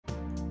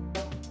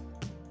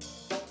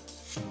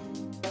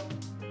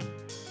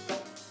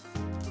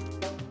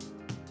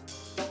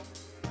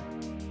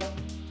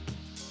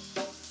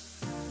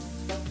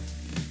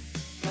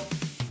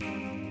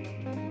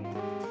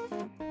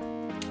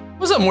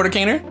What's up,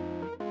 Mordekainer?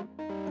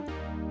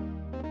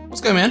 What's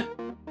good, man?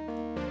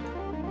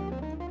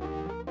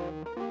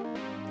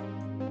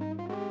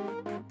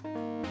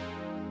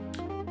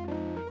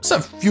 What's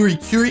up, Fury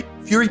Curie?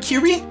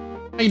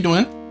 How you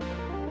doing?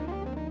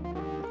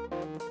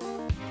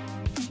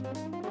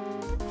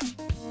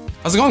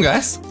 How's it going,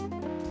 guys?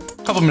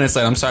 A couple minutes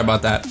late, I'm sorry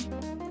about that.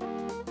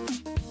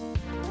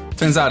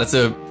 Turns out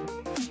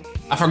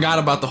I forgot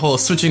about the whole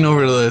switching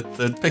over to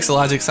the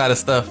Pixelogic side of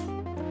stuff.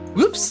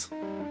 Whoops.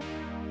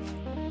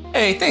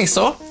 Hey, thanks,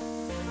 So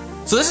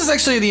this is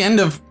actually the end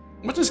of,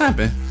 what just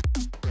happened?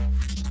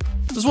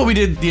 This is what we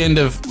did at the end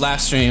of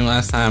last stream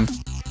last time.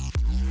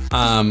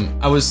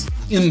 I was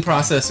in the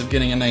process of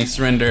getting a nice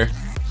render.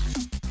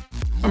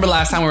 Remember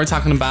last time we were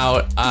talking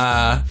about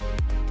our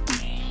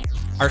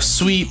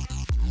sweet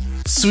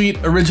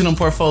original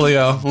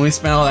portfolio when we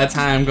spent all that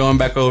time going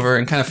back over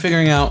and kind of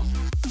figuring out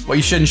what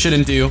you should and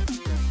shouldn't do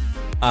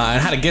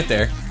and how to get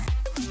there.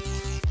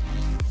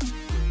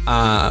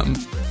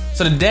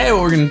 So today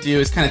what we're gonna do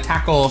is kind of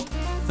tackle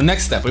the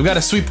next step. We've got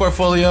a sweet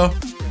portfolio.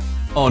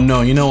 Oh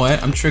no, you know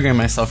what? I'm triggering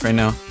myself right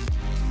now.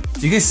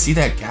 Do you guys see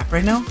that gap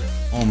right now?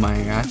 Oh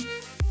my god.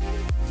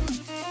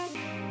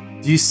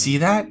 Do you see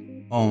that?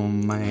 Oh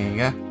my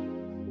god.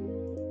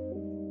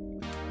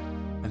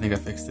 I think I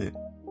fixed it.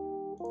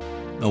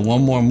 No,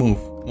 one more move.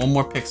 One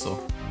more pixel.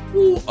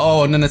 Ooh.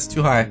 Oh, and then it's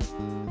too high.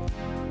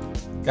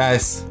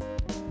 Guys,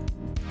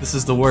 this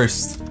is the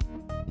worst.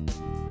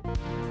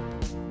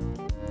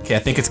 Okay, I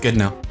think it's good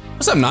now.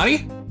 What's up,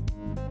 Naughty?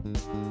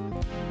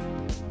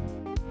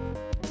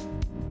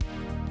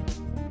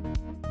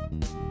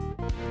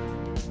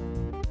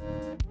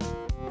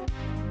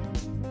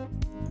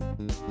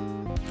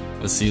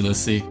 Let's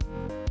see.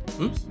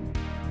 Oops.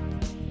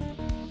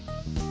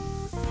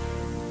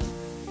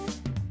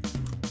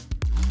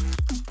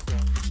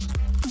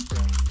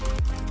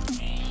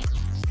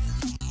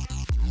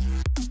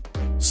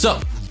 So,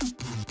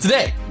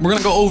 today, we're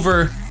gonna go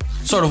over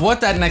sort of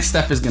what that next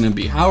step is gonna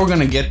be, how we're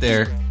gonna get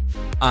there.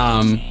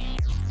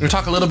 We're gonna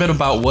talk a little bit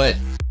about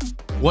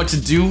what to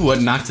do,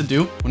 what not to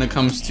do when it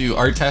comes to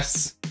art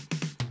tests.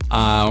 We're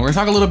gonna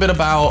talk a little bit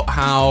about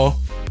how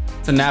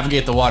to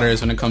navigate the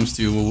waters when it comes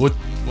to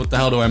what the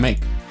hell do I make?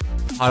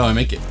 How do I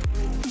make it?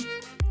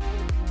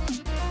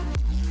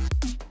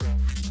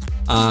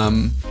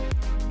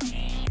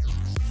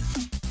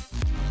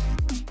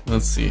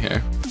 Let's see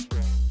here.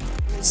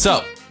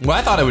 So, what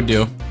I thought I would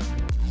do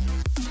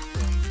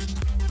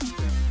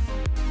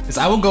is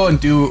I will go and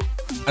do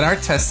an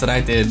art test that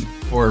I did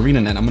for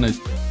ArenaNet. I'm gonna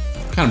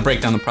kind of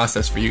break down the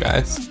process for you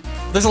guys.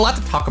 There's a lot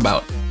to talk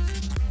about,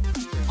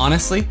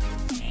 honestly.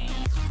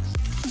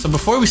 So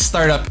before we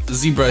start up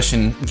ZBrush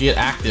and get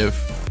active,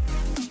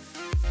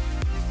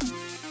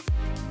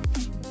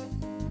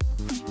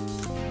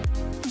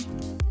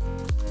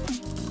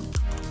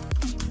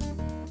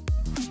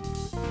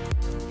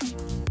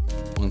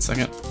 one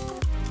second.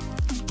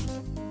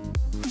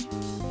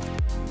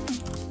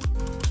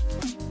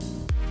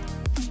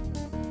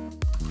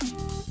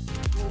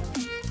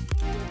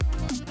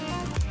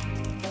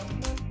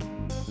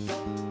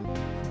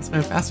 What's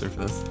my password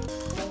for this?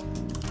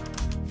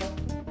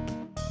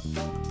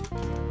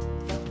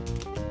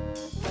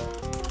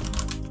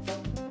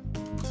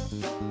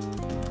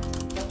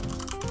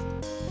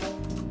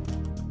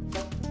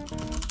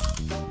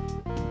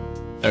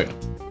 There we go.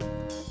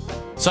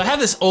 So I have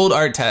this old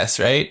art test,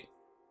 right?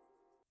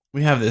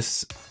 We have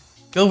this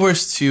Guild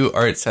Wars 2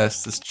 art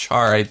test, this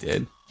Charr I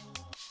did.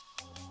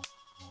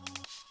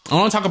 I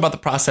want to talk about the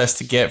process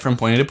to get from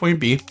point A to point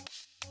B.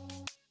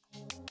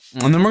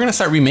 And then we're gonna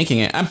start remaking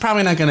it. I'm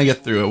probably not gonna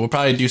get through it. We'll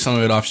probably do some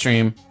of it off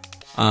stream.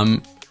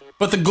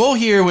 But the goal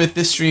here with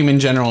this stream in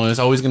general is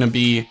always gonna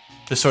be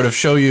to sort of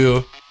show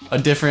you a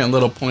different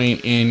little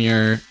point in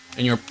your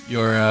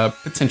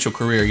potential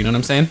career. You know what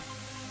I'm saying?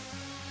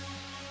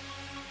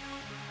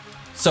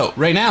 So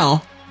right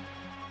now,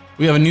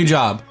 we have a new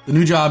job. The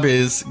new job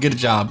is get a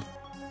job,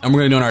 and we're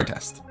gonna do an art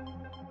test.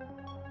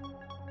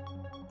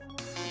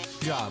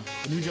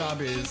 The new job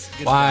is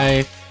get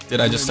Why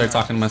did I just start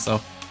talking to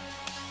myself?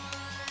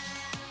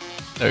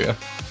 There we go.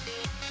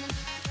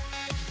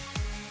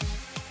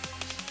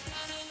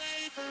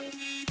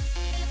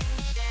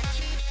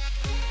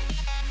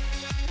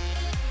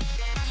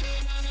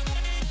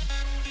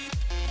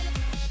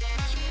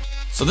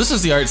 So this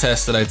is the art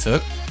test that I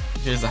took.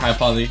 Here's the high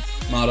poly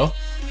model.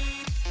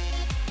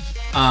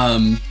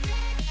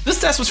 This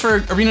test was for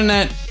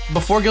ArenaNet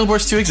before Guild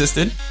Wars 2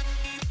 existed.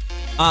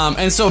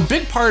 And so a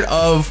big part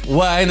of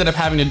what I ended up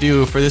having to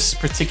do for this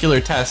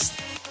particular test,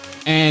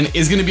 and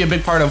is gonna be a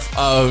big part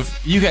of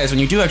you guys when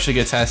you do actually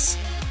get tests,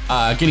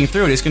 getting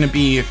through it, is gonna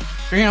be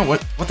figuring out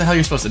what the hell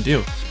you're supposed to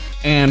do.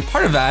 And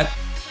part of that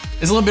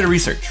is a little bit of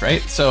research,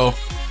 right? So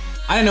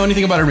I didn't know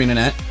anything about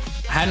ArenaNet.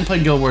 I hadn't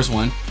played Guild Wars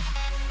 1.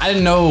 I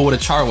didn't know what a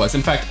Charr was.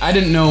 In fact, I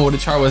didn't know what a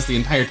Charr was the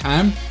entire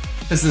time,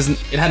 because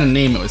it had a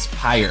name, it was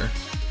Pyre.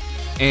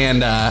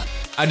 And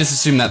I just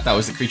assumed that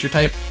was the creature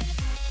type,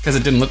 because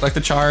it didn't look like the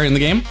Charr in the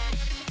game.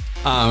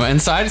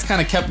 And so I just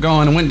kind of kept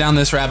going and went down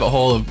this rabbit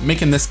hole of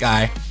making this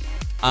guy.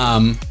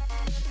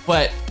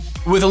 But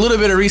with a little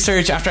bit of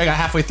research, after I got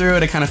halfway through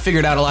it, I kind of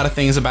figured out a lot of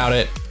things about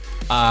it.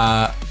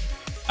 I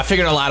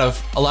figured a lot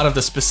of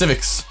the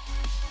specifics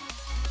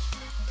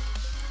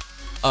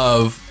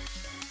of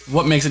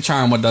what makes a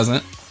Charr and what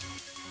doesn't,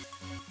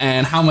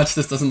 and how much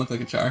this doesn't look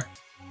like a Charr.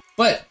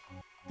 But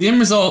the end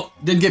result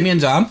did get me a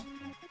job.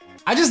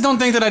 I just don't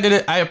think that I did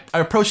it. I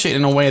approached it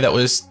in a way that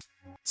was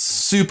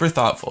super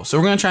thoughtful. So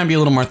we're gonna try and be a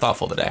little more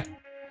thoughtful today.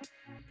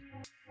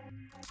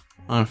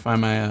 I want to find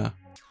my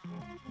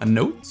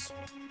notes.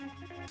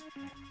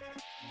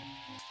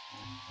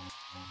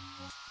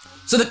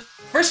 So the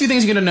first few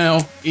things you're gonna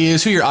know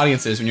is who your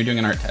audience is when you're doing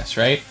an art test,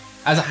 right?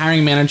 As a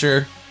hiring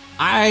manager,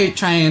 I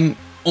try and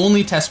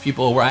only test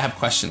people where I have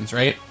questions,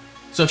 right?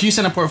 So if you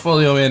send a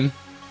portfolio in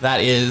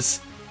that is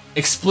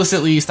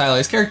explicitly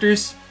stylized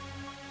characters,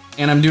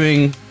 and I'm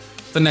doing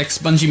the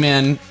next Bungie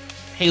Man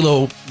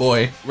Halo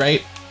boy,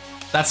 right?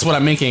 That's what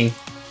I'm making.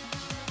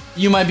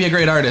 You might be a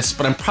great artist,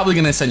 but I'm probably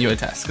gonna send you a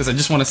test because I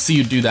just want to see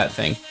you do that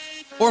thing.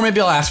 Or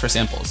maybe I'll ask for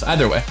samples,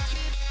 either way.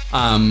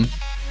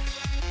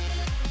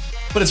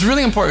 But it's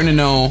really important to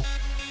know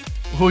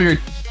who you're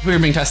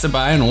being tested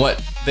by and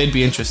what they'd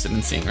be interested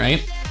in seeing,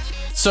 right?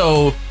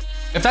 So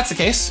if that's the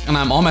case, and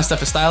all my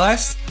stuff is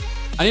stylized,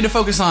 I need to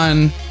focus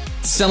on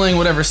selling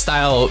whatever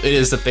style it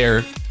is that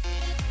they're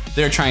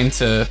trying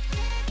to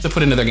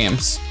put into their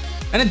games.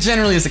 And it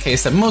generally is the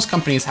case that most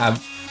companies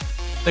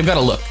they've got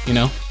a look, you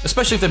know,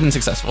 especially if they've been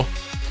successful.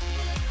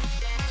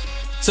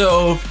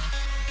 So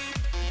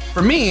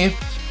for me,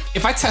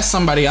 if I test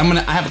somebody, I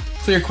have a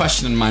clear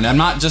question in mind. I'm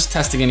not just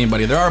testing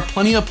anybody. There are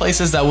plenty of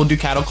places that will do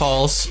cattle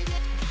calls.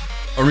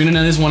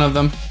 ArenaNet is one of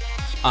them.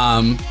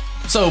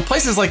 So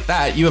places like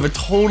that, you have a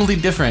totally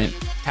different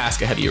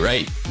task ahead of you,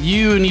 right?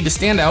 You need to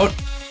stand out.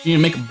 You need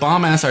to make a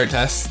bomb-ass art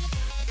test,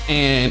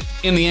 and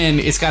in the end,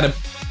 it's gotta,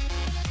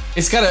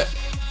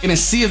 in a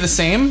sea of the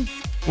same,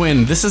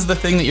 when this is the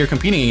thing that you're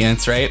competing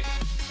against, right?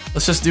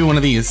 Let's just do one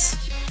of these.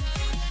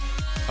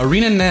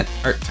 ArenaNet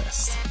art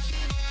test.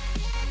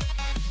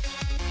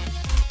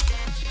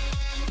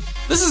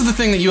 This is the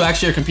thing that you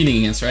actually are competing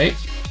against, right?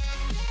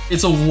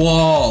 It's a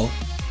wall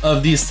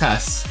of these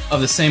tests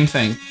of the same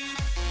thing.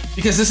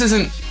 Because this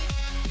isn't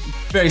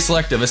very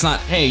selective. It's not,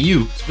 hey,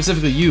 you,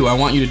 specifically you, I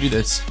want you to do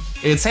this.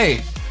 It's,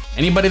 hey,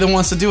 anybody that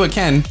wants to do it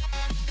can.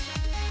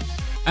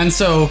 And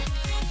so,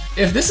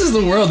 if this is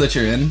the world that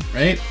you're in,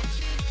 right?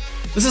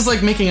 This is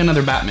like making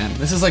another Batman.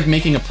 This is like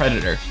making a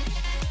Predator.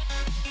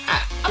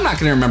 I'm not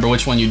gonna remember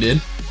which one you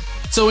did.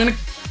 So in a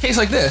case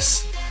like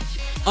this,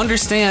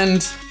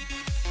 understand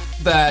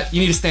that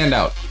you need to stand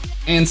out.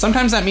 And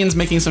sometimes that means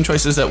making some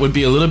choices that would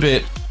be a little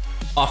bit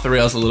off the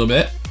rails a little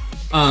bit.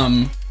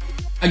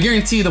 I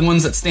guarantee the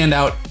ones that stand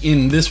out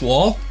in this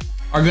wall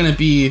are gonna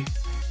be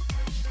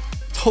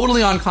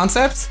totally on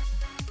concept,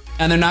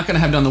 and they're not gonna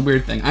have done the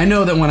weird thing. I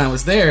know that when I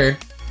was there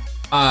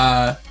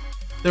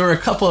were a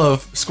couple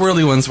of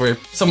squirrely ones where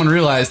someone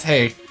realized,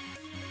 hey,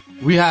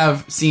 we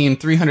have seen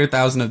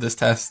 300,000 of this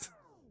test,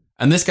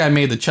 and this guy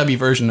made the chubby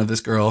version of this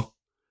girl,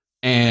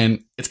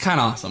 and it's kind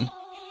of awesome.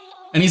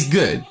 And he's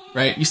good,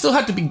 right? You still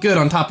have to be good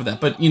on top of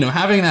that, but you know,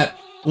 having that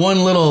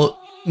one little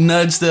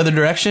nudge the other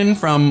direction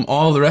from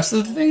all the rest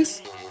of the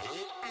things,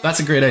 that's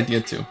a great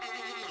idea too.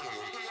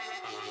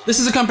 This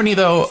is a company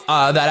though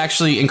that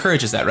actually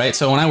encourages that, right?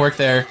 So when I worked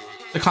there,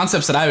 the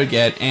concepts that I would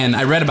get, and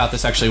I read about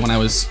this actually when I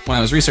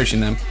was researching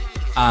them,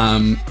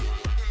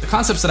 the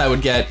concepts that I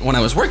would get when I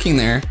was working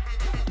there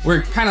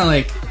were kind of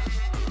like,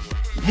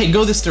 hey,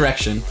 go this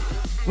direction.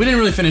 We didn't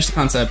really finish the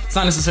concept. It's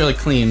not necessarily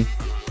clean.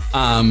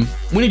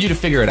 We need you to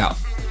figure it out.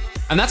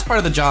 And that's part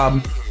of the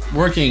job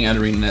working at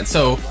ArenaNet.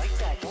 So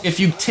if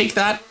you take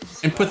that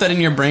and put that in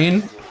your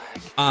brain,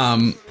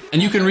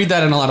 and you can read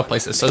that in a lot of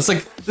places. So it's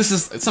like, this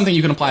is something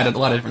you can apply to a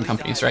lot of different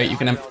companies, right? You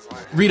can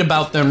read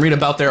about them, read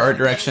about their art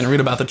direction, read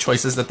about the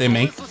choices that they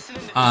make.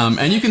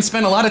 And you can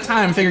spend a lot of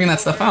time figuring that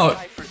stuff out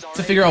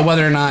to figure out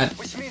whether or not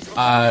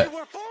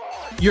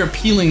you're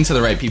appealing to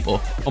the right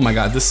people. Oh my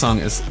God, this song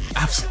is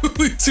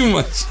absolutely too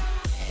much.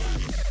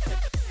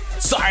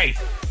 Sorry.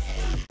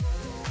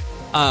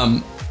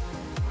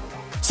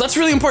 So that's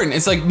really important.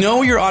 It's like,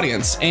 know your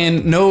audience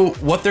and know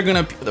what's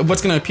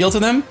gonna appeal to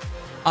them.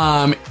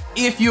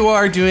 If you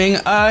are doing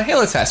a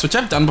Halo test, which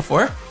I've done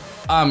before,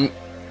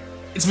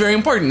 it's very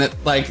important that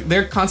like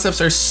their concepts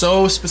are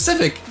so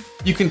specific,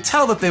 you can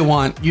tell that they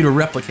want you to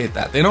replicate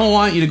that. They don't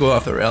want you to go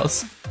off the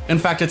rails. In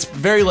fact, it's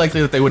very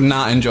likely that they would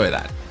not enjoy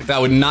that. Like, that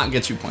would not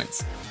get you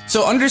points.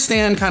 So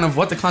understand kind of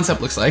what the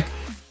concept looks like,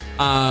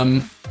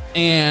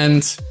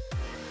 and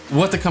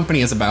what the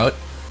company is about,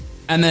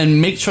 and then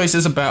make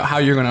choices about how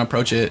you're going to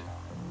approach it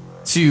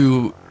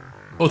to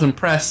both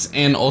impress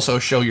and also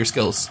show your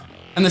skills.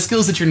 And the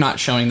skills that you're not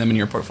showing them in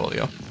your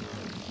portfolio.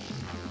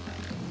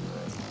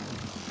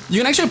 You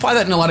can actually apply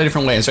that in a lot of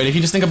different ways, right? If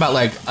you just think about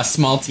like a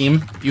small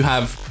team, you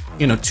have,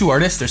 you know, 2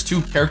 artists, there's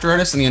 2 character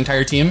artists in the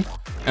entire team,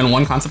 and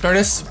 1 concept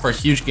artist for a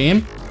huge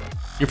game.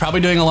 You're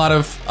probably doing a lot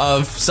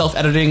of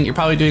self-editing. You're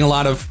probably doing a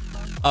lot of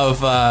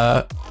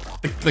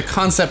the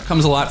concept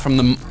comes a lot from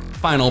the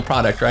final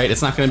product, right?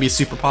 It's not going to be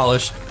super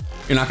polished.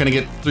 You're not going to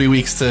get 3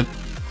 weeks to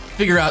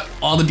figure out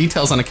all the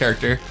details on a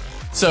character.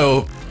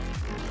 So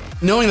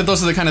knowing that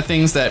those are the kind of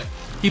things that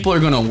people are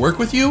going to work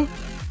with you,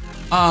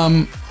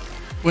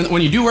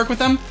 when you do work with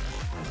them,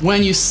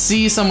 when you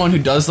see someone who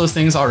does those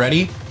things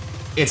already,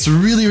 it's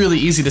really, really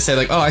easy to say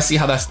like, oh, I see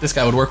how this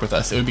guy would work with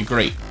us. It would be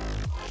great.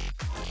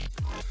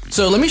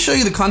 So let me show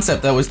you the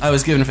concept that I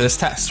was given for this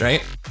test,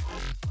 right?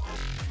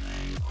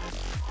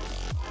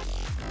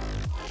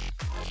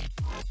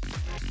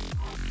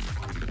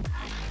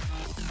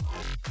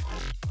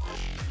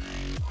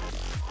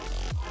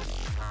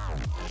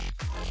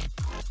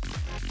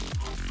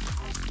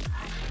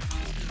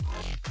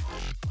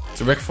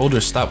 The rec folder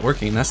stopped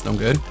working. That's no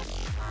good.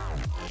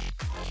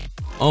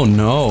 Oh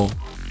no.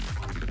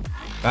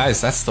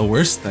 Guys, that's the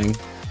worst thing.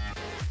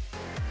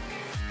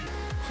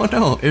 Oh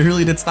no, it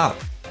really did stop.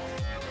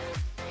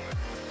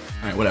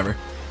 Alright, whatever.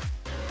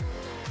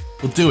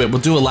 We'll do it.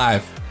 We'll do it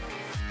live.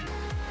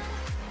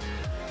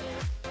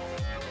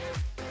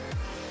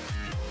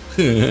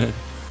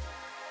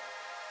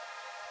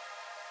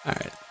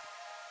 Alright.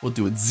 We'll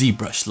do it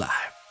ZBrush live.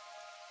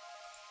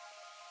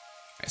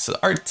 Alright, so the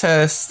art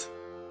test.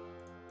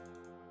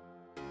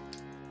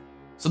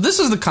 So this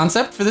is the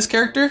concept for this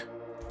character.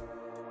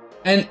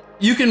 And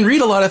you can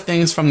read a lot of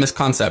things from this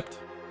concept.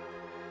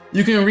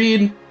 You can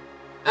read,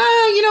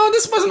 you know,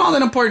 this wasn't all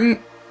that important.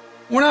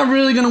 We're not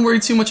really gonna worry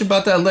too much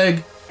about that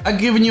leg. I've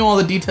given you all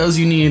the details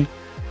you need.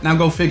 Now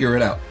go figure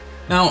it out.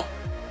 Now,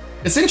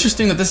 it's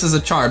interesting that this is a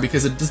Charr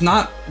because it does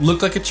not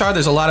look like a Charr.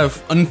 There's a lot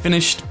of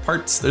unfinished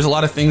parts. There's a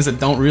lot of things that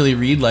don't really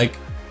read like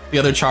the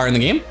other Charr in the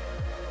game.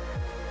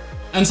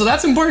 And so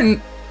that's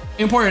important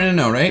to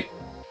know, right?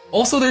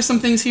 Also, there's some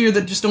things here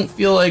that just don't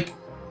feel like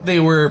they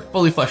were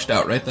fully fleshed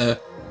out, right? The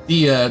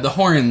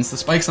horns, the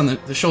spikes on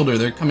the shoulder,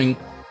 they're coming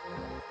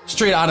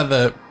straight out of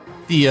the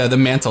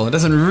mantle. It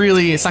doesn't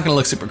really, it's not gonna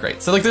look super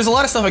great. So like there's a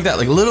lot of stuff like that,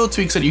 like little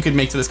tweaks that you could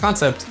make to this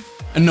concept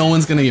and no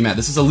one's gonna be mad.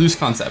 This is a loose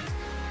concept.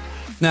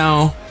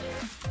 Now,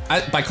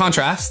 by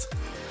contrast,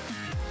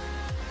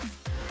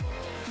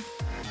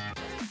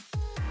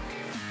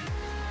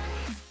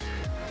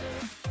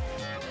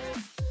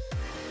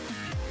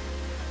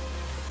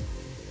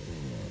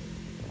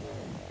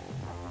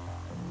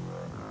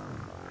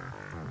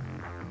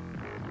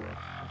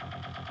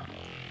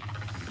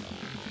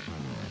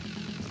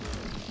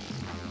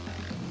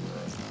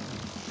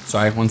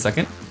 sorry, 1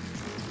 second.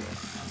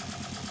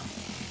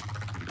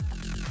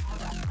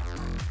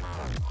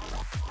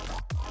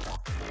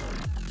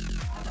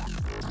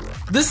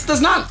 This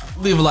does not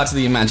leave a lot to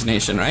the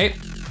imagination, right?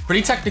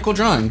 Pretty technical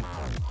drawing.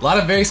 A lot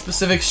of very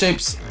specific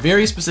shapes,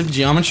 very specific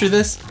geometry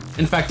this.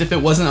 In fact, if it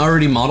wasn't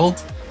already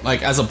modeled,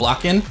 like as a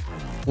block-in,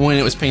 when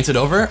it was painted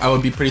over, I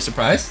would be pretty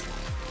surprised.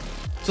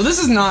 So this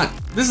is not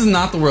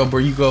the world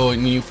where you go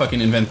and you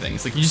fucking invent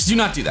things. Like you just do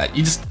not do that.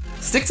 You just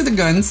stick to the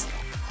guns,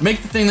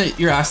 make the thing that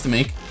you're asked to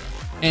make,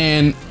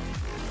 and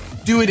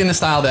do it in a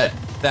style that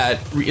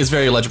is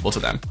very legible to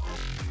them.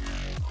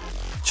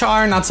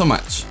 Charr, not so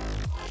much.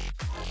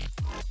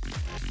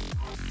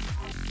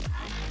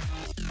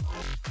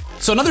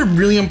 So another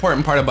really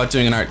important part about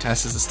doing an art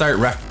test is to start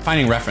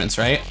finding reference,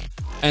 right?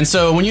 And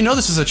so when you know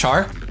this is a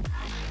Charr,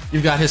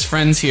 you've got his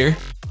friends here.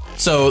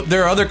 So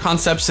there are other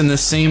concepts in the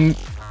same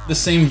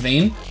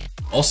vein,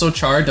 also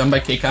Charr, done by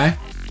Kekai.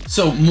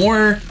 So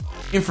more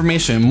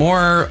information,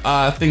 more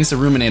things to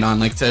ruminate on,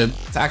 like to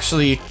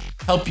actually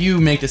help you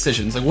make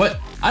decisions. Like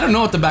I don't know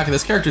what the back of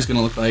this character is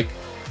gonna look like.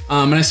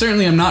 And I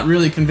certainly am not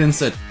really convinced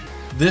that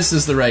this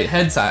is the right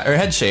head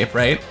shape,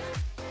 right?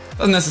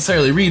 Doesn't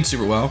necessarily read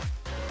super well,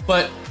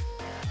 but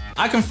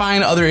I can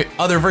find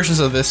other versions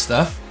of this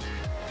stuff,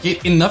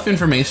 get enough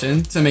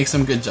information to make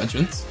some good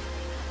judgments.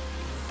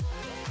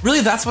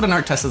 Really, that's what an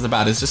art test is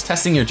about, is just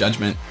testing your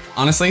judgment,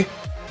 honestly.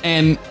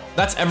 And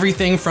that's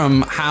everything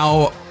from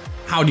how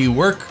do you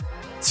work,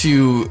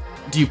 to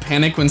do you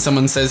panic when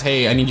someone says,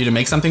 hey, I need you to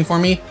make something for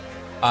me?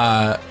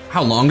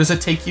 How long does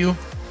it take you?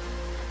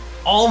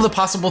 All the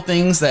possible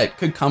things that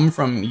could come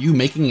from you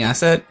making an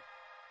asset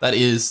that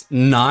is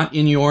not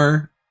in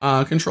your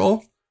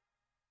control.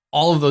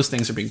 All of those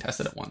things are being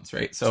tested at once,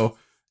 right? So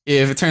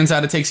if it turns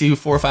out it takes you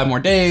 4 or 5 more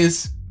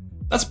days,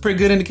 that's a pretty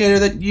good indicator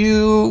that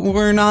you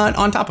were not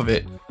on top of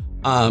it.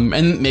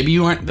 And maybe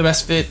you aren't the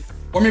best fit,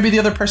 or maybe the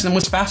other person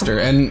was faster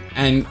and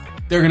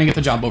they're gonna get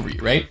the job over you,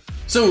 right?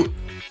 So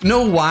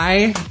know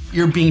why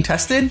you're being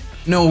tested,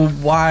 know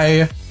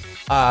why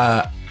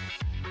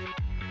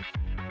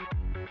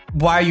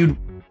you'd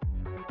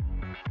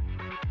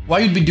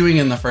be doing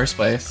it in the first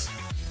place.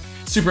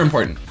 Super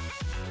important.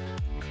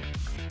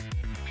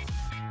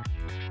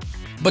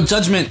 But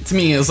judgment to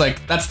me is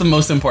like, that's the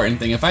most important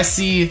thing. If I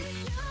see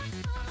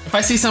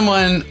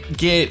someone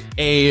get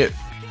a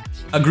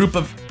group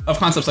of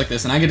concepts like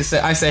this, and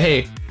I say,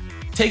 hey,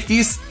 take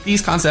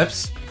these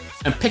concepts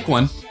and pick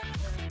one,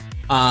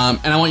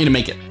 and I want you to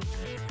make it.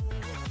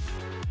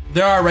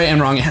 There are right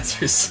and wrong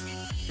answers,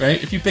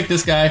 right? If you pick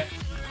this guy,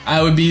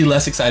 I would be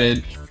less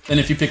excited than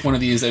if you pick one of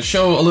these that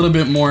show a little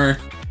bit more,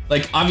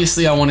 like,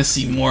 obviously I want to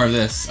see more of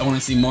this, I want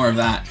to see more of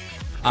that.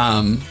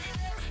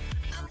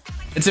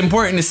 it's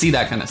important to see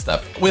that kind of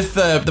stuff. With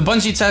the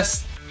Bungie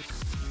test,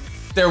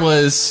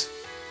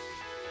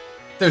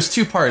 there's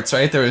 2 parts,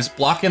 right? There was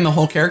block in the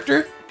whole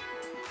character,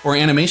 or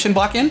animation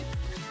block in,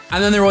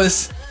 and then there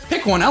was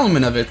pick one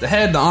element of it, the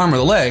head, the arm, or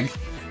the leg,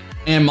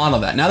 and model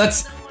that. Now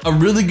that's a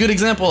really good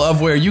example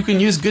of where you can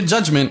use good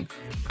judgment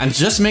and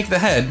just make the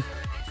head,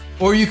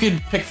 or you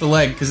could pick the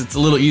leg because it's a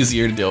little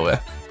easier to deal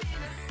with.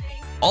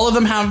 All of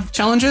them have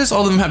challenges,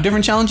 all of them have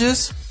different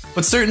challenges,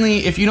 but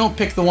certainly if you don't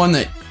pick the one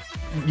that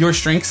your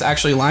strengths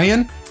actually lie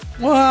in,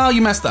 well,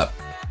 you messed up.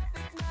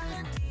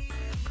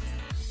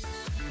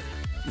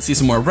 You see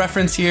some more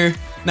reference here.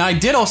 Now I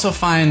did also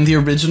find the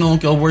original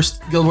Guild Wars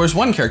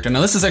 1 character.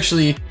 Now this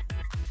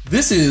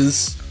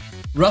is,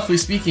 roughly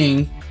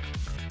speaking,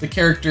 the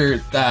character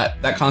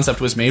that concept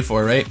was made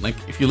for, right? Like,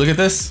 if you look at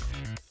this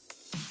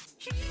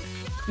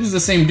is the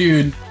same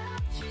dude,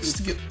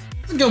 just the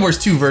Guild Wars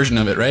 2 version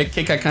of it, right?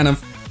 Kekai kind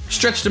of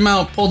stretched him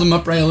out, pulled him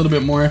upright a little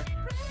bit more.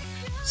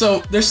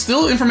 So there's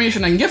still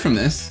information I can get from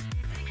this,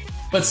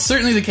 but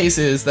certainly the case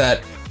is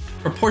that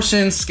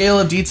proportions, scale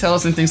of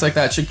details, and things like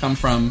that should come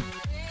from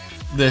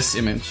this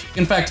image.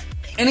 In fact,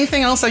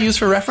 anything else I use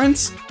for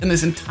reference in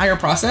this entire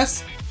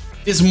process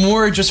is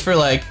more just for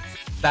like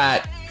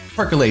that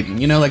percolating,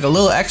 you know, like a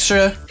little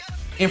extra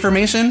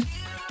information.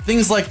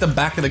 Things like the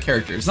back of the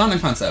character. It's not in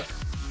the concept.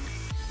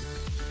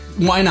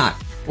 Why not?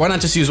 Why not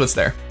just use what's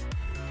there?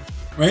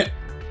 Right?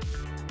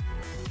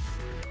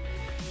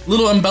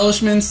 Little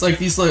embellishments like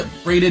these little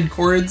braided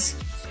cords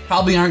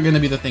probably aren't going to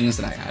be the things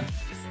that I had.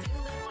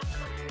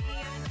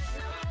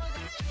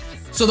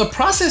 So the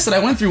process that I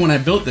went through when I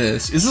built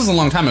this is a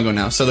long time ago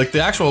now. So like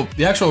the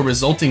actual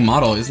resulting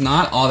model is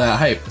not all that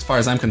hype as far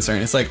as I'm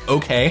concerned. It's like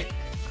okay.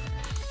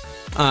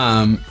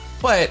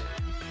 But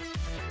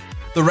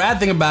the rad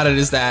thing about it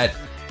is that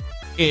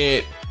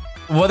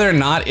whether or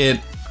not it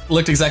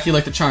looked exactly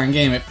like the Charr in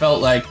game, it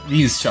felt like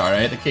these Charr,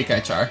 right? The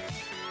Kekai Charr.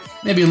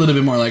 Maybe a little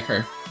bit more like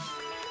her.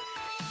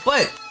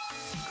 But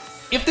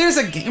if there's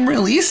a game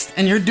released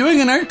and you're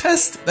doing an art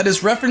test that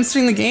is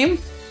referencing the game,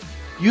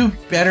 you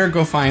better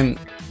go find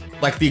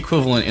like the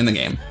equivalent in the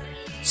game.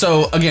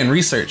 So again,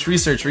 research.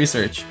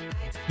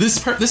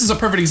 This is a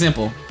perfect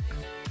example.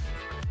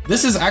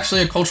 This is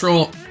actually a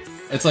cultural,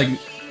 it's like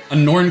a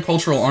Norn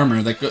cultural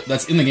armor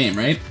that's in the game,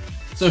 right?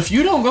 So if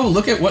you don't go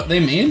look at what they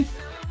made,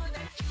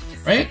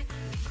 right?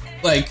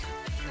 Like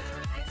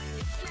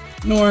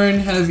Norn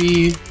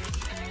heavy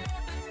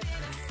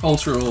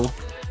cultural,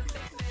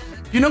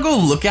 if you don't go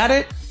look at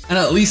it and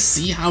at least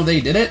see how they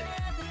did it,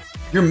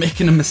 you're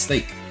making a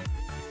mistake.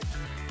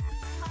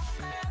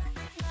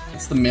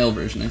 That's the male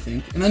version, I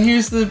think. And then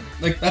here's the,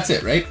 like, that's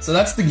it, right? So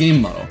that's the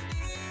game model.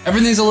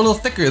 Everything's a little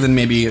thicker than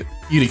maybe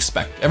you'd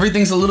expect.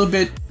 Everything's a little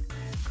bit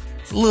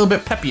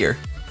peppier.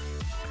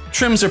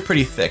 Trims are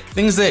pretty thick.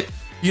 Things that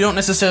you don't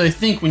necessarily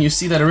think when you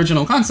see that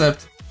original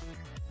concept.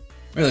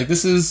 Right, like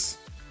this is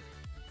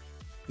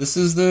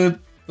the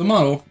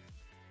model.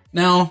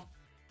 Now,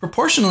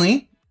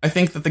 proportionally, I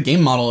think that the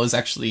game model is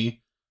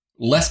actually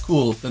less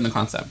cool than the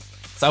concept.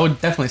 So I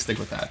would definitely stick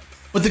with that.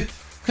 But the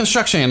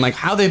construction, like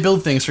how they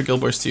build things for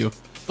Guild Wars 2,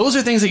 those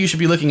are things that you should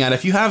be looking at.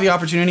 If you have the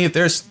opportunity, if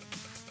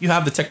you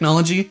have the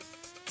technology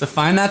to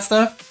find that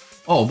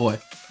stuff, oh boy,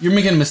 you're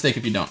making a mistake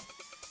if you don't.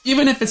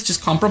 Even if it's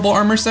just comparable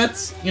armor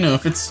sets, you know,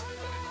 if it's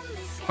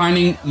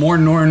finding more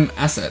Norn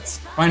assets,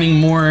 finding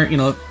more, you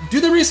know, do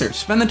the research,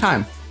 spend the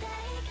time.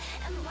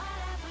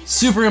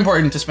 Super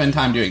important to spend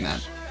time doing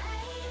that.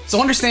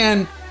 So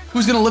understand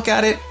who's gonna look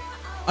at it,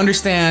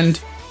 understand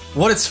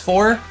what it's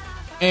for,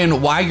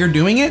 and why you're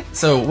doing it.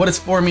 So what it's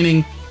for,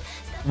 meaning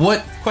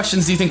what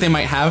questions do you think they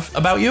might have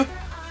about you?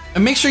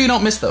 And make sure you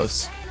don't miss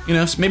those. You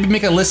know, so maybe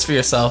make a list for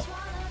yourself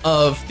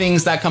of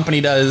things that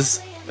company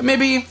does that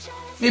maybe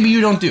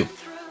you don't do.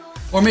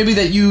 Or maybe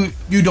that you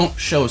don't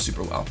show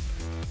super well.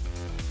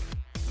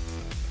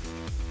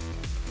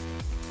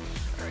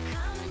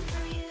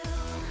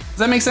 Does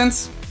that make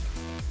sense?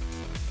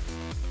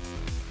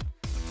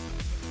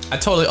 I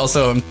totally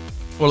also am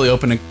totally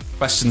open to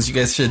questions. You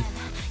guys should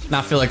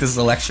not feel like this is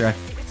a lecture. I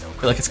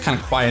feel like it's kind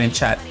of quiet in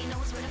chat.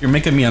 You're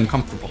making me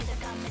uncomfortable.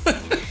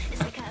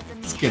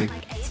 Just kidding.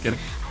 Just kidding.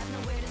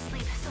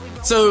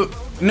 So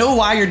know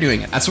why you're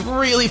doing it. That's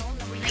really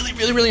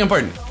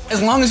important.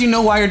 As long as you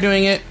know why you're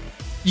doing it,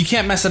 you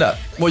can't mess it up.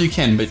 Well, you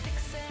can, but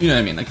you know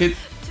what I mean. Like it's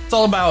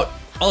all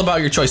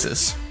about your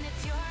choices.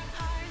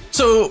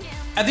 So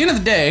at the end of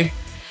the day,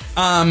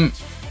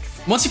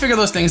 once you figure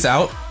those things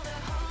out,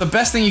 the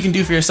best thing you can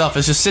do for yourself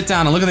is just sit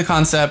down and look at the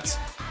concept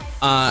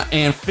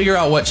and figure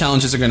out what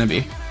challenges are going to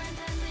be.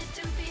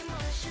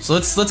 So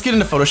let's get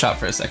into Photoshop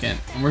for a second,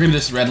 and we're going to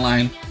just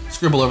redline,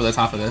 scribble over the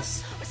top of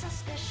this.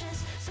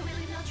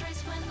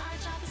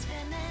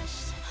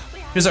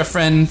 Here's our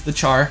friend, the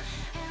Charr,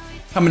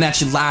 coming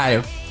at you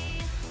live.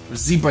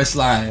 ZBrush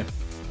live.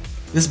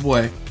 This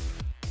boy.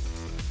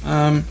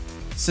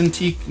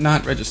 Cintiq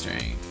not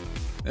registering.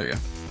 There we go.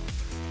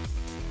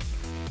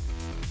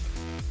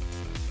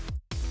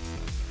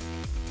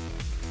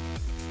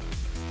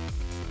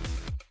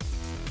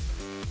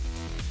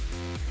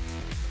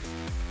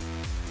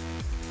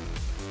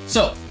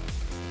 So,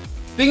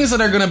 things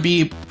that are gonna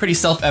be pretty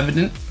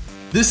self-evident.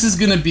 This is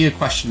gonna be a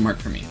question mark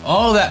for me.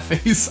 All that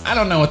face, I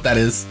don't know what that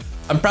is.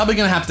 I'm probably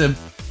gonna have to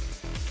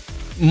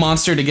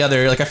monster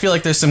together. Like, I feel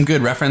like there's some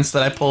good reference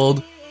that I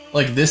pulled.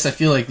 Like this, I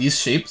feel like these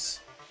shapes.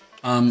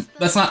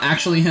 That's not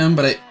actually him,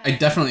 but I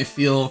definitely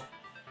feel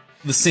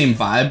the same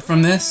vibe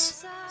from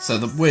this. So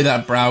the way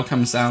that brow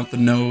comes out, the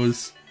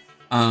nose,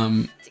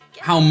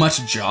 how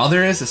much jaw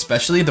there is,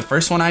 especially the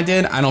first one I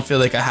did, I don't feel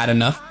like I had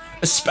enough.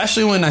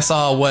 Especially when I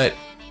saw what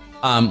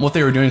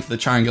they were doing for the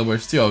Charr and Guild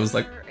Wars 2, I was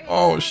like,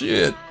 oh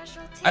shit.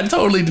 I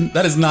totally didn't,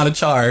 that is not a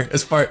Charr.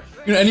 As far,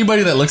 you know,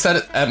 anybody that looks at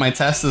it at my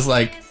test is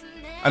like,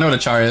 I know what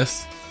a Charr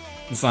is.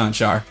 It's not a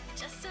Charr.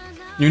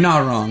 You're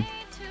not wrong.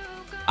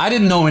 I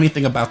didn't know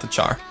anything about the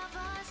Charr.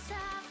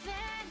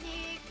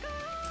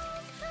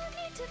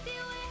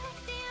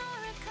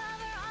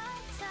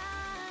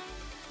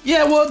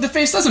 Yeah, well, the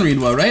face doesn't read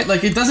well, right?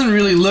 Like, it doesn't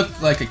really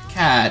look like a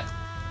cat.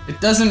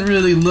 It doesn't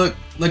really look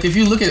like, if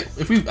you look at,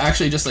 if we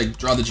actually just like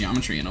draw the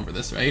geometry in over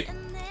this, right?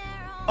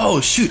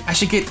 Oh shoot, I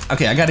should get,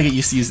 okay, I gotta get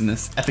used to using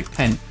this Epic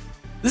Pen.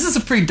 This is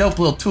a pretty dope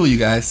little tool, you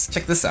guys.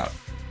 Check this out.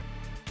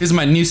 Here's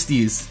my new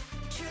steez.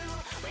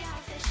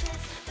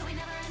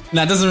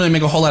 Now, it doesn't really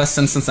make a whole lot of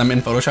sense since I'm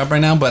in Photoshop right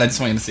now, but I just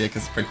want you to see it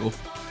because it's pretty cool.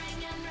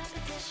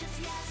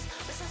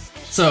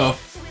 So,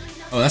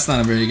 oh, that's not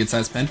a very good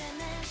size pen.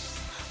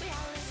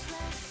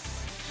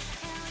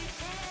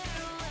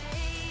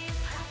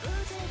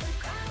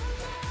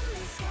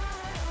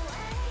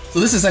 So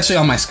this is actually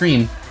on my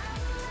screen.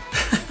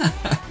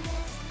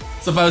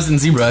 So if I was in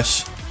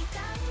ZBrush,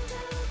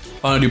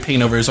 if I want to do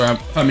paint overs, or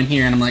if I'm in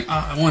here and I'm like,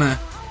 oh, I want to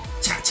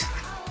cha-cha.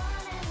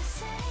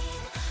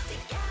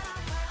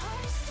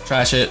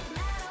 Trash it.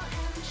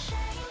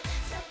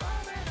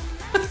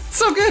 It's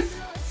so good.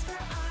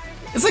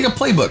 It's like a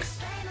playbook.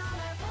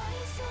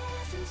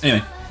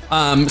 Anyway,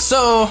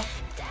 so,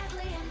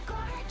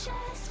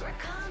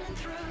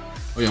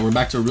 oh yeah, we're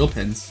back to real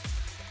pens.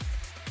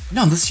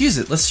 No, let's use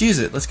it. Let's use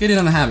it. Let's get it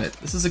on the habit.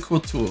 This is a cool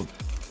tool.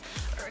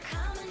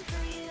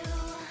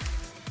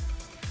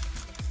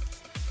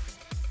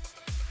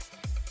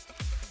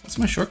 What's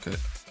my shortcut?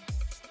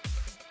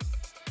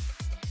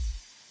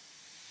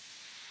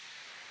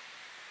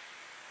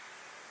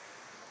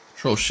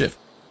 Control Shift.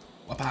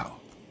 Wow.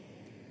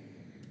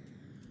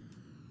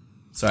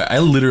 Sorry, I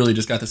literally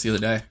just got this the other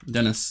day.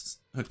 Dennis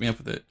hooked me up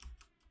with it.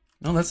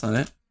 No, that's not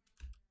it.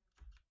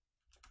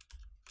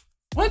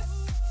 What?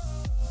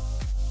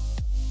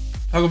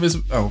 Toggle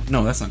visible. Oh,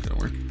 no, that's not gonna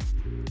work.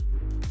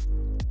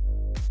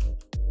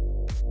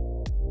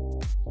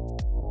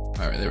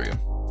 Alright, there we go.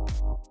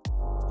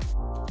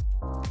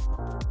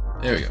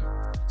 There we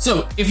go.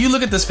 So, if you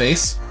look at this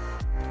face,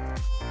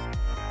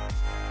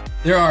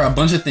 there are a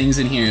bunch of things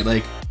in here,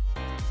 like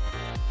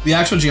the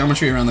actual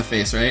geometry around the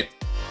face, right?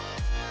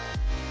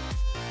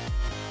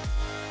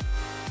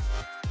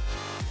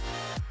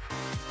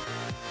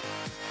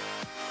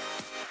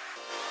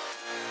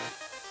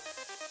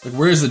 Like,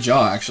 where is the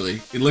jaw,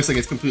 actually? It looks like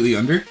it's completely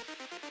under.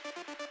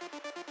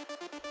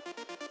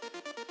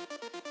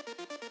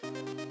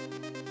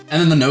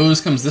 And then the nose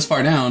comes this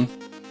far down,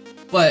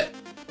 but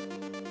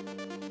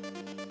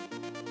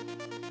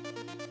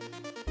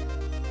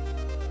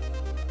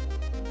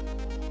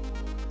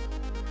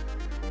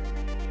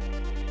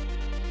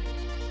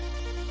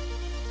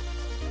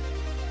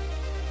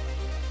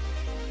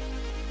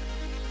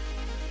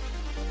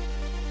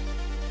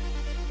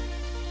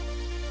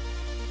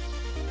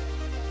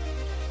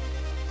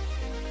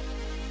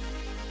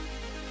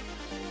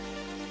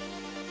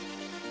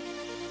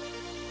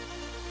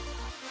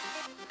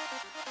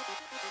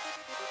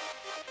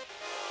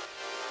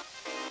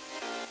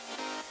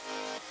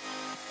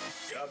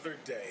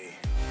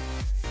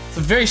it's a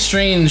very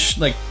strange,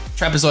 like,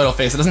 trapezoidal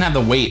face. It doesn't have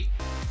the weight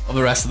of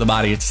the rest of the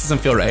body. It just doesn't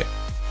feel right.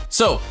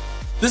 So,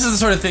 this is the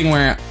sort of thing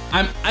where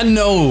I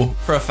know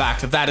for a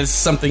fact that is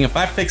something. If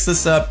I fix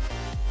this up,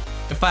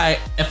 if I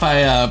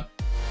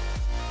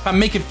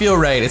make it feel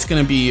right, it's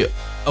gonna be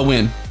a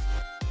win.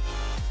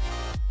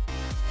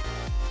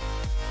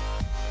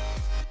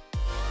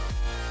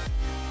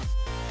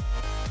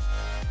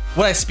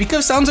 What I speak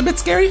of sounds a bit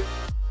scary.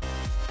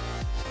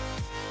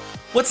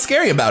 What's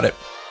scary about it?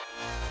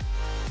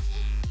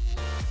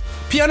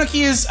 Piano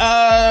keys,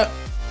 I'm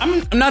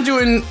not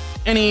doing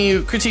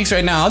any critiques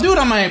right now. I'll do it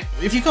on my,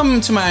 if you come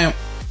to my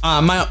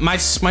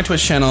my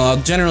Twitch channel, I'll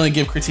generally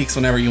give critiques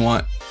whenever you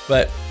want,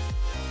 but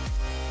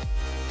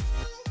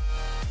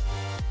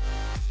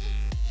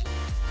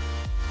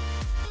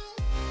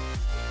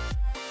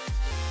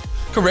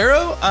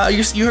Carrero,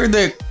 you heard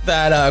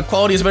that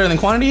quality is better than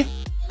quantity?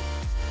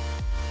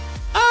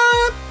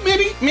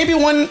 Maybe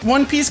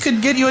one piece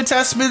could get you a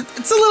test, but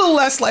it's a little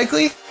less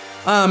likely.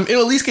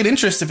 It'll at least get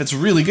interest if it's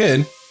really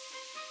good.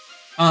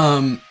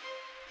 But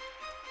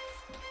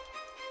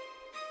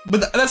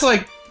that's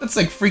like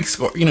freak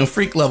score, you know,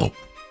 freak level.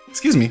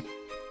 Excuse me.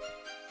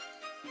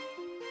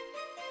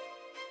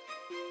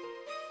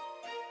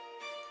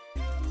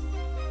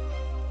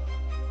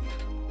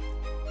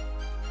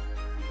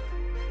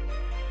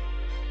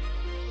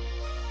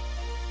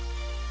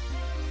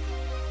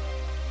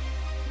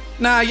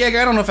 Nah, yeah,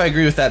 I don't know if I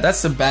agree with that.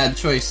 That's a bad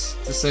choice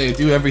to say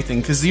do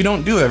everything, because you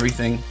don't do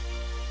everything.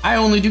 I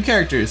only do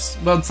characters.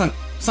 Well, it's not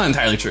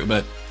entirely true,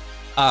 but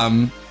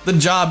the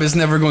job is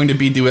never going to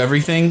be do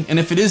everything, and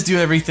if it is do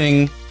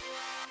everything,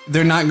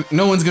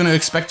 no one's going to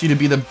expect you to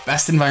be the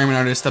best environment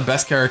artist, the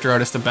best character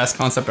artist, the best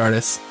concept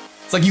artist.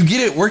 It's like you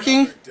get it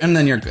working, and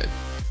then you're good.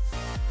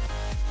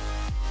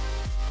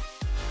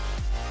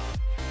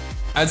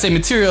 I'd say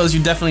materials,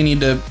 you definitely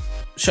need to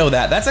show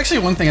that. That's actually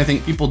one thing I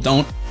think people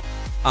don't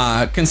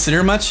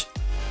consider much.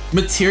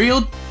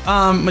 Material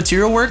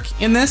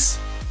work in this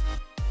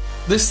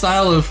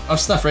style of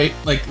stuff, right?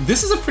 Like,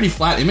 this is a pretty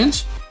flat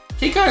image.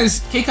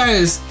 Kekai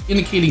is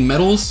indicating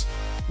metals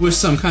with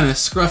some kind of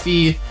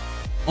scruffy,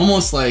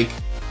 almost like,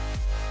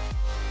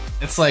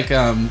 it's like,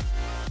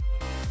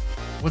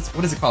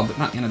 what is it called?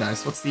 Not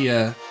anodized. What's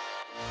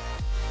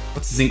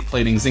zinc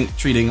plating, zinc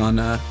treating on,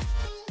 like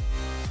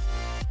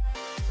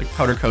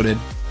powder coated.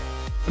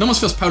 It almost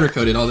feels powder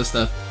coated, all this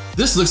stuff.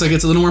 This looks like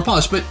it's a little more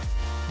polished, but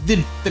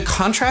the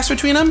contrast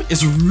between them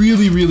is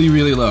really, really,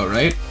 really low,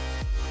 right?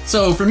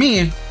 So for me,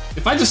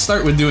 if I just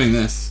start with doing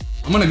this,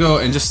 I'm gonna go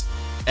and just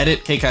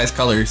edit Kekai's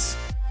colors.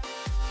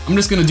 I'm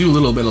just gonna do a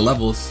little bit of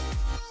levels,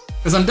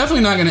 because I'm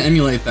definitely not gonna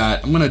emulate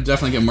that. I'm gonna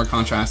definitely get more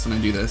contrast when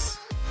I do this.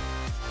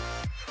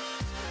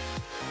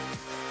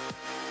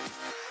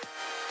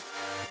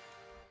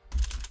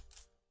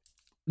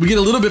 We get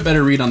a little bit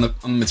better read on the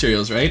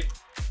materials, right?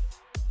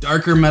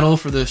 Darker metal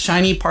for the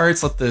shiny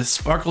parts, let the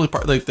sparkly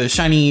part, like the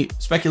shiny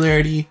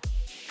specularity,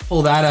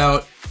 pull that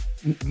out.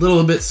 A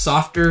little bit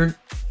softer,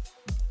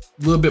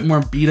 a little bit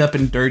more beat up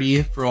and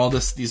dirty for all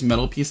these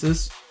metal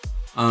pieces.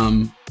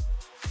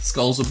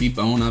 Skulls will be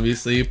bone,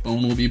 obviously.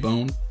 Bone will be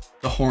bone.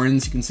 The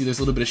horns, you can see there's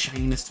a little bit of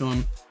shininess to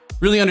them.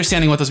 Really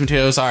understanding what those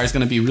materials are is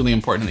going to be really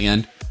important in the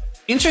end.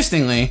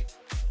 Interestingly,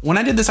 when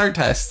I did this art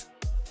test,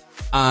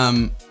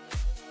 I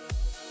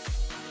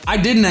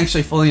didn't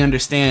actually fully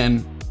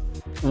understand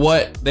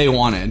what they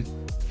wanted.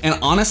 And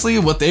honestly,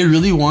 what they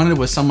really wanted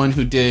was someone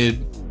who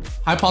did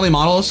high poly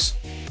models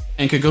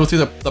and could go through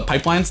the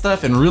pipeline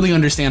stuff and really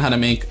understand how to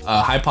make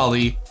a high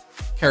poly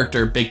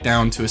character baked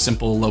down to a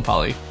simple low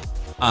poly.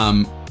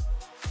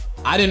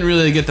 I didn't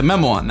really get the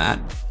memo on that.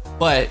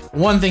 But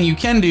one thing you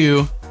can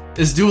do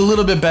is do a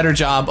little bit better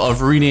job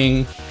of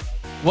reading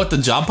what the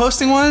job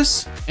posting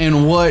was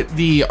and what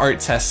the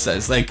art test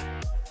says. Like,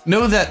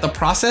 know that the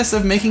process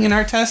of making an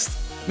art test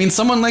means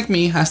someone like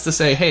me has to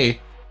say, hey,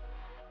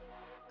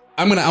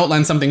 I'm gonna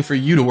outline something for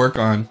you to work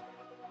on.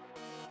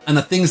 And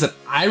the things that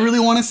I really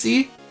wanna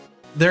see,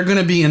 they're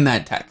gonna be in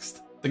that text.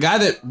 The guy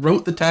that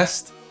wrote the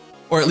test,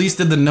 or at least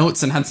did the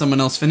notes and had someone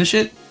else finish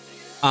it,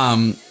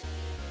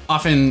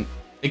 often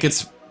it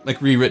gets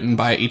like rewritten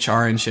by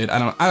HR and shit. I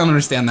don't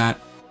understand that.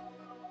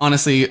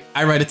 Honestly,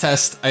 I write a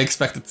test, I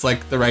expect it's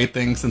like the right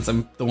thing since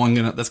I'm the one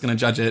that's gonna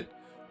judge it.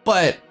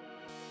 But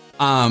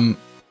when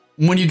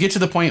you get to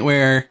the point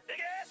where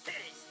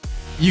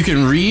you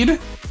can read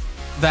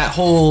that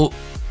whole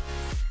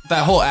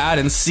ad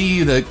and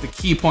see the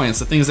key points,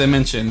 the things I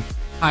mentioned,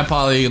 high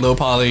poly, low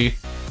poly,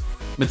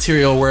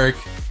 material work,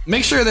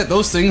 make sure that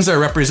those things are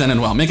represented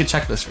well. Make a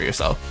checklist for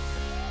yourself.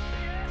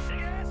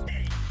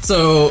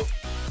 So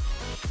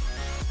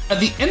at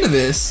the end of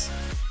this,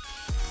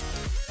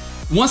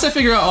 once I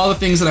figure out all the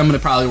things that I'm gonna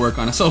probably work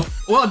on, so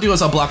what I'll do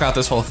is I'll block out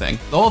this whole thing.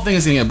 The whole thing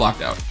is gonna get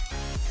blocked out.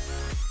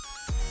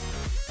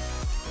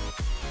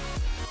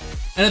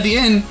 And at the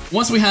end,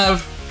 once we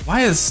have,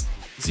 why is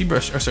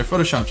ZBrush, or sorry,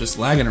 Photoshop just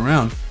lagging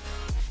around?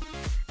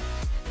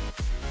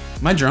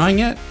 Am I drawing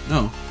yet?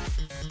 No.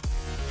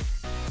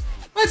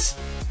 What?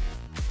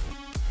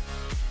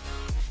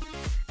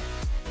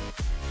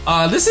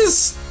 This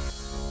is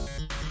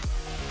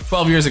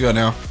 12 years ago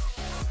now.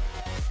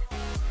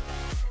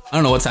 I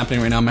don't know what's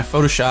happening right now. My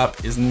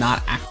Photoshop is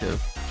not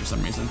active for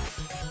some reason.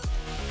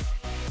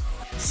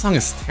 This song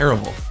is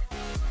terrible.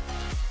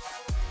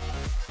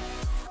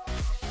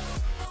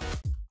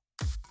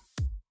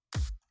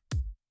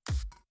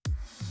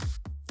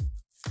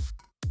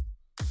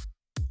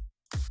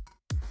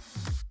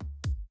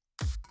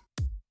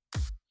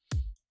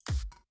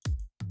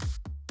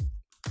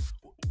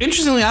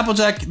 Interestingly,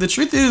 Applejack, the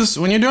truth is,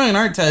 when you're doing an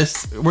art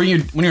test, when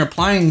you're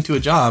applying to a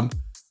job,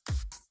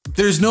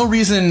 there's no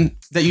reason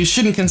that you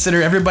shouldn't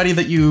consider everybody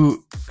that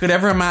you could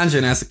ever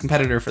imagine as a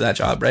competitor for that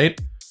job,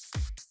 right?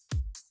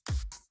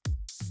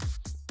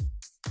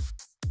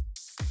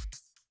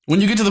 When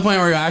you get to the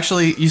point where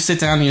you sit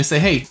down and you say,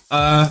 hey,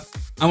 I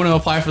want to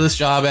apply for this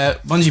job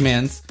at Bungie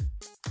Man's,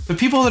 the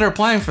people that are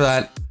applying for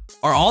that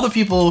are all the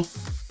people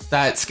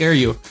that scare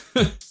you.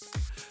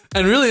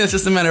 And really, it's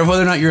just a matter of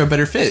whether or not you're a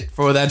better fit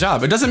for that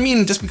job. It doesn't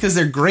mean just because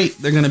they're great,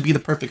 they're going to be the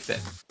perfect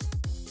fit.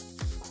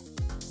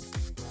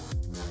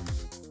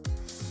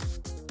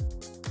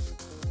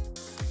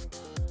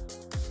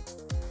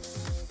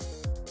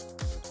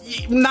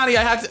 Nadia,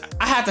 I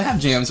have to have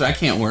jams or I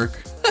can't work.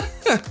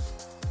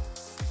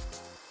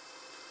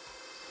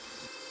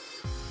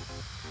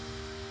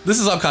 This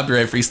is all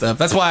copyright free stuff.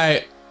 That's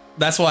why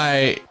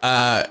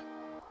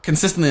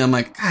consistently I'm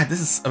like, God,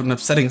 this is an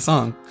upsetting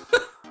song.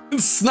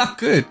 It's not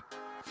good.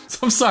 So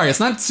I'm sorry, it's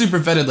not super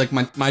vetted like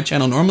my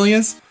channel normally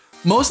is.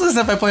 Most of the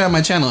stuff I play on my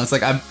channel, it's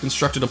like I've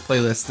constructed a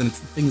playlist and it's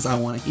the things I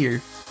want to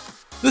hear.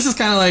 This is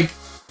kind of like,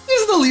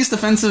 this is the least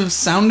offensive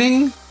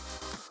sounding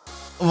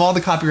of all the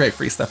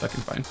copyright-free stuff I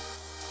can find.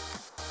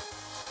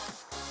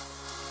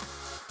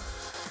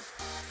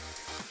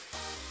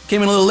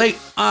 Came in a little late.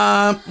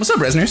 What's up,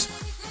 Resners?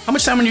 How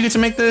much time when you get to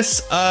make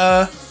this?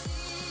 I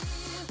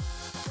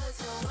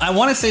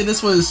want to say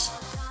this was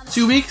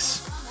 2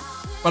 weeks,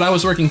 but I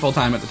was working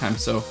full-time at the time,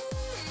 so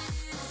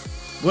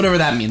whatever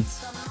that means.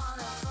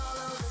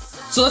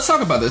 So let's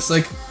talk about this.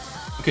 Like,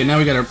 okay, now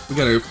we got our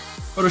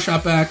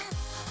Photoshop back.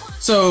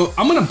 So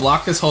I'm gonna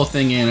block this whole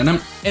thing in,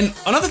 and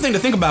another thing to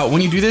think about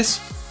when you do this,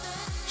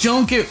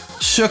 don't get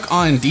shook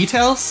on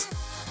details.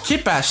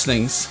 Kit bash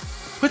things.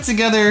 Put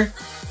together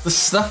the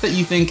stuff that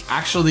you think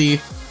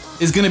actually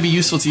is gonna be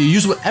useful to you.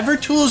 Use whatever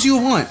tools you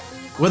want,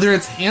 whether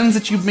it's hands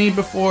that you've made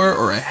before,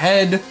 or a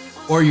head,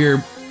 or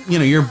your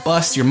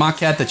bust, your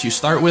maquette that you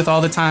start with all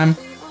the time.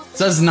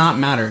 Does not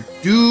matter.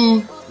 Do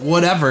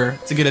whatever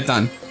to get it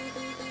done.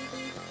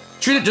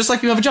 Treat it just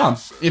like you have a job.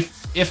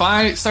 If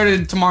I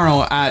started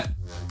tomorrow at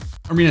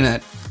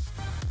ArenaNet,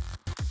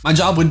 my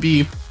job would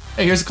be,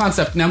 hey, here's a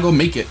concept, now go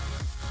make it.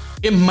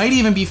 It might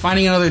even be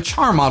finding another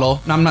Charr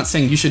model. Now, I'm not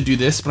saying you should do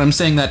this, but I'm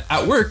saying that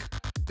at work,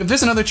 if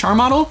there's another Charr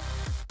model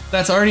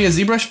that's already a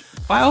ZBrush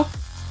file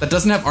that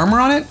doesn't have armor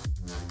on it,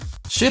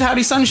 shit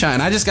howdy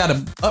sunshine, I just got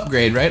to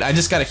upgrade, right? I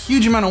just got a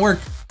huge amount of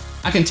work.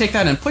 I can take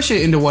that and push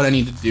it into what I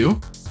need to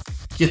do.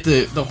 Get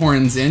the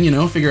horns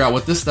in, figure out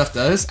what this stuff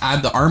does,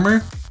 add the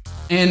armor.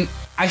 And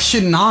I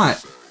should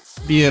not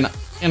be in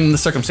the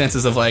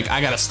circumstances of like,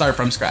 I gotta start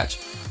from scratch.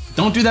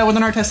 Don't do that with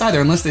an art test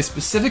either, unless they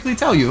specifically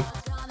tell you.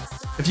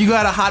 If you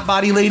got a hot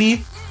body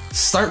lady,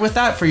 start with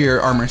that for your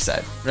armor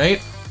set,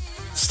 right?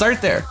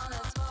 Start there.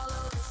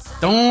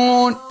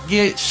 Don't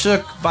get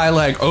shook by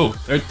like,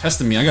 oh, they're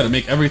testing me, I gotta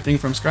make everything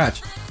from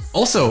scratch.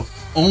 Also,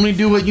 only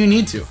do what you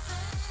need to.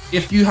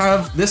 If you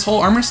have this whole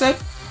armor set,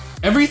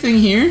 everything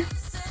here,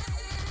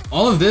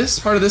 all of this,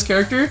 part of this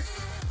character,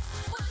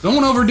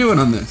 don't overdo it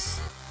on this.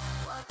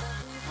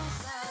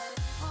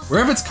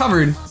 Wherever it's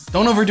covered,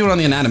 don't overdo it on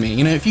the anatomy.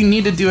 If you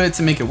need to do it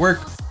to make it work,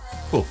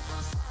 cool.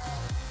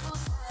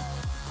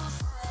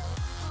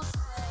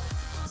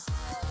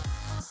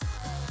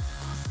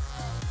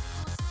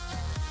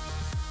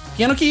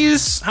 Piano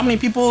keys, how many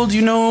people do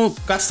you know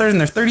got started in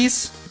their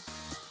 30s?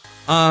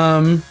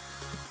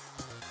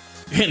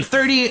 You're hitting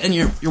 30 and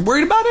you're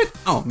worried about it?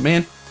 Oh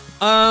man.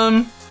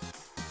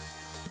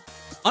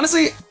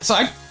 Honestly, so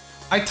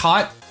I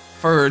taught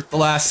for the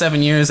last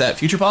 7 years at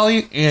Future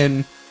Poly,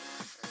 and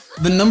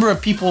the number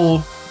of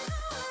people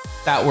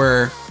that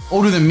were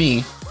older than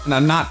me, and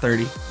I'm not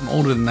 30, I'm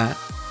older than that,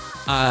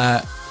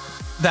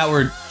 that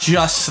were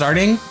just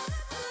starting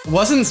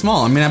wasn't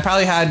small. I mean, I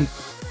probably had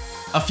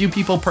a few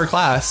people per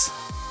class,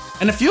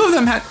 and a few of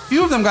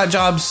them got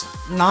jobs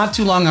not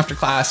too long after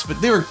class,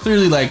 but they were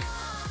clearly like,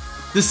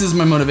 this is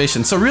my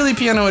motivation. So really,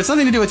 piano, it's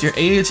nothing to do with your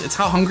age, it's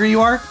how hungry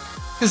you are,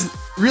 because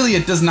really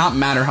it does not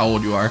matter how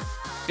old you are.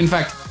 In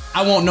fact,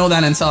 I won't know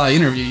that until I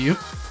interview you.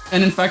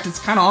 And in fact, it's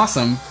kind of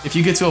awesome if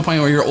you get to a point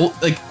where you're old,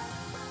 like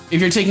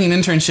if you're taking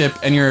an internship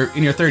and you're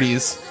in your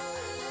 30s,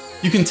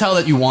 you can tell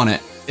that you want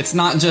it. It's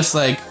not just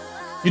like,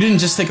 you didn't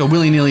just take a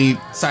willy-nilly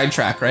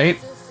sidetrack, right?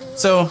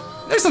 So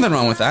there's nothing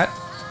wrong with that.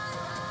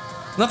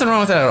 Nothing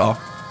wrong with that at all.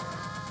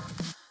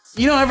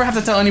 You don't ever have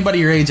to tell anybody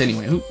your age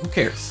anyway. Who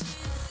cares?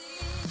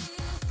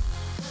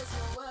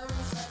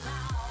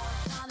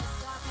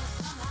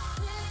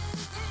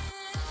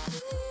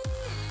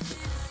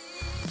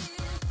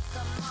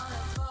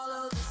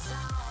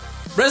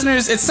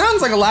 Resners, it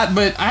sounds like a lot,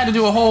 but I had to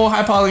do a whole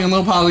high poly and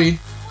low poly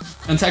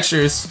and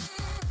textures.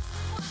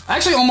 I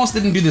actually almost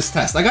didn't do this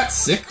test. I got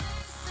sick.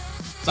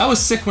 So I was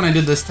sick when I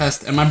did this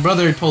test, and my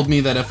brother told me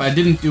that if I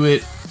didn't do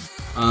it,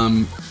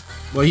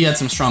 well, he had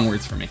some strong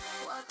words for me.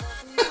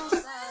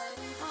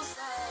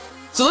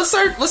 So let's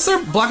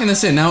start blocking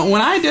this in. Now,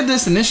 when I did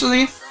this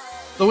initially,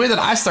 the way that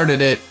I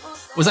started it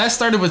was I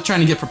started with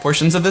trying to get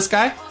proportions of this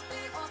guy.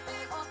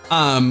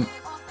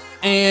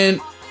 And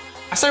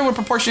I started with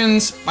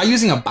proportions by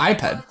using a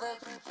biped.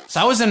 So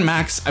I was in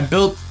Max, I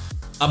built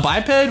a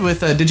biped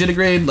with a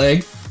digitigrade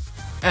leg,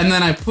 and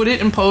then I put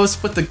it in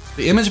post, put the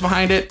image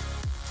behind it,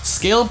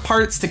 scaled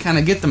parts to kind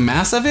of get the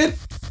mass of it,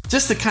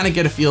 just to kind of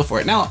get a feel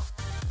for it. Now,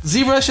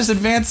 ZBrush has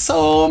advanced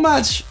so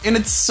much, and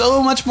it's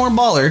so much more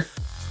baller.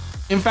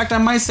 In fact, I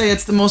might say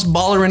it's the most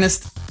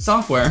ballerinest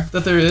software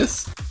that there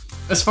is,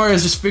 as far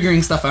as just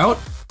figuring stuff out.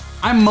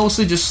 I'm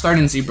mostly just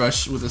starting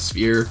ZBrush with a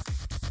sphere,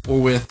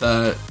 or with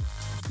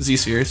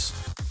Z-spheres.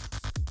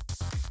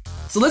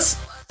 So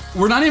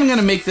we're not even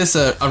gonna make this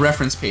a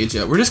reference page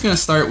yet. We're just gonna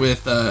start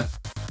with,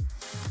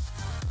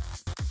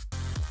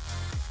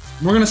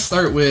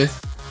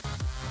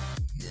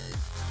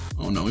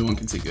 oh no, we want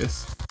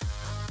contiguous.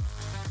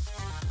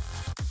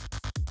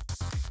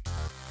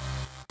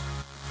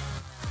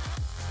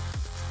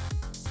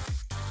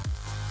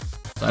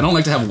 So I don't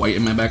like to have white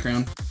in my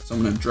background, so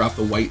I'm gonna drop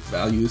the white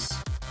values.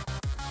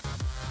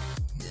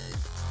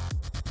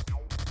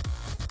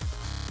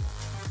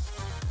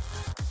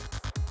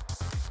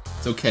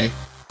 It's okay.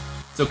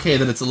 It's okay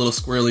that it's a little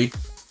squirrely.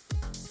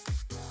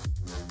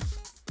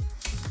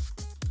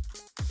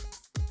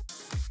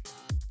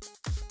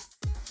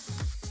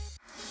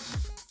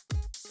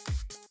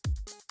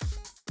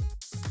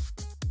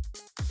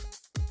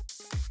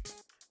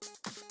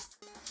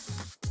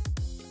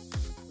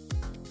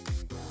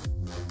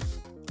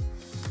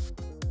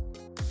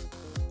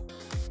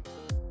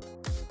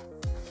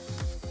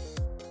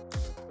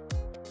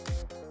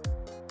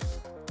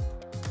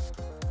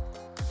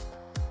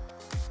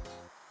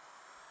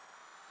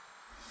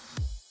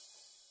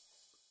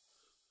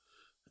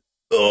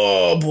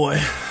 Oh boy.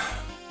 You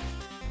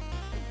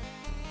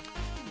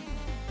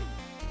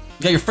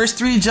got your first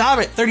 3D job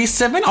at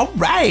 37? All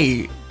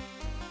right.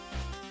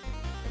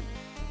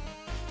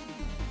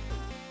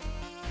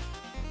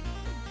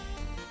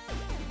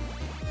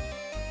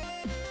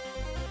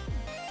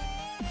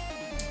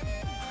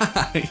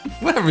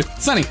 Whatever,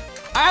 Sonny.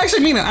 I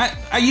actually mean it.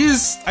 I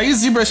use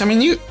ZBrush. I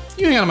mean, you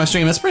hang out on my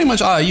stream. That's pretty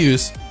much all I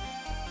use.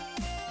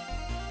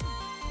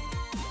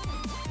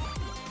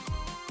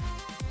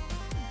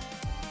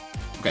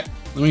 Okay,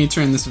 let me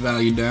turn this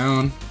value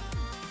down.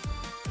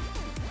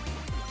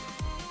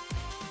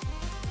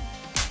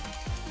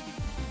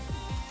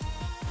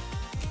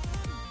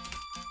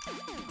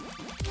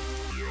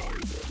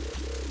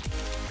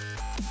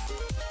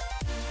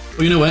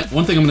 Well, you know what?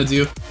 One thing I'm gonna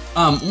do.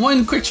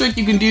 One quick trick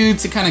you can do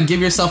to kind of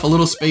give yourself a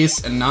little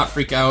space and not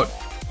freak out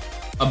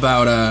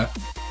about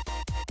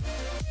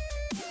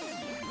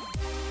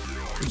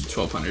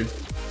 1200.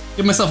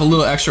 Give myself a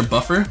little extra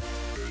buffer.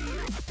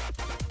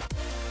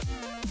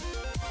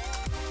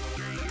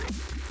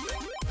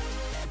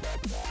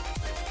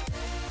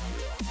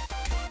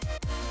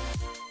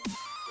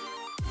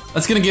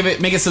 That's gonna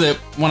make it so that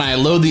when I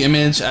load the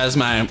image as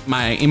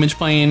my image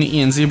plane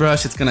in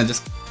ZBrush, it's gonna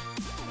just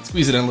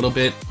squeeze it in a little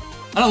bit.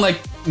 I don't like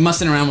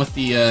messing around with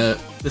the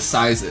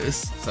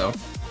sizes, so. All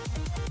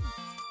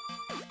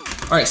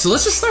right, so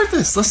let's just start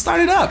this. Let's start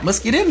it up. Let's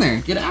get in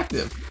there, get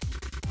active.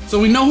 So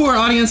we know who our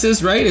audience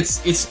is, right? It's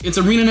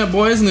ArenaNet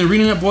boys, and the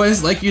ArenaNet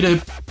boys like you to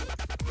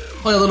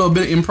play a little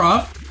bit of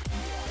improv.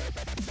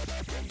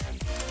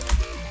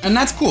 And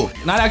that's cool.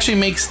 That actually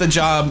makes the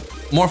job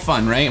more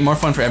fun, right? More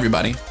fun for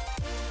everybody.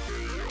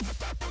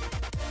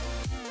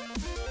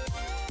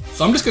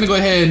 So I'm just gonna go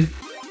ahead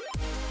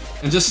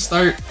and just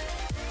start.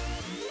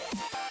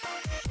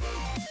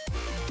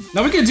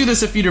 Now we could do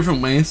this a few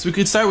different ways. We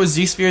could start with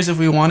Z-spheres if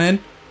we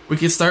wanted. We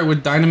could start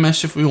with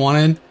Dynamesh if we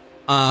wanted.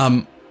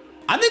 I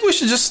think we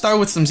should just start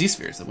with some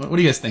Z-spheres. What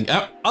do you guys think?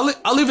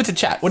 I'll leave it to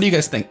chat. What do you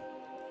guys think?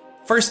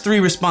 First 3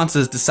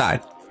 responses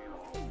decide.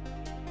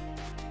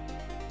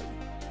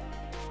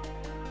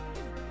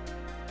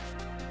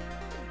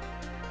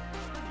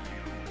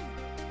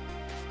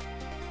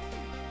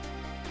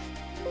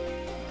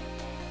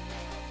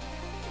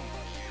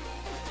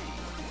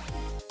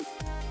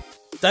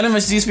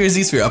 Dynamesh, Z-sphere,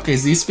 Z-sphere. Okay,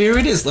 Z-sphere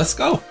it is. Let's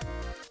go. All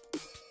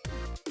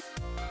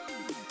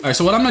right,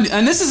 so what I'm gonna do,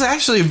 and this is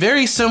actually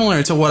very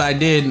similar to what I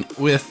did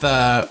with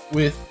the.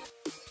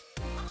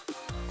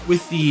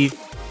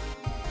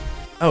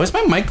 Oh, is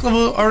my mic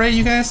level all right,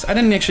 you guys? I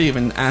didn't actually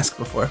even ask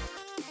before.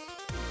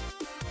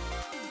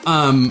 What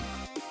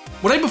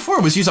I did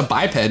before was use a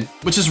biped,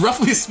 which is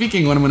roughly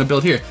speaking what I'm gonna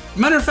build here.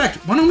 Matter of fact,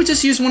 why don't we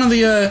just use one of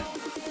the?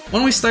 Why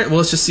don't we start? Well,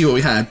 let's just see what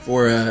we had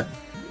for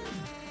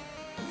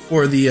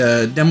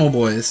the demo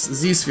boys,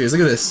 Z-spheres.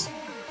 Look at this.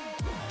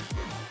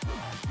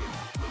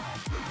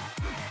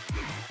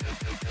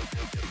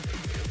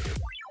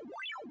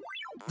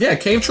 Yeah,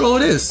 cave troll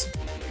it is.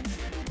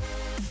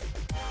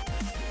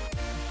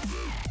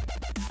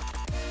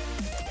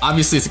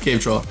 Obviously it's a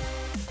cave troll.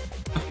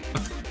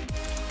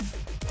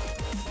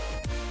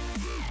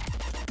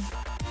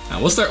 Now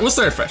we'll start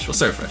fresh. We'll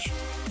start fresh.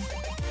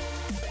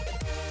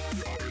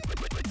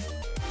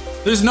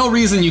 There's no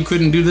reason you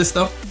couldn't do this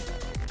though.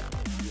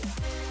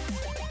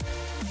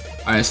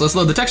 Alright, so let's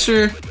load the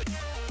texture.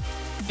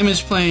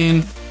 Image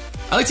plane.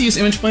 I like to use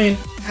image plane.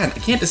 God, I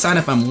can't decide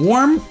if I'm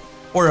warm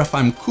or if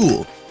I'm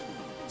cool.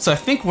 So I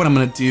think what I'm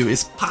gonna do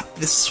is pop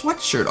this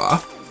sweatshirt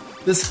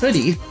off, this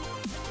hoodie,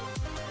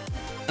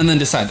 and then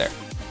decide there.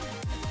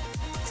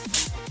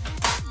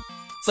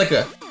 It's like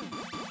a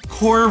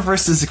core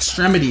versus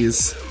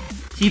extremities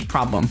heat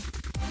problem.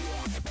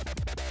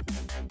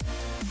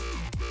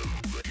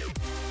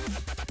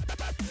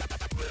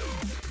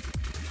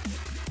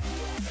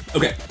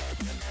 Okay.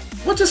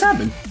 What just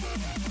happened?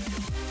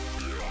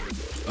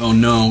 Oh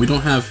no, we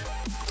don't have...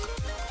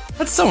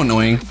 That's so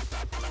annoying.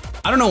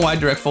 I don't know why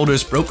direct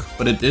folders broke,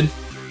 but it did.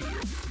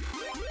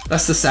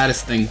 That's the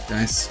saddest thing,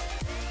 guys.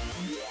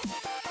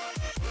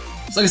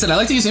 So like I said, I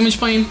like to use image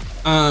plane.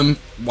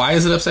 Why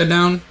is it upside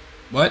down?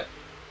 What?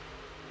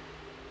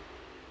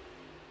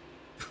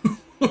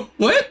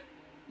 What?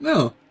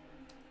 No.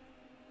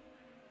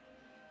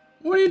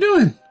 What are you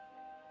doing?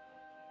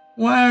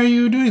 Why are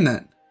you doing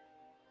that?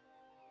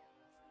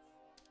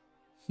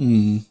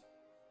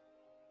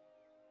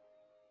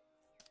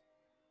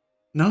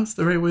 No, it's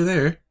the right way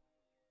there.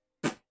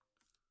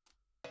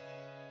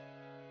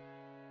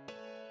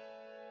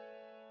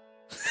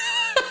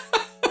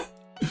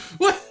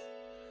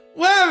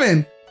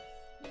 happened?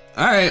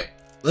 All right,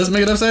 let's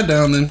make it upside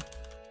down then.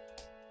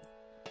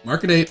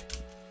 Mark a date.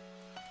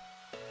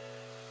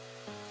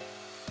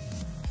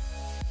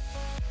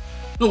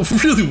 No,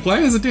 really, why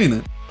is it doing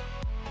that?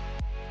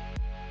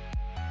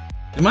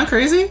 Am I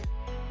crazy?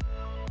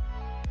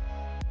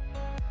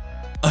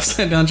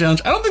 Upside down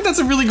challenge. I don't think that's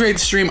a really great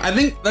stream. I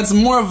think that's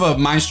more of a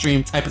my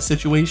stream type of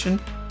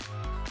situation.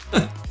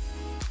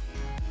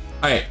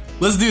 All right,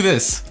 let's do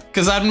this,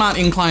 because I'm not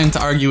inclined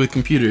to argue with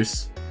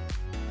computers.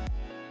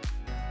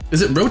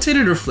 Is it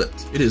rotated or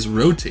flipped? It is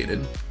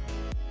rotated.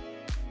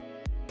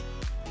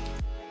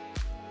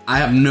 I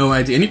have no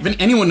idea. If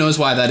anyone knows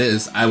why that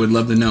is, I would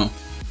love to know.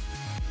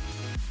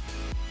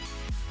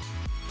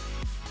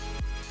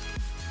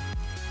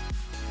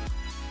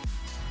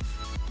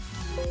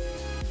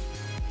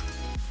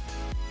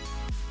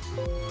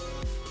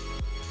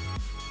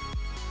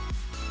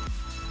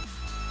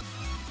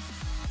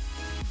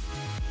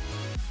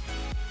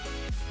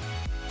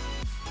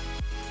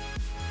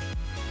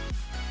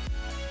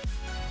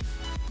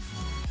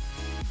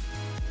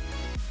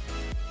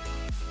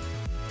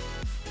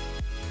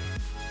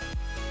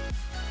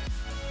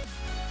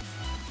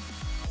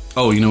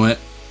 Oh, you know what?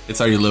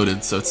 It's already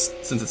loaded, so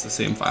since it's the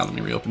same file, let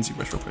me reopen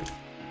ZBrush real quick.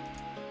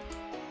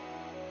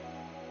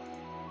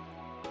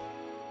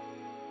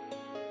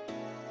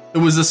 It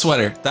was the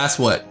sweater. That's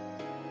what.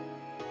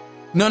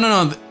 No.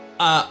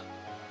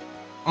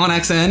 On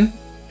XN,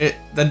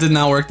 that did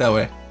not work that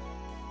way.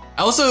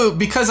 Also,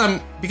 because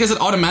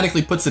it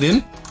automatically puts it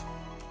in,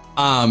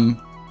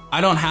 I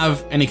don't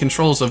have any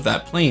controls of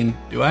that plane,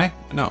 do I?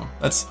 No.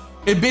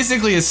 It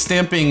basically is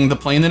stamping the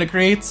plane that it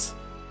creates.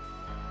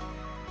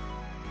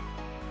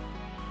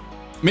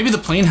 Maybe the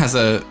plane has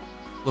a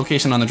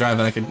location on the drive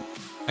that I could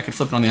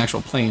flip it on the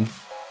actual plane.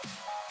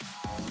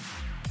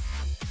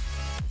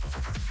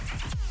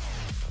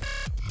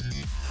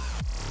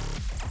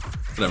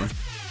 Whatever.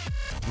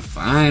 We're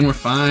fine, we're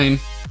fine.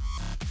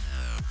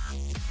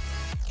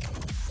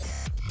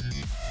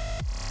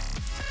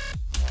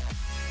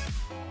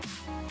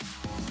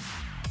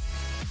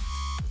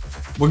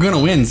 We're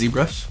gonna win,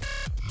 ZBrush.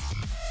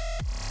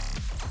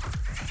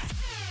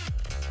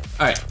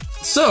 Alright,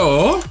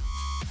 so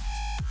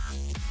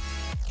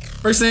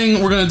first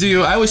thing we're gonna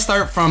do, I always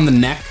start from the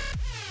neck.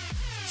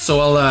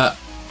 So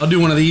I'll do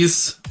one of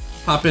these,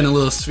 pop in a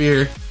little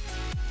sphere.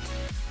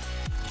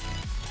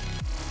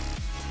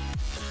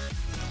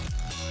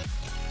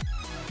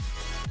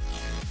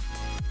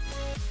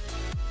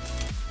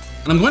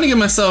 And I'm going to give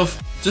myself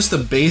just the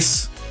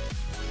base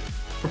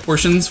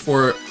proportions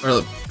or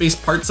base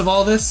parts of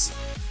all this,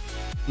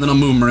 and then I'll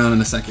move them around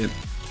in a second.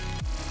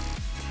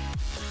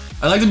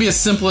 I like to be as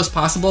simple as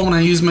possible when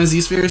I use my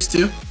Z-spheres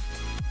too.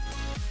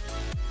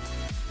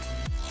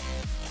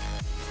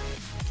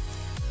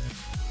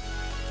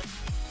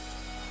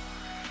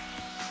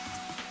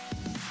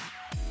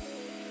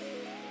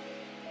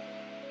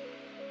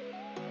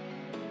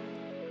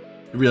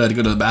 I really had to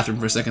go to the bathroom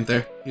for a second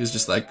there. He was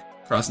just like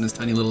crossing his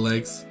tiny little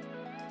legs.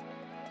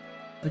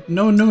 Like,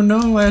 no,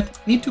 I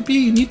need to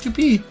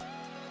pee.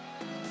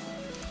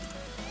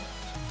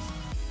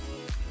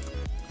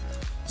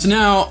 So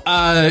now,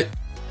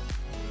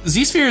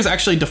 Z-spheres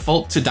actually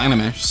default to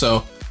Dynamesh,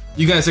 so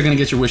you guys are gonna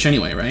get your wish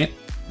anyway, right?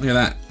 Look at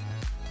that.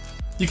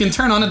 You can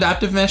turn on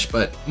adaptive mesh,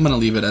 but I'm gonna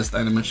leave it as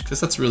Dynamesh, because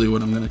that's really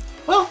what I'm gonna,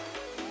 well,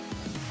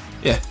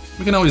 yeah,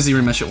 we can always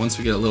Z-remesh it once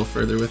we get a little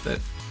further with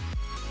it.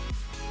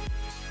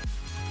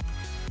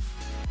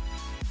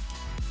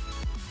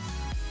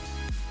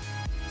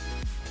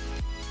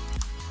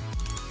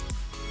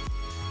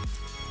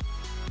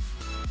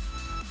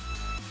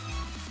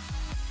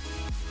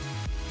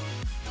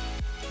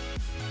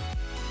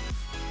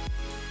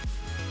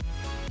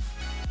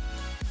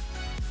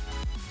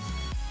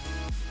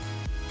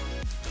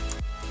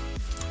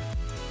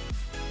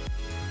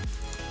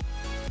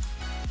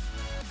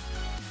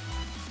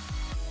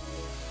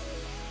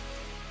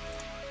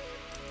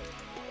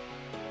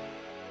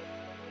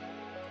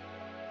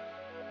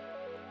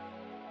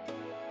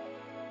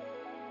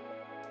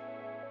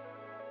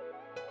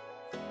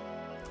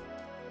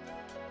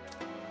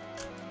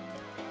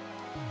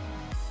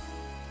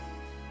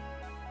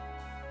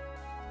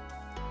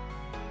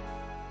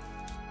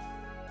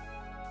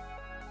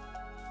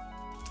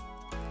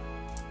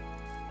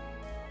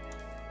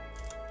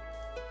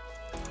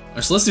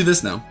 Alright, so let's do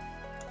this now.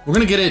 We're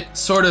gonna get it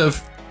sort of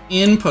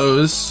in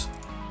pose.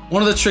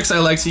 One of the tricks I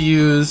like to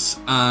use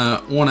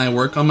when I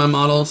work on my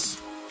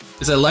models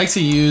is I like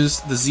to use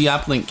the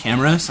Z-Uplink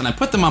cameras, and I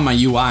put them on my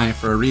UI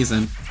for a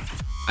reason.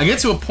 I get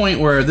to a point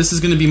where this is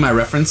gonna be my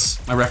reference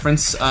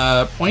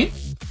point.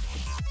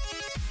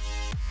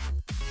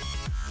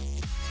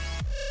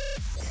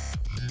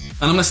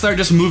 And I'm gonna start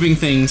just moving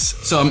things.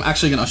 So I'll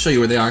show you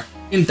where they are.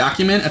 In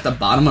document, at the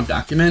bottom of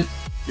document,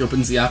 you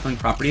open Z-Uplink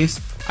properties.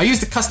 I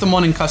use the custom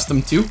 1 and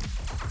custom 2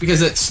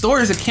 because it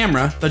stores a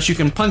camera that you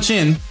can punch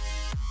in.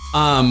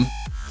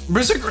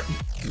 Berserk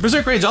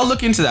Rage, I'll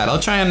look into that. I'll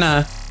try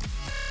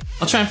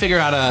and figure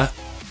out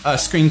a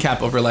screen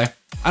cap overlay.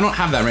 I don't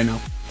have that right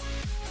now.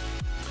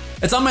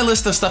 It's on my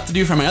list of stuff to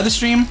do for my other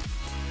stream,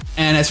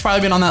 and it's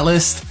probably been on that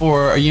list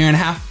for a year and a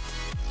half.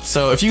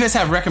 So if you guys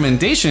have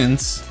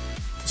recommendations,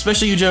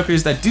 especially you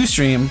jokers that do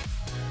stream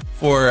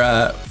for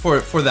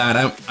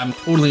that, I'm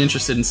totally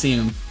interested in seeing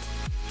them.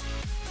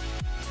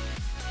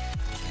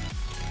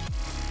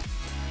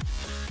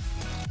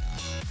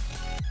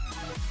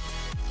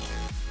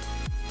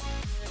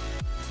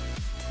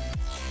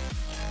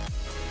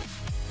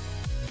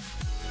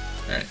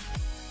 All right.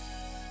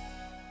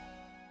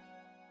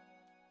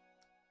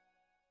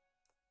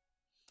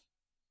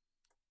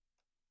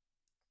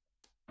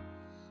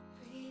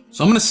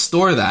 So I'm gonna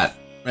store that,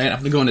 right? I'm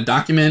gonna go into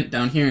document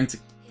down here into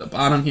the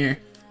bottom here,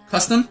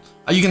 custom.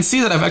 You can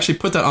see that I've actually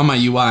put that on my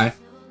UI.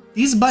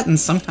 These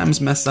buttons sometimes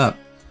mess up.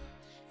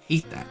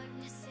 Hate that.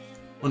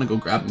 I wanna go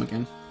grab them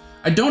again.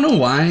 I don't know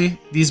why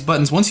these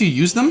buttons, once you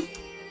use them,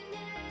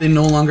 they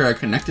no longer are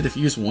connected if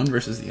you use one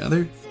versus the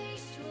other.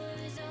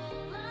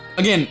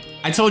 Again,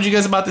 I told you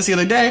guys about this the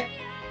other day.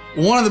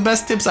 One of the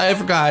best tips I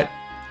ever got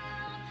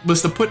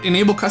was to put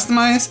enable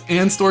customize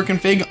and store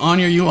config on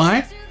your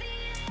UI.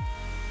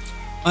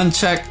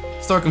 Uncheck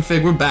store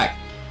config, we're back.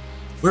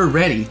 We're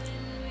ready.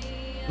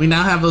 We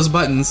now have those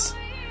buttons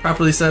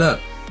properly set up.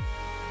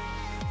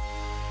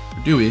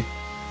 Or do we?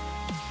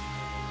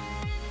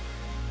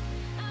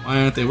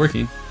 Why aren't they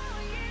working?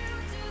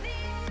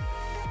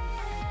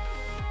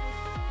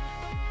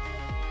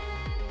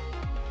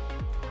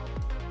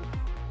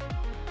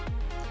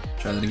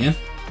 Try that again.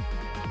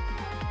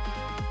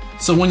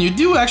 So when you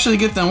do actually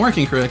get them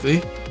working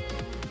correctly,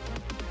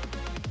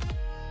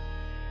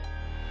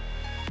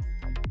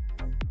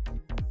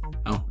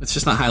 oh, it's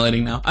just not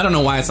highlighting now. I don't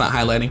know why it's not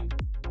highlighting.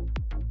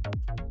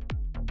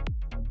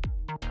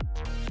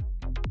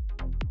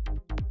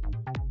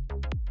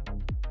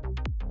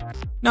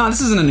 No,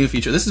 this isn't a new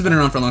feature. This has been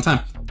around for a long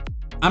time.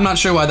 I'm not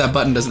sure why that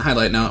button doesn't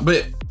highlight now,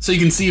 but so you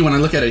can see when I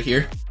look at it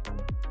here,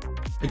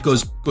 it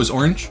goes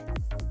orange.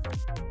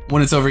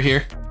 When it's over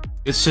here,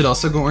 it should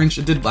also go orange.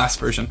 It did last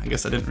version. I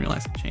guess I didn't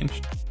realize it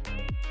changed.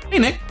 Hey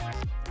Nick,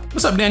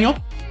 what's up, Daniel?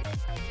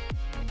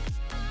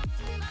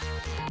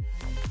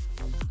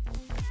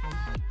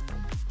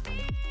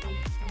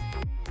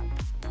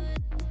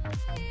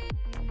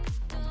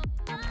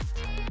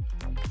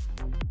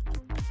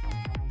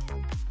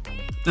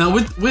 Now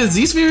with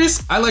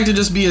Z-spheres, I like to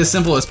just be as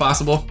simple as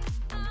possible.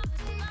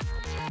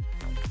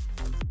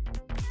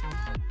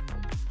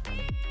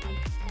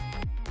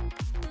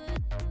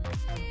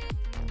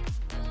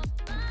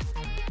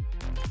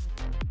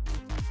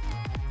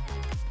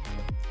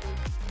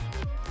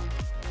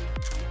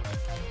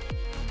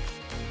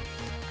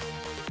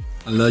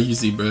 I love you,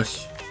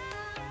 ZBrush.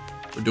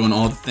 We're doing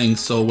all the things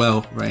so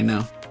well right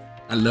now.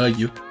 I love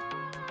you.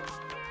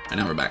 And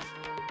now we're back.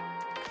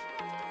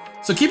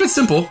 So keep it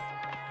simple.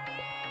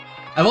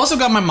 I've also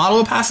got my model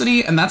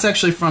opacity, and that's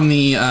actually from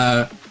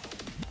the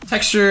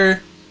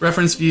texture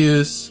reference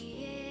views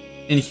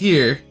in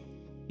here.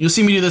 You'll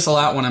see me do this a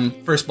lot when I'm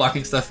first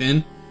blocking stuff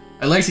in.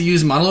 I like to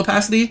use model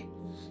opacity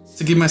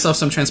to give myself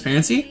some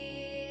transparency.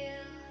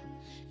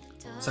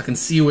 So I can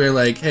see where,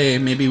 like, hey,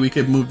 maybe we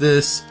could move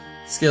this,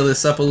 scale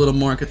this up a little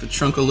more, get the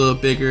trunk a little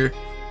bigger.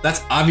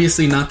 That's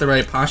obviously not the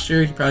right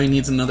posture. He probably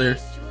needs another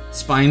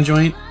spine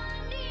joint.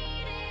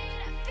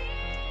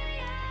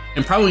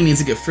 And probably needs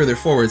to get further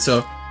forward.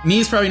 So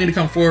knees probably need to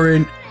come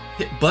forward,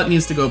 butt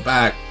needs to go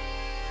back.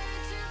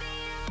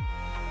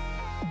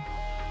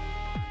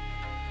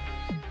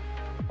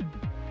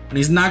 And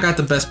he's not got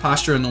the best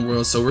posture in the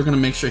world, so we're gonna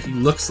make sure he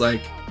looks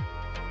like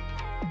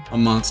a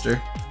monster.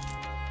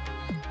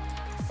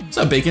 What's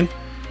up, Bacon?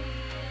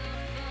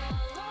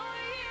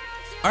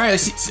 All right,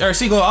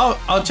 Seagull,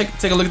 I'll take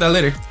a look at that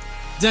later.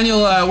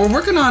 Daniel, we're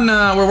working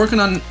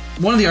on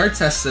one of the art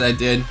tests that I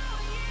did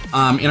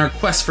in our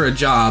quest for a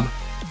job.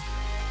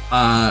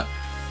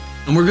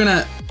 And we're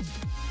gonna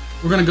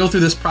go through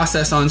this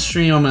process on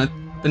stream. I'm gonna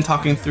been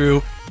talking through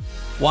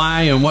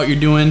why and what you're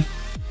doing.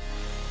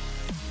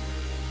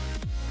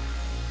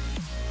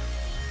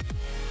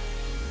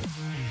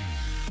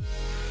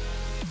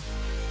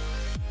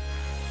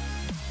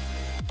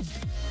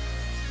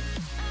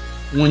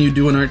 When you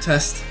do an art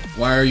test,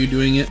 why are you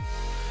doing it?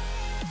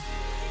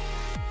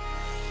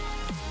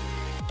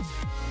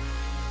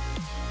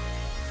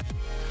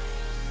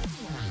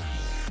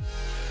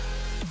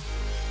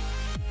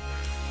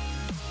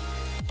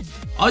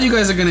 All you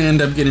guys are gonna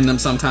end up getting them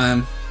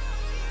sometime.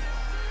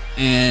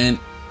 And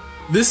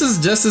this is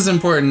just as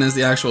important as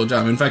the actual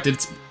job. In fact,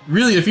 it's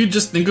really, if you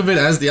just think of it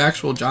as the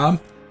actual job,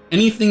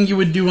 anything you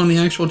would do on the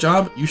actual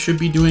job, you should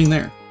be doing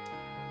there.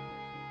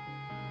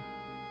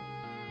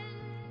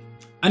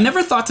 I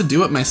never thought to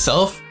do it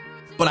myself,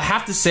 but I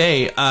have to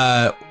say,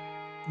 the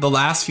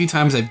last few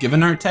times I've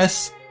given art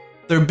tests,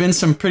 there have been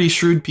some pretty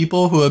shrewd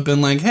people who have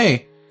been like,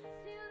 hey,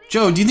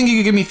 Joe, do you think you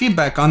could give me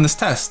feedback on this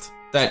test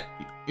that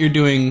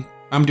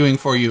I'm doing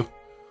for you?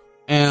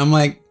 And I'm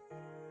like,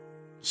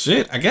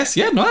 shit, I guess,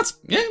 yeah, no,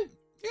 yeah,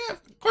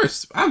 of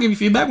course, I'll give you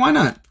feedback, why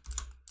not?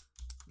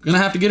 Gonna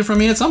have to get it from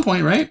me at some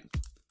point, right?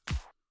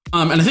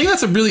 And I think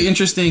that's a really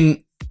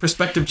interesting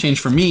perspective change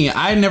for me.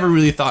 I never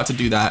really thought to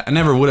do that. I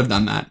never would have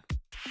done that.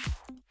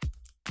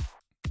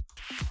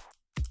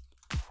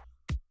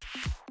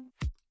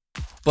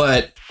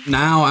 but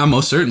now I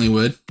most certainly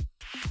would.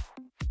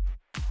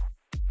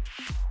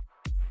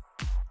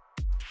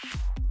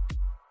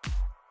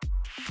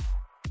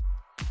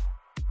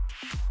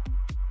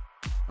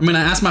 I mean,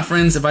 I ask my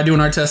friends, if I do an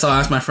art test, I'll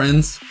ask my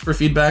friends for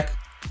feedback.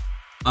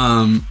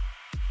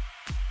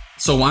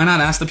 So why not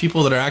ask the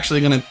people that are actually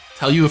going to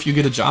tell you if you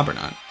get a job or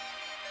not?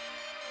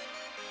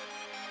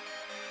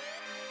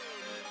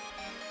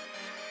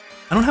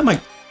 I don't have my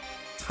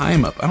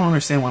time up. I don't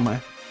understand why my...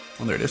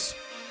 Oh, there it is.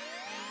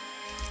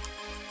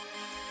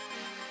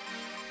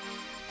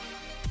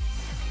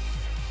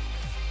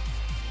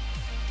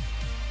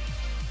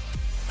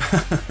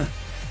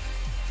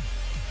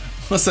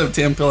 What's up,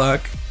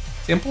 Tampilok?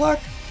 Tampilok?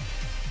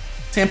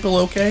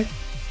 Tampil okay?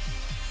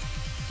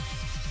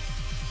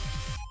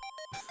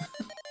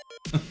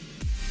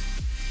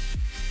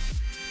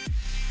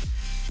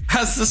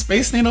 How's the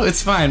Space Needle?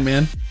 It's fine,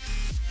 man.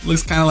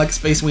 Looks kind of like a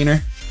Space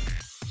Wiener.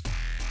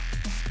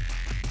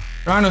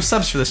 There are no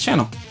subs for this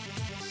channel.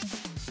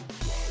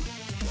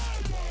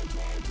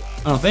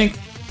 I don't think.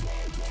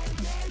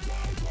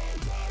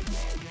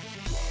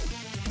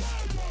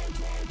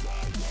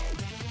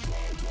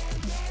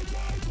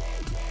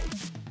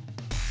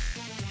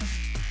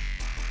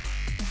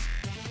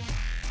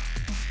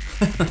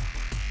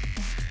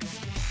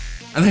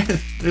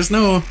 There's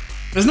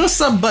no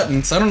sub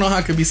button, so I don't know how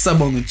it could be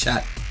sub only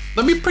chat.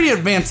 They'll be pretty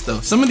advanced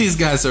though. Some of these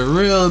guys are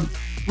real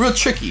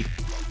tricky.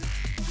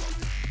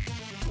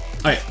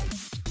 All right.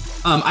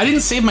 I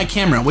didn't save my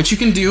camera, which you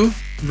can do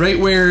right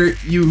where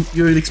you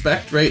would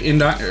expect, right in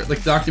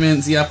like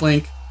document,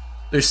 ZAppLink.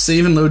 There's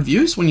save and load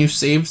views. When you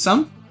save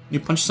some, you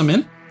punch some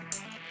in.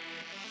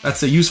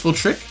 That's a useful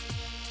trick.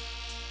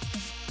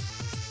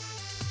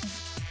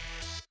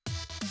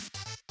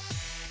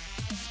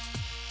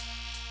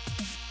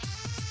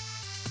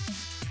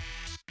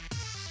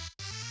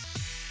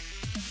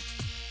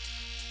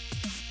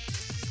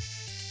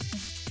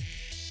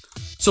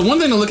 So one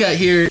thing to look at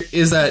here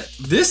is that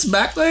this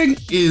back leg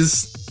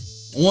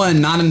is,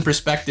 one, not in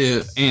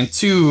perspective, and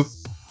two,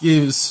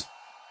 gives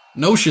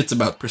no shits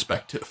about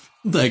perspective.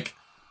 Like,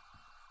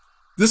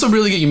 this will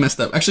really get you messed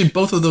up. Actually,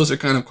 both of those are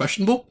kind of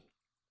questionable.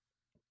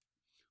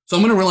 So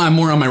I'm gonna rely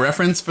more on my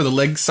reference for the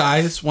leg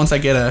size once I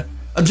get a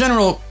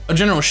general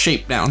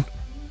shape down.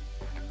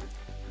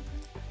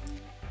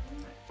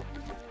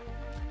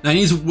 Now it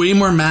needs way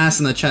more mass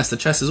in the chest. The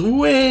chest is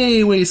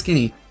way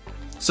skinny.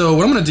 So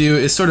what I'm gonna do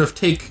is sort of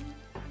take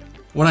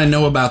what I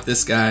know about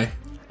this guy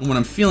and what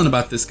I'm feeling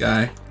about this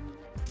guy.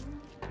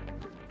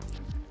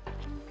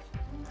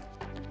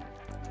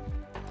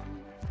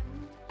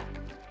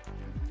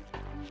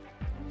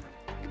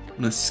 I'm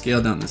gonna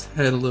scale down this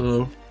head a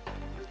little.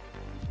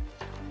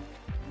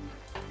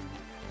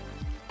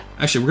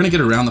 Actually, we're gonna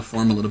get around the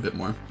form a little bit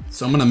more.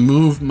 So I'm gonna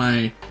move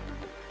my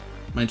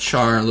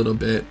Charr a little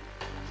bit.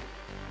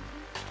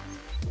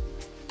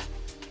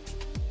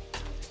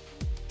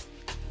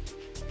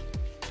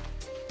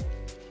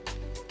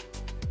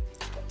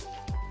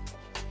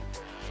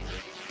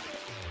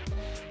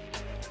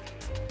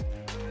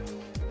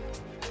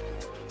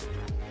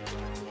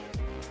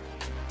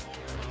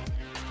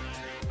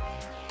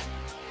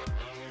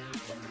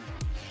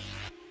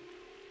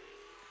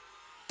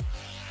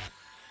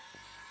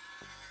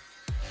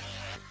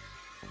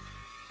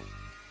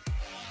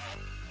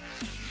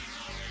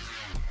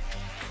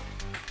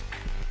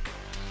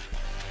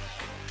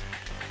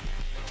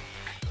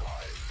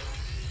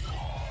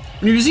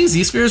 When you're using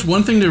Z-spheres,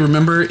 one thing to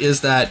remember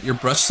is that your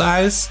brush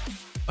size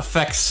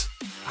affects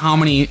how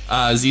many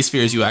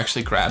Z-spheres you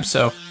actually grab.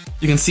 So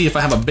you can see if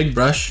I have a big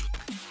brush,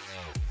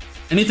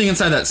 anything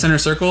inside that center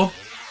circle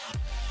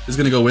is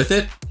gonna go with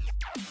it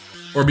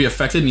or be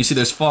affected, and you see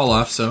there's fall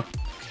off, so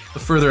the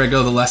further I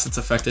go, the less it's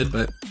affected,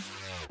 but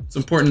it's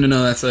important to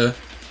know that's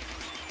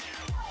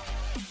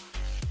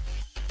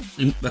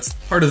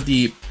part of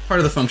the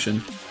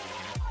function.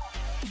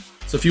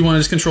 So if you want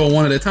to just control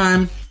one at a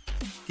time,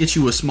 get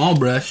you a small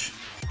brush.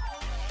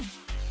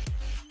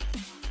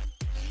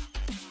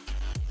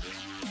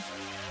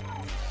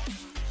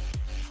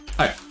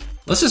 Alright,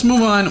 let's just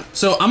move on.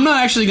 So I'm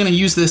not actually going to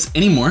use this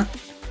anymore,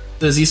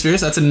 the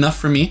Z-spheres. That's enough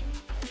for me.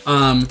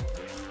 And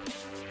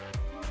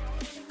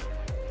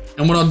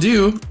what I'll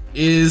do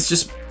is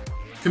just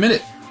commit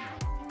it.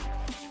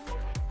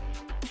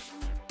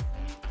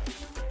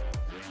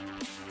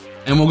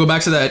 And we'll go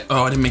back to that.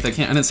 Oh, I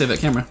didn't save that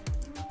camera.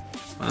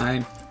 It's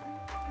fine.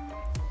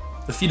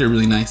 The feet are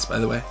really nice, by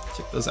the way.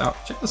 Check those out.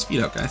 Check those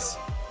feet out, guys.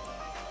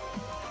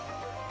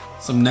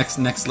 Some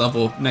next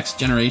level, next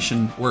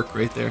generation work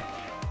right there.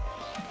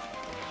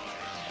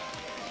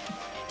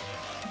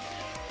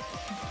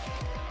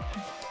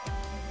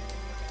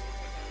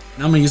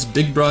 Now I'm gonna use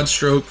big broad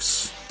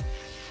strokes.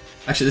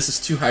 Actually, this is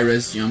too high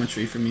res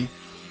geometry for me.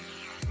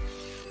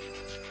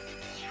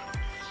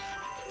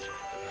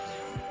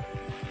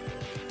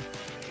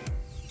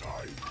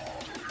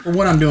 For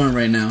what I'm doing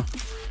right now.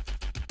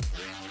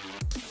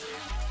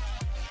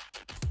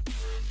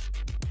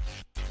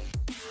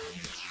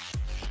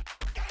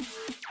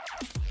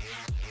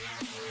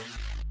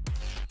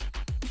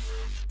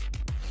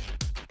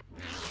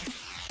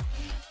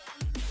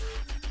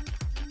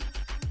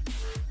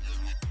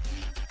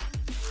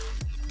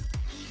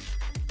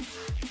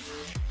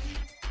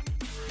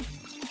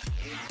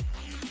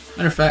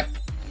 Matter of fact,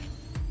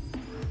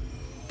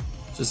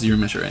 just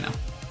ZBrush it right now.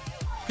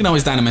 You can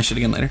always Dynamesh it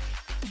again later.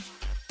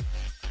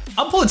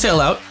 I'll pull the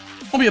tail out.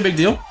 Won't be a big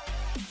deal.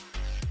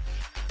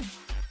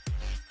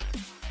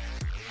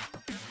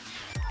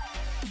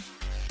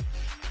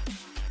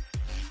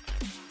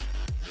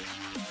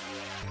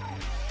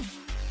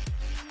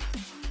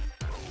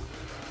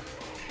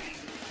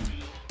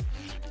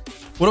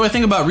 What do I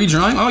think about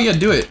redrawing? Oh yeah,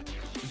 do it.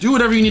 Do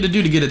whatever you need to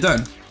do to get it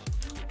done.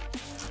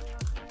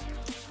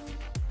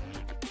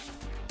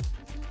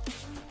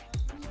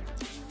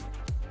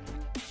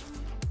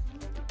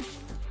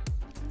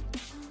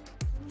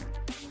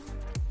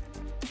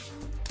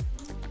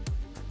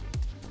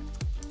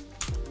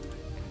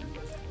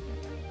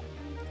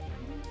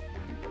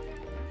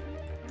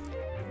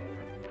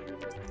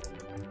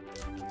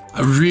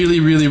 I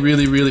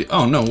really,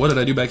 oh no, what did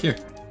I do back here?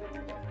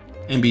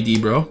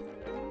 MBD, bro.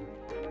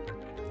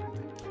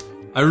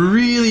 I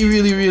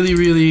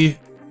really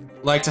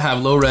like to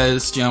have low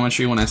res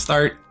geometry when I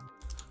start.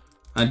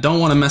 I don't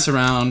want to mess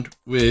around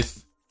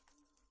with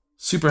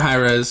super high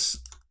res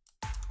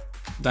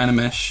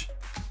Dynamesh,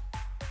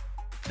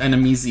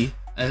 Dynamizi,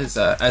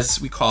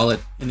 as we call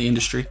it in the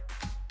industry.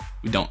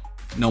 We don't.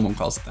 No one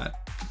calls it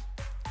that.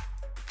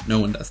 No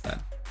one does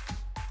that.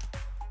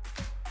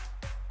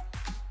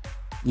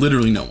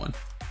 Literally no one,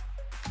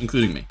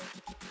 including me.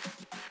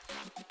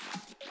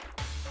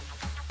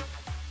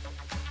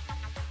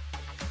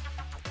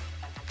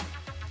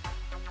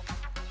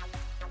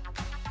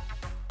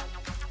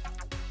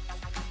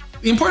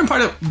 The important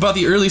part about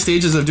the early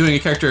stages of doing a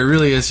character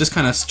really is just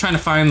kind of trying to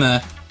find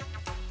the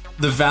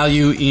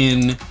value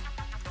in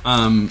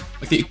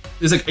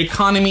there's like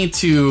economy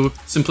to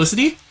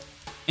simplicity,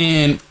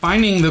 and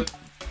finding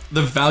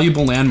the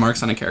valuable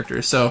landmarks on a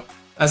character. So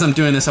as I'm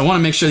doing this, I want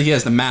to make sure that he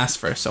has the mass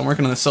first. So I'm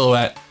working on the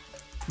silhouette,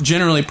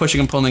 generally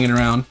pushing and pulling it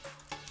around.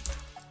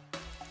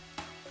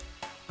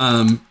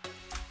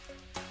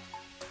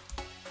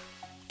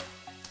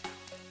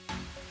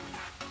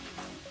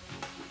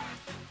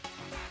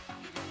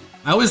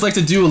 I always like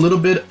to do a little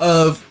bit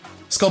of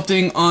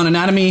sculpting on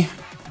anatomy,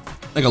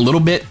 like a little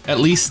bit at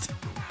least,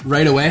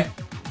 right away.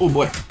 Oh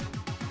boy.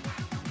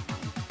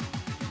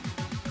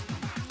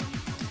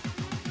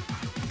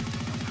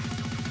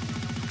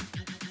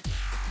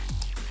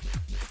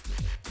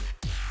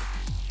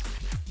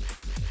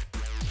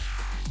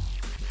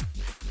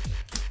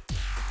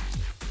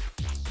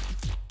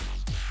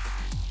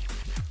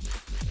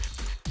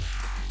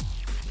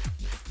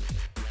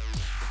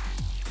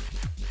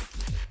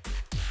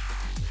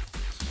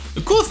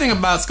 The cool thing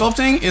about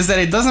sculpting is that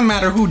it doesn't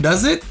matter who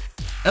does it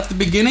at the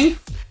beginning.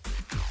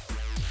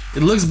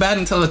 It looks bad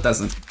until it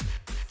doesn't.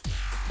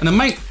 And it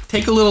might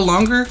take a little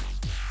longer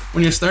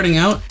when you're starting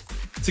out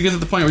to get to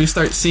the point where you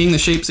start seeing the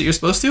shapes that you're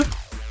supposed to.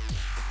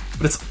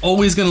 But it's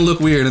always gonna look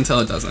weird until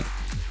it doesn't.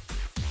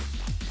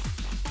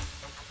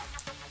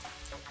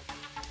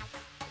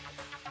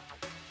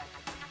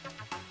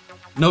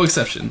 No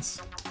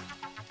exceptions.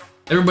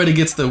 Everybody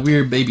gets the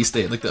weird baby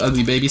stage, like the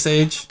ugly baby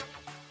stage,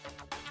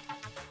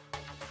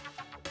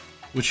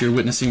 which you're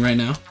witnessing right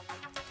now.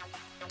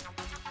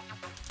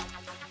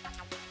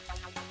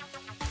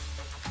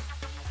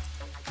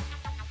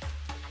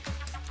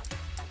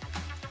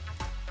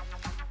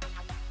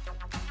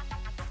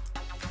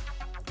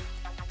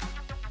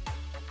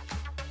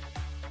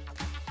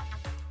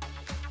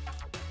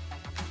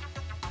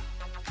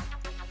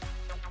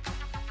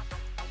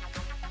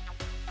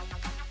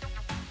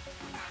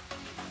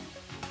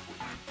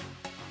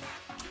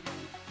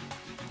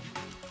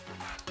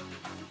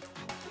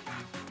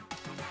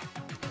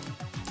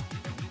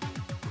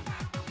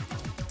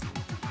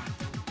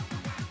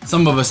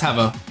 Some of us have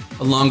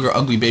a longer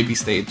ugly baby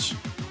stage.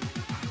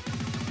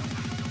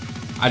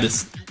 I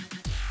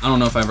don't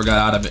know if I ever got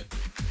out of it.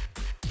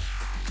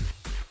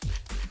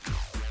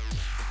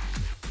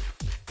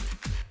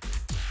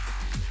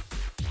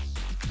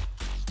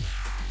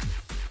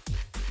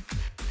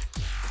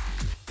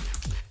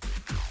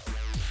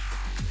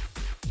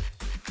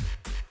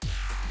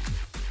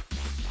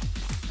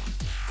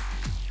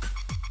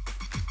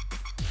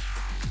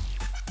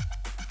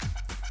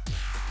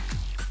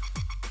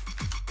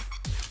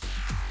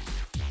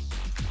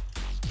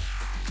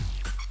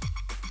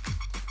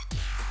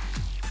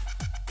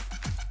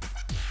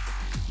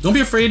 Don't be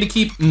afraid to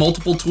keep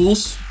multiple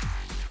tools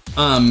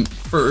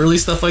for early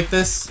stuff like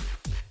this.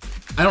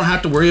 I don't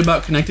have to worry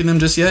about connecting them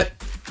just yet.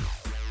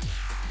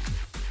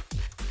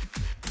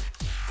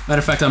 Matter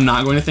of fact, I'm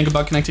not going to think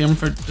about connecting them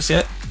for just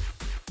yet.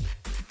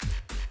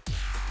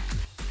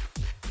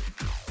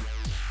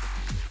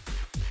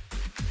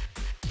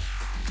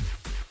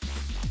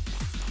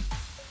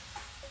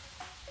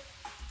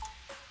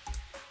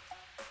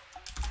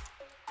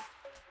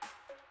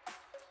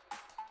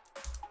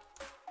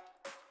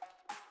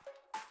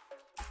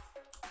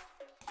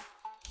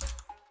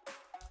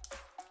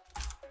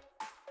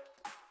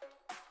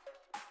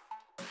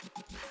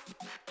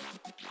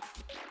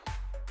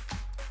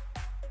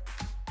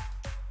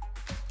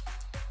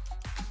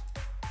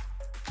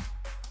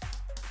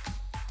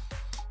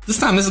 This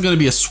time, this is gonna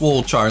be a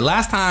swole Charr.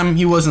 Last time,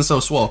 he wasn't so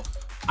swole.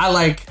 I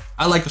like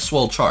a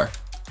swole Charr.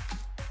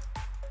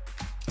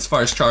 As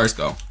far as Charrs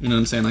go, you know what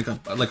I'm saying? Like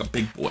a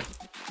big boy,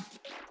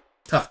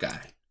 tough guy.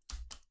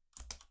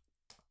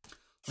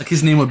 Like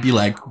his name would be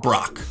like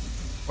Brock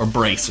or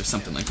Brace or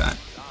something like that.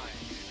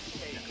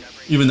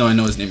 Even though I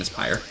know his name is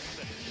Pyre.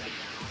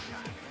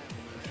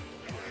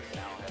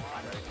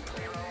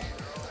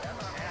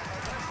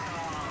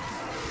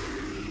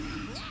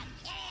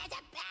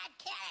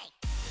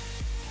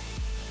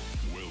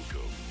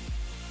 Welcome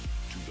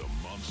to the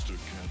Monster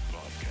Cat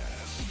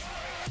Podcast.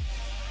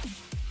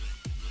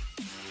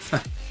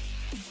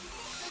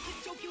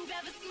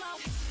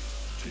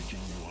 Taking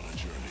you on a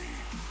journey.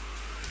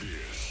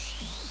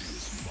 This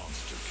is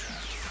Monster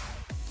Cat.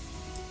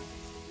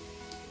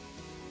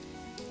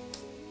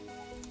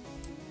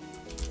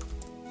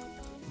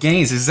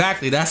 Gains,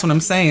 exactly. That's what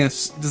I'm saying.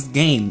 It's just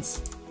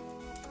gains.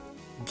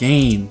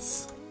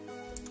 Gains.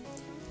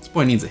 This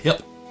boy needs a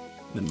hip.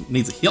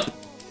 Needs a hip.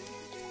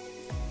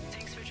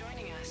 Thanks for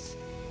joining us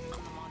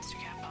on the Monster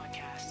Cat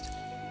Podcast.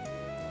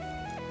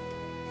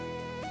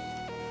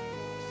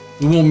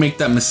 We won't make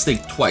that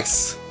mistake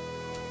twice.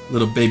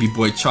 Little baby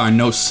boy Charr.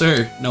 No,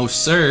 sir. No,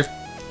 sir.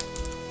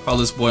 Call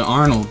this boy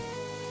Arnold.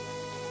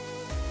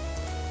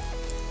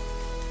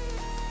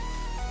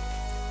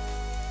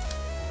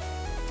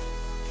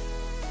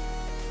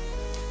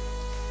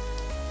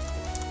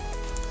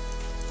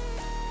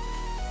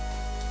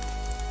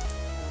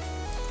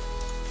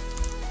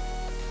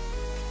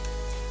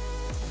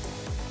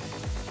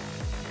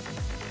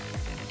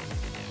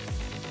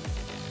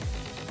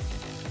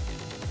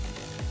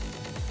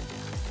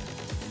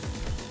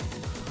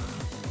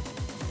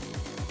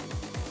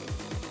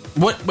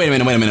 What? Wait a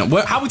minute.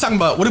 What? How are we talking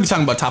about? What are we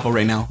talking about, Topo,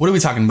 right now? What are we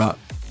talking about?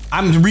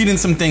 I'm reading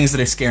some things that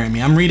are scaring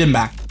me. I'm reading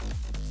back.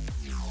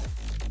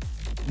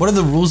 What are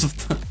the rules of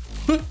thumb?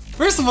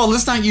 First of all,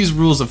 let's not use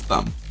rules of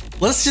thumb.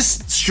 Let's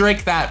just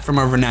strike that from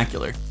our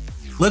vernacular.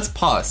 Let's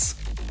pause.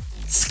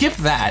 Skip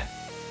that.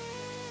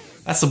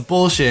 That's a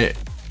bullshit.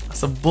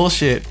 That's a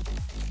bullshit.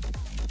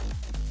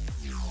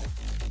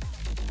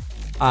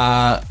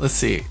 Let's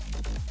see.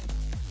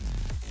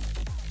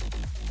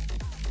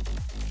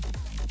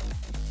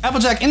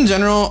 Applejack, in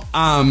general,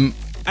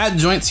 at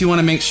joints, you want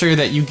to make sure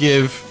that you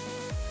give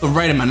the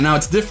right amount. Now,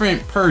 it's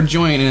different per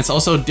joint, and it's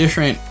also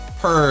different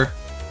per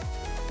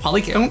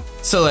poly count.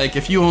 So, like,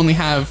 if you only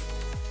have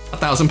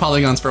 1,000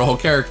 polygons for a whole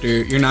character,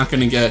 you're not going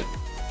to get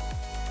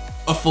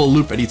a full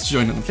loop at each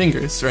joint of the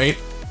fingers, right?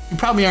 You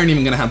probably aren't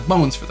even going to have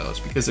bones for those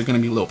because they're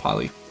going to be low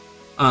poly.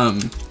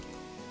 But,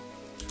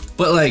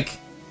 like,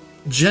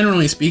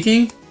 generally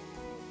speaking,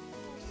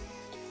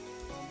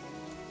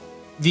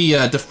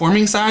 the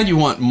deforming side, you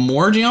want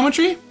more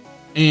geometry,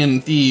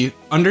 and the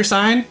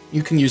underside,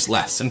 you can use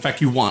less. In fact,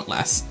 you want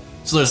less,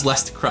 so there's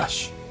less to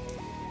crush.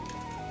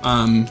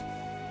 For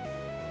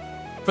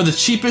the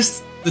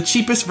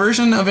cheapest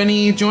version of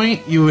any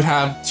joint, you would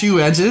have two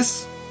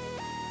edges.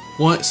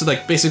 One, so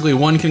like basically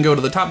one can go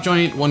to the top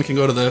joint, one can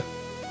go to the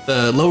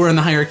lower in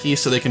the hierarchy,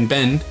 so they can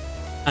bend,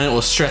 and it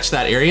will stretch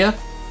that area.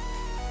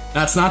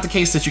 That's not the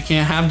case that you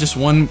can't have just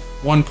one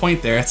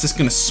point there. It's just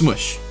gonna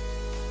smush.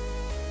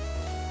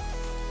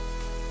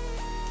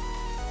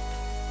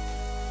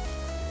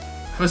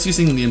 I was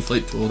using the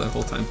inflate tool that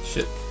whole time.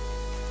 Shit.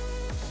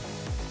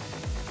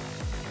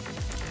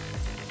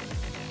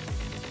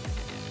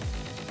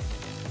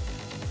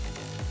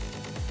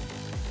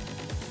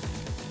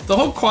 The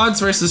whole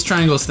quads versus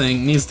triangles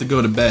thing needs to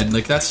go to bed.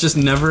 Like, that's just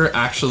never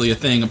actually a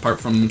thing apart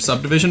from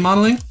subdivision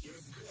modeling.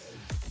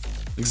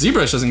 Like,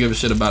 ZBrush doesn't give a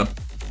shit about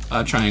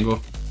a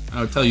triangle. I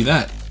would tell you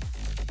that.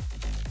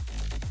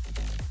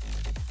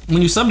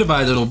 When you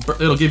subdivide,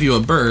 it'll give you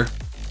a burr.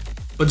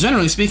 But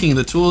generally speaking,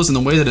 the tools and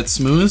the way that it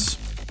smooths,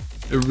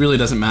 it really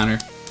doesn't matter.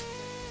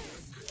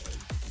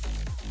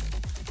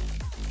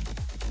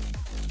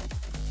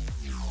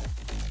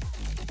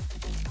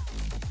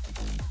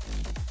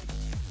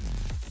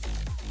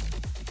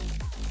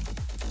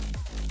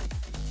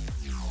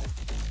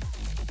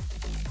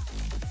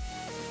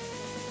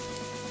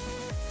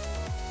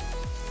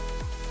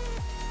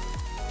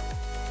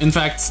 In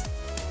fact,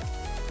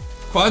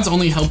 quads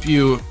only help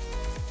you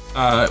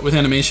with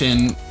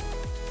animation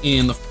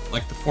in the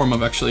form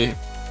of actually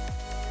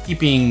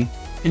keeping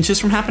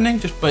pinches from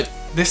happening, but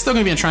there's still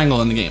gonna be a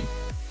triangle in the game.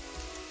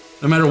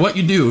 No matter what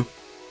you do,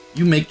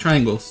 you make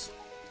triangles.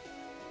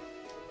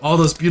 All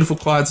those beautiful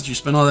quads that you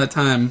spent all that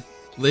time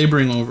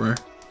laboring over,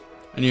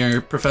 and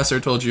your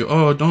professor told you,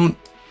 oh, don't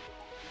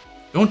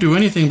do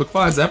anything but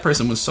quads. That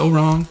person was so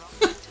wrong.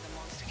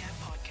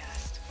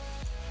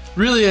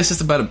 Really, it's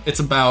just about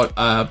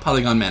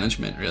polygon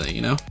management, really,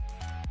 you know?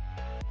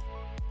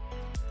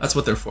 That's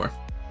what they're for.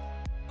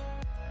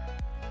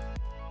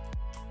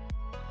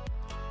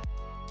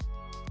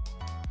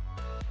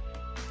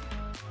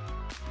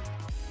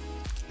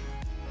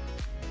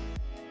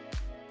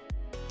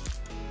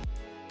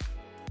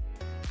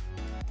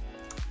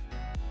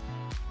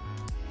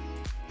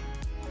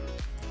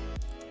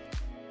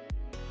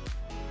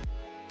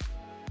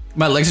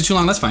 My legs are too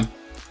long, that's fine.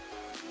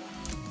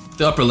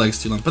 the upper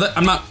leg's too long. But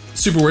I'm not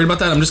super worried about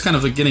that. I'm just kind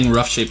of like getting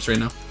rough shapes right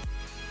now.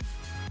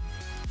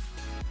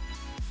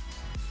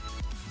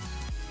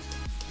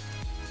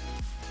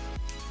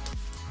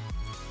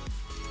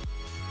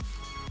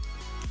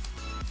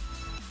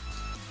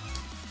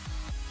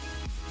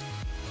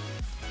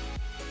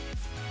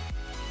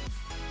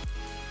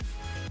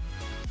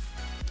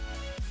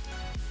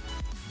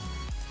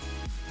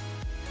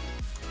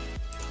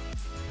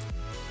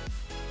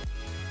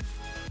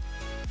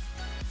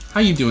 How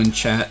you doing,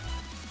 chat,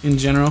 in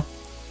general?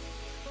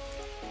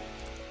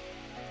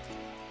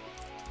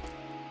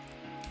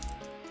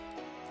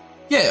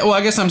 Yeah, well,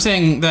 I guess I'm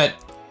saying that,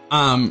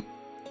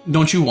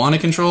 don't you want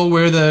to control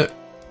where the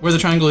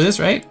triangle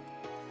is, right?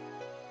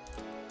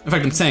 In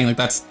fact, I'm saying, like,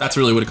 that's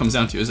really what it comes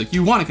down to, is like,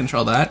 you want to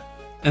control that,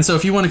 and so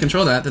if you want to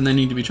control that, then they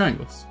need to be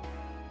triangles.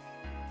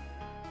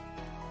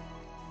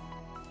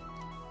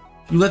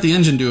 You let the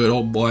engine do it,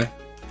 old boy.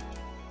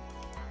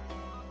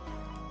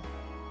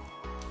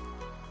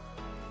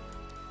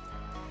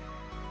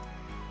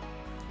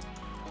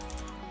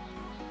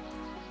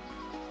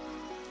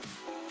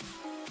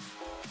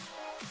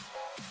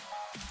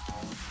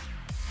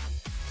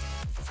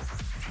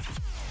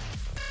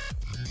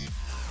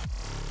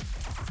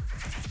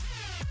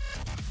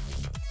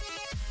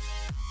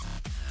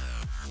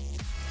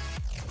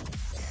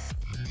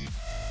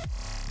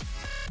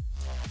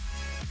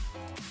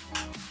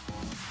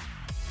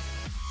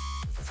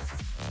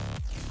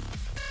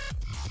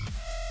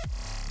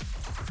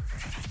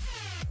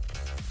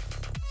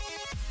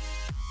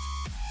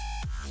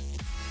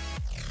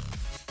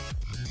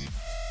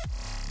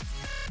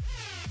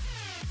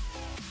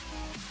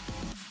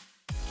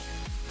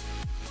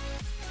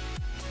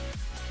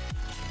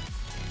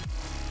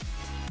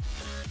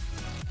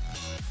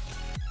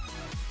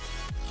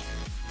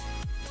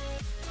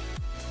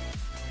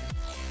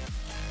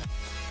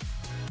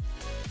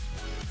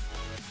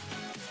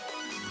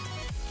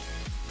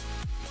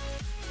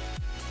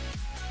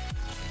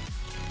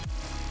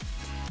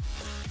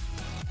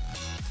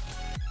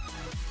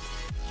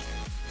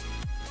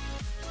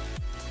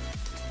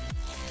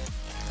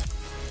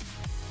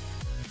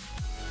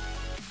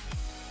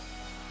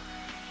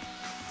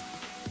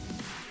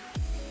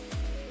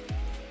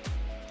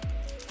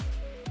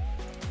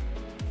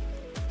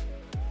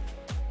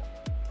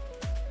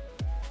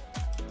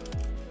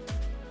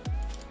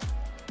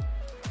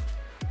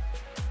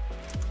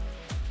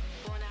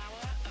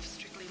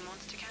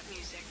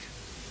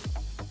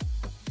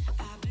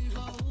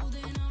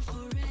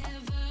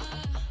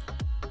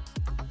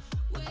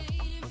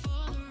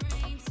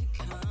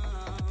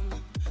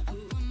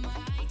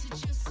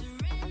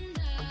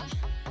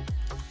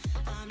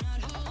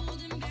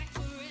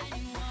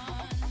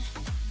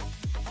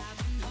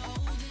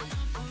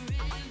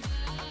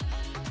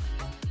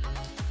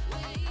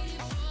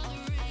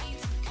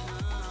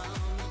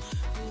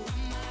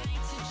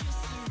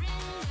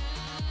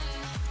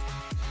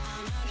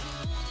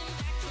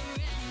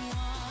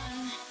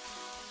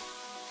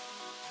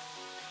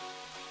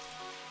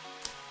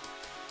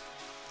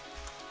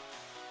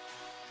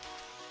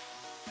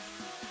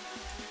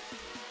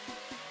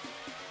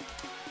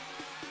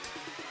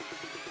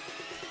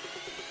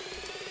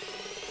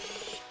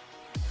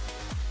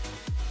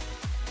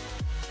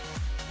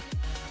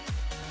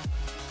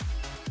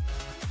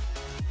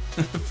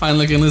 Fine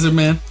looking lizard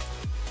man.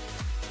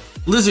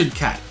 Lizard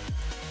cat.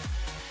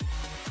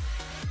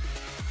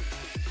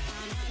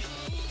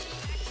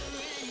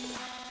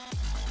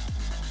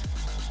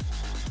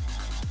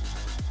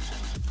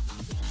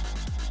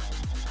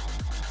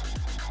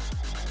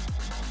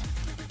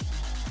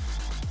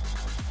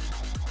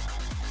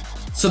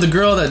 So the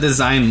girl that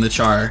designed the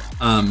Charr,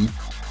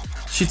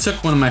 she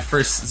took one of my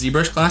first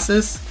ZBrush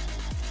classes.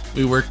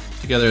 We worked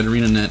together at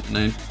ArenaNet,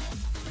 and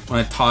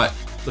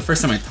the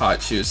first time I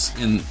taught, she was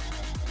in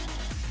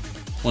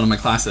one of my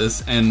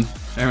classes, and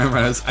I remember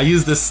I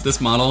used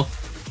this model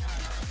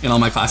in all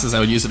my classes. I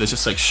would use it to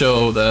just like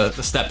show the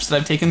steps that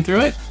I've taken through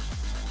it.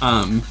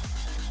 And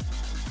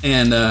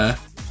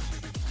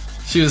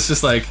she was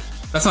just like,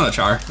 "That's not a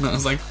Charr," and I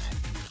was like,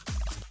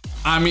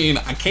 "I mean,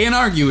 I can't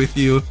argue with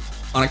you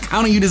on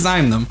account of you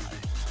designed them."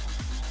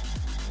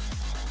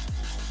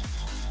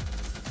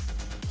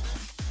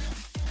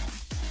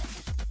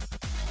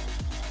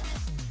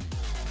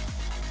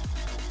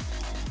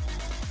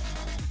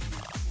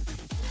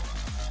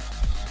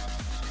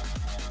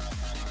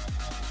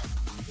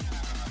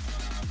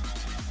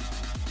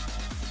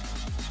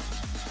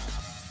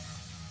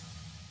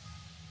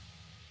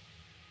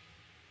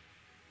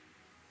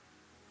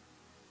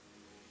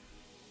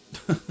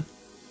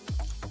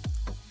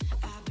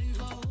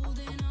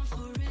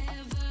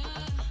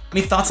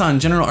 Any thoughts on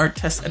general art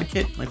test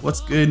etiquette? Like, what's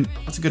good?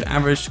 What's a good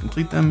average to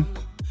complete them?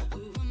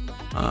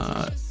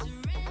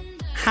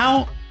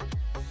 How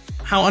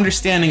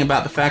understanding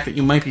about the fact that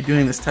you might be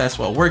doing this test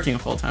while working a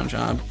full-time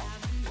job?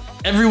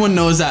 Everyone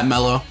knows that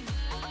mellow.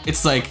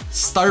 It's like,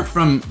 start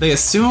from, they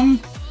assume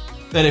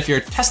that if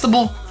you're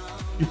testable,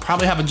 you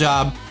probably have a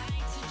job.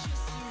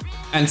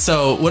 And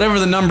so whatever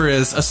the number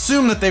is,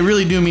 assume that they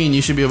really do mean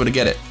you should be able to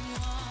get it.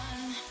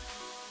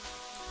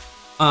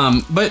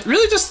 But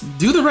really just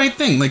do the right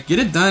thing. Like, get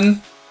it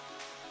done.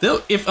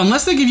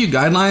 Unless they give you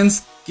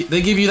guidelines,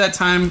 they give you that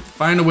time,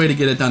 find a way to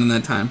get it done in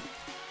that time.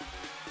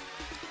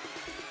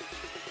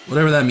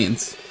 Whatever that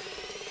means.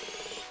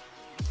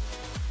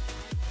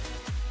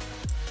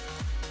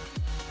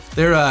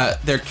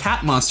 They're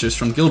cat monsters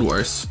from Guild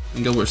Wars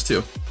and Guild Wars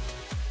 2.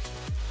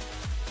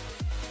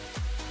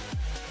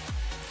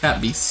 Cat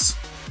beasts.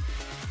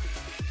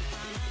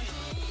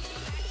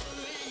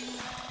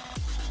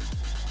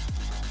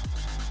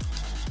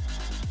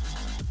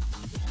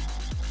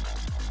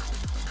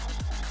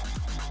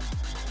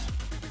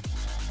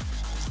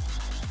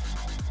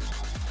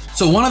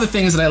 So one of the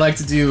things that I like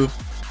to do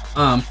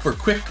for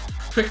quick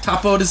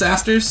topo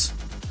disasters,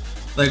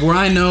 like where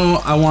I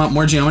know I want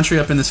more geometry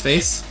up in this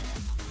face,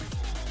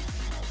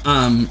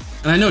 and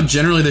I know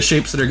generally the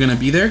shapes that are going to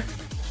be there,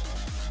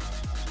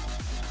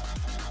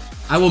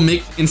 I will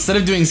make, instead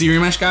of doing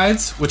ZBrush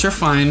guides, which are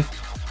fine,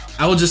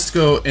 I will just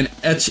go and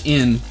etch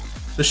in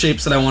the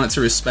shapes that I want it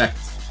to respect.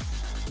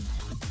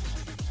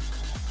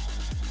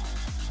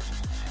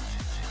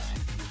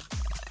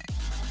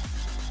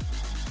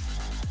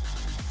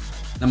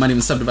 I might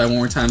even subdivide one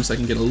more time so I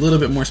can get a little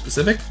bit more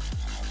specific.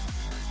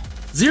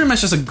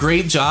 ZBrush does a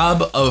great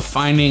job of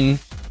finding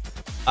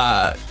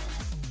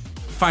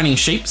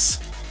shapes.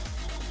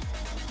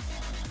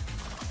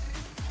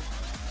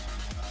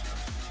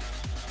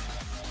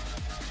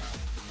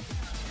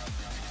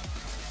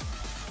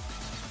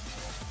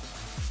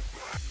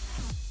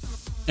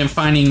 And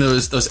finding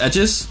those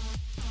edges.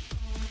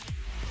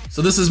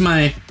 So this is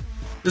my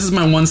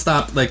one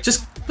stop, like,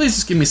 please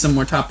just give me some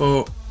more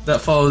topo that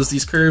follows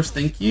these curves,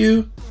 thank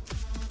you.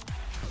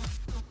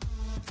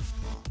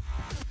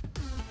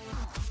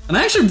 And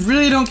I actually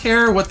really don't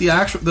care what the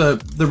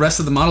rest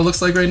of the model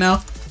looks like right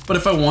now, but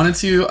if I wanted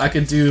to, I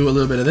could do a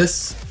little bit of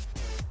this.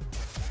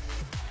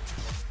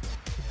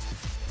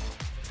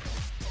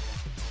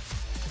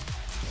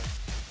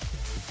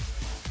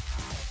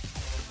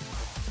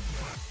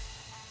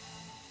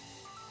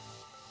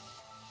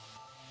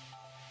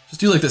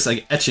 Just do like this,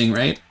 like etching,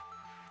 right?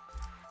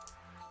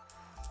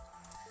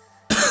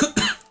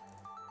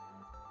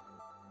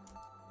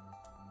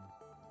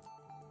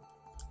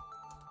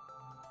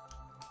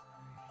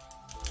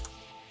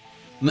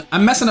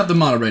 I'm messing up the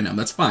model right now,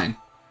 that's fine.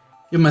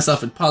 Give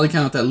myself a poly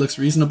count that looks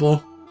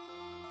reasonable.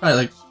 Probably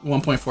like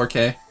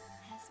 1.4K.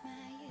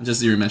 And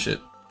just ZBrush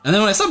it. And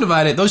then when I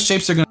subdivide it, those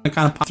shapes are going to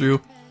kind of pop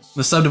through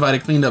the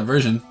subdivided, cleaned up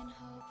version.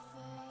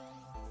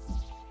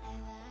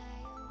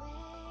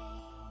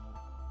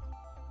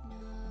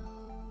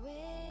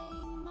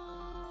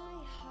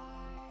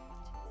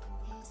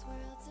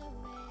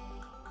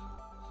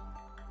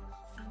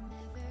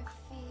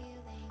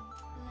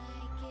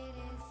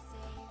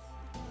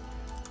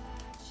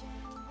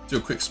 Do a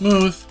quick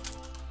smooth,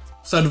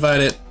 subdivide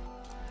it.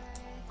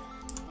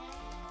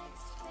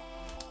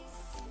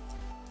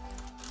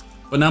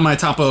 But now my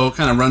topo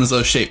kind of runs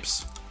those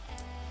shapes.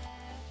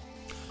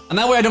 And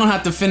that way I don't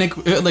have to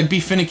be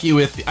finicky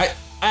with, I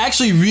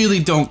actually really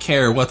don't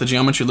care what the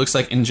geometry looks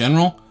like in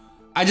general.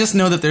 I just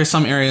know that there's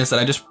some areas that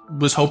I just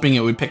was hoping it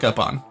would pick up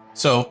on.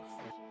 So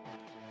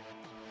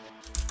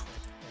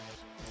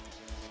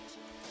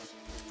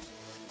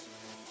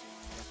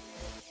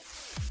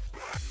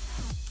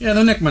yeah,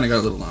 the neck might have got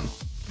a little long.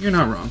 You're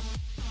not wrong.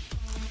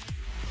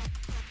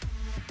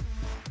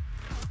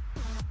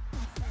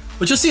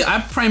 But you'll see,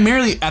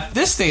 at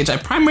this stage, I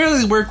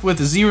primarily work with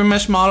the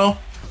ZBrush model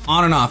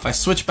on and off. I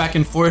switch back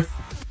and forth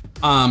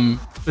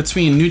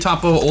between new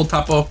topo, old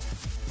topo,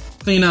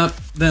 clean up,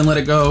 then let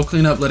it go,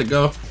 clean up, let it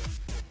go.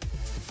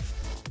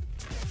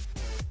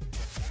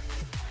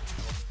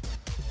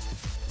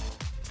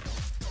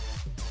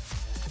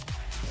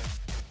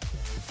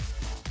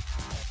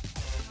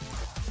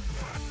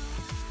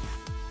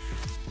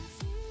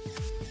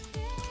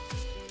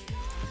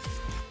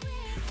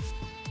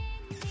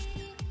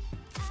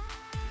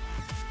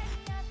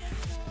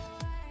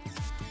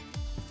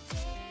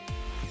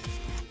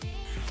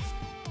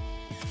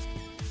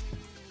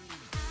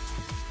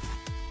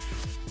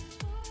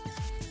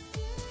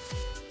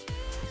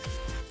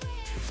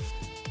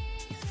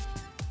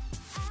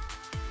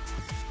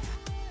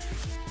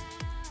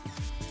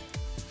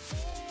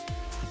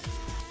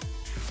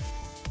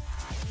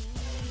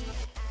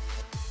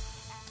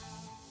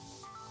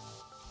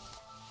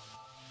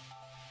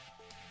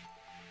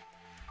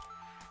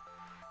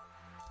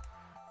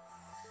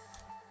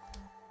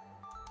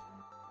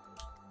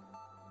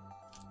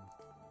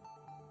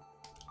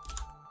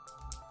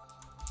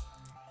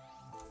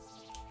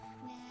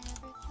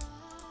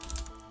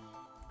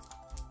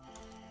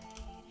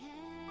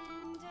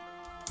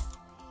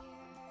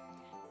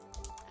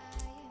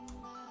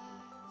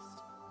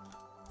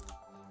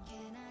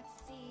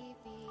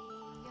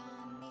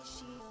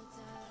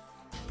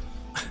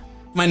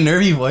 My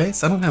nervy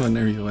voice? I don't have a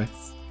nervy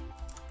voice.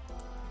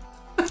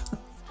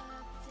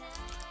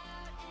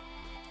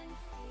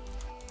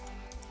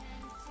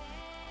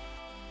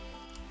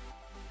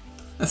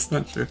 That's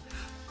not true.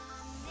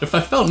 If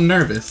I felt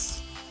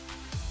nervous,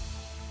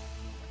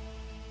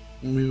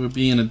 we would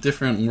be in a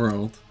different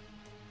world.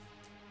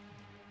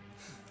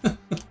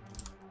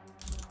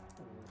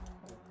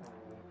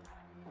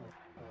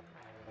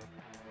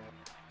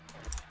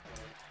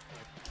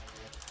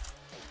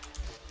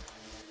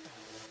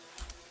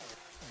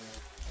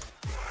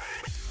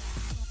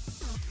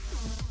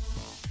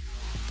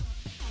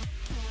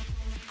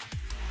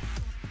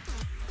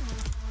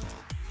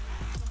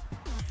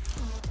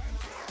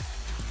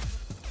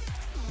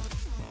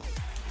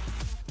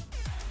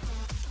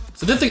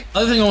 So the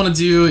other thing I want to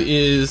do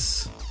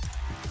is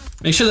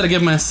make sure that I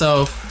give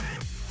myself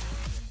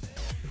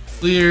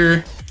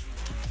clear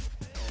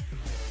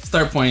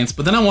start points,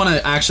 but then I want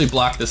to actually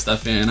block this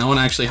stuff in. I want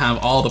to actually have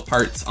all the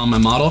parts on my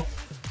model.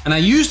 And I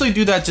usually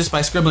do that just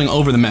by scribbling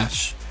over the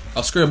mesh.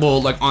 I'll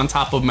scribble like on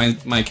top of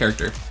my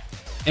character.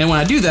 And when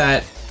I do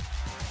that,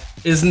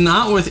 is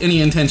not with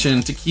any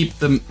intention to keep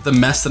the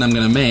mess that I'm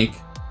going to make.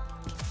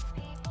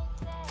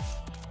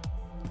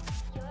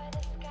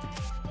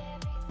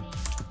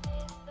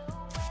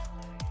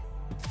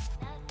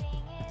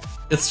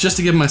 It's just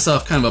to give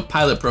myself kind of a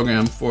pilot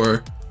program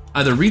for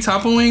either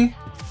retopoing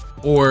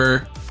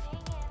or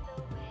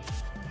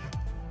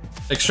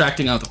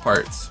extracting out the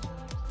parts.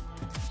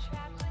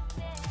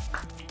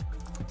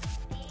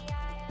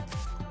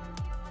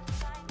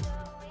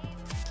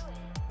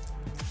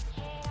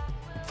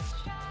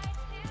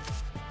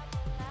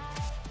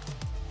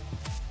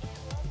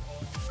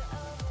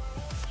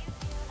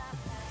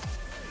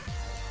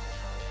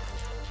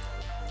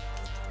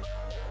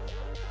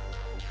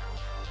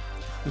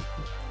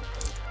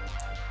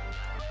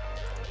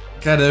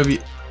 Gotta be.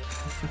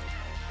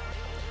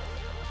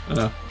 I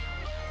know.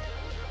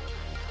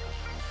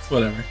 It's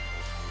whatever.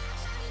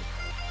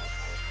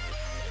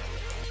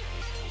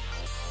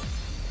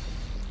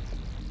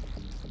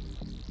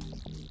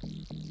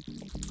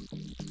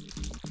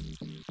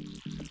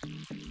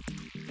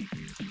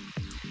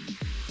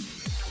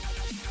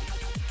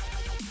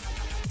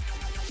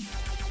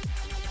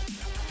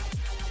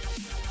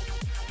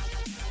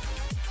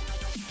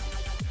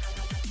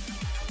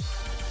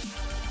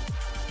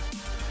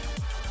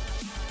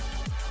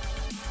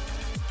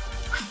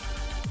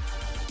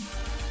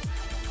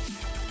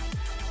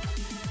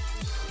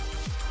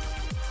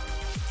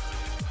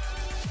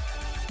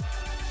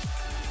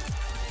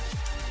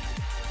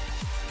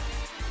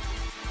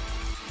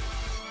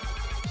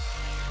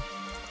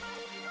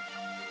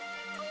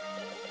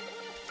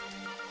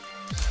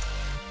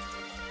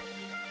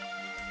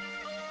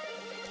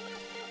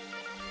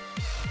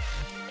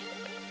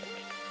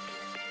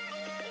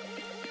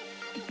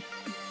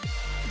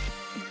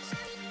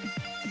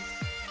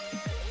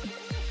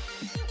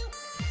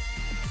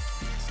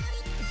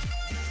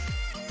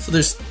 So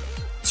there's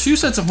two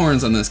sets of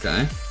horns on this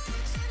guy.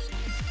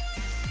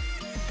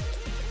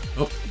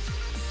 Oh.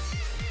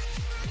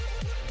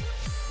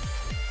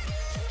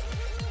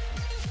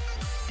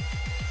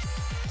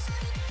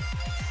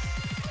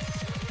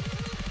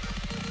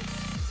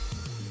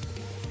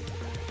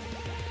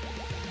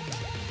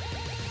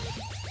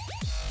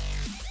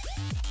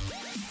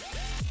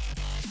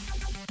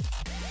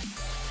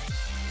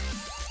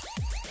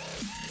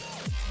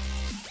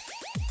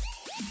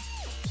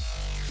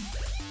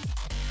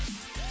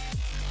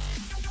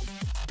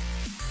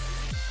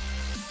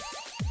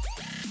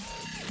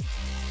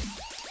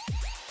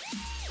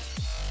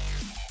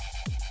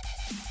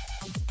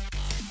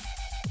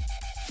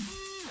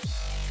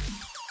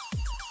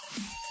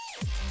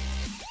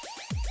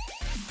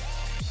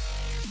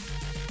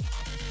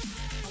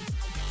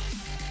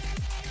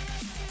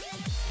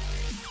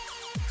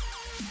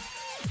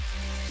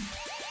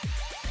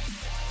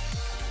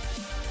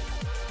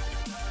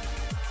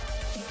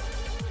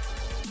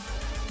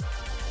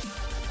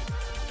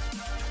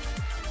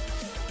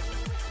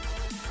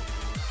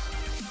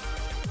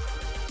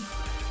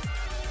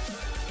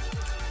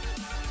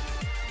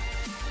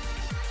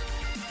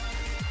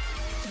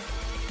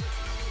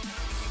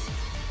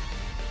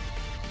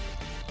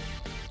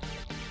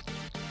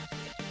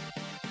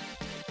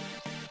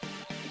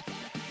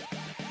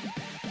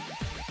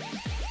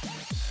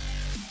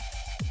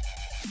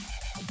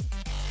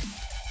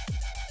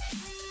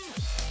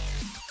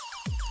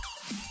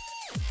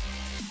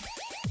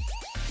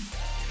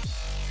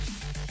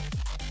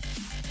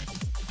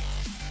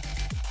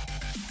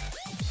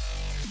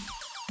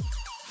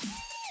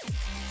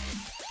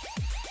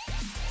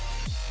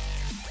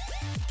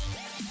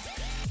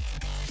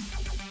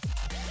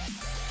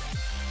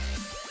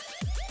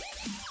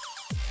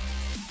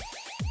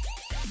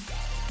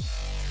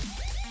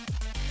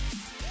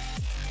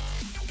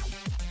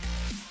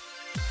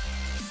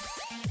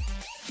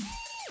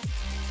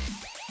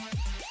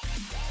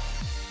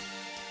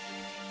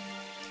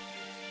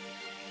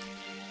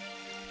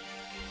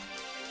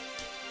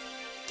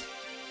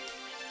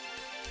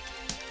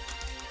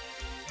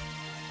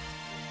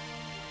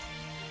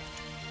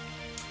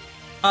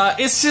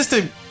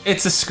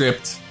 It's a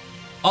script.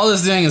 All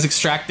it's doing is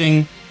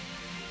extracting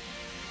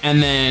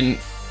and then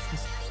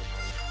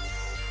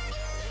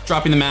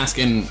dropping the mask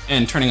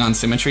and turning on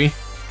symmetry.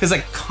 Because I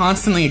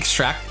constantly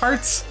extract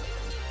parts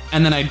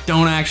and then I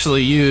don't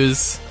actually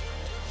use,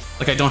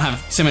 like I don't have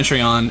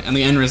symmetry on, and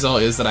the end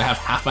result is that I have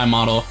half my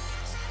model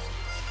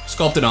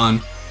sculpted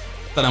on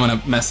that I'm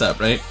gonna mess up,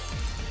 right?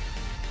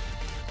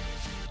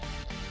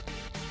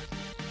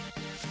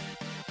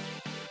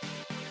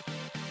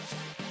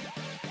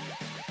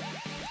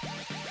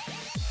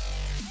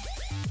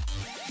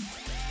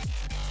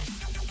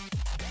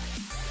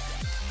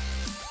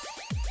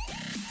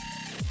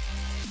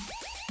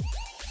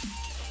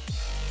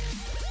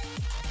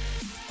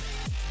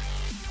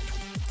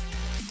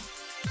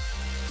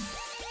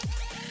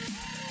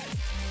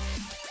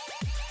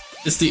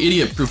 It's the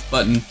idiot-proof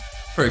button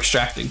for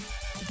extracting.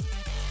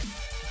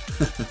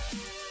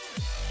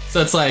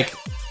 So it's like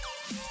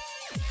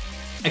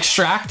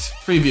extract,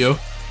 preview,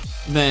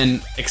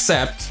 then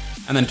accept,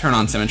 and then turn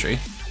on symmetry.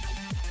 Hey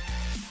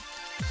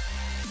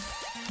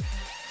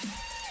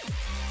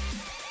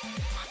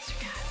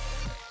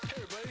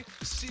everybody,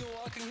 see you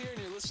walking here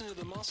and you're listening to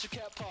the Monster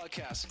Cat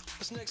Podcast.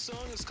 This next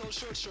song is called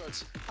Short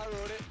Shorts. I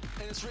wrote it,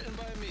 and it's written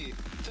by me.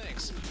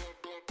 Thanks.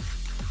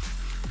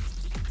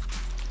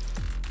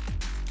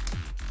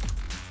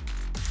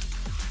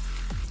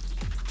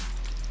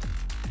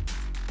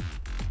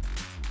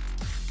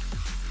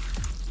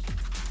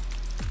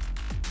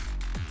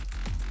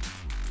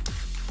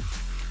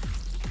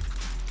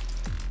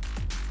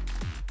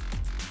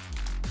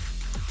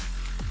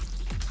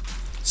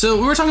 So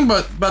we were talking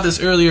about this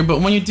earlier, but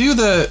when you do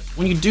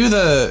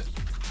the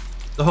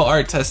whole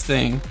art test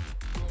thing,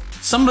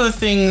 some of the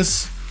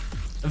things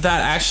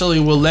that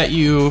actually will let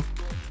you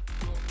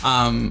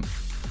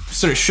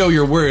sort of show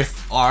your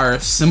worth are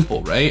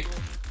simple, right?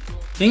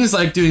 Things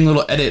like doing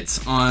little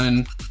edits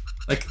on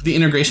like the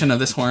integration of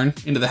this horn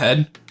into the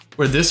head,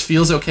 where this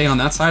feels okay on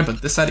that side,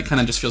 but this side it kind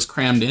of just feels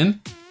crammed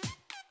in.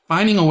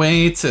 Finding a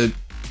way to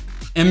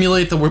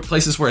emulate the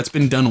places where it's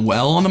been done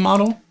well on the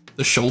model.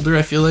 The shoulder,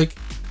 I feel like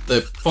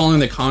following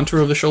the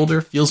contour of the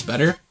shoulder feels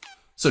better.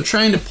 So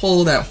trying to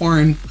pull that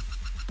horn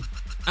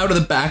out of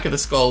the back of the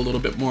skull a little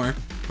bit more,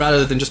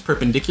 rather than just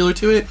perpendicular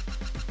to it.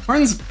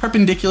 Horns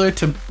perpendicular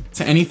to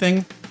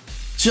anything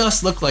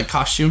just look like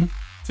costume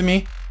to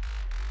me.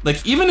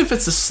 Like even if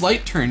it's a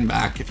slight turn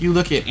back, if you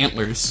look at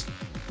antlers,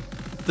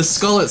 the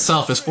skull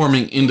itself is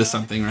forming into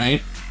something,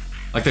 right?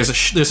 Like there's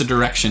a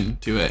direction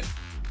to it.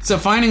 So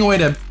finding a way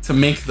to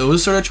make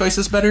those sort of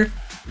choices better.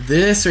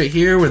 This right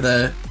here where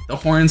the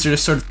horns are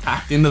just sort of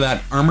packed into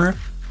that armor,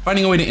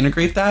 finding a way to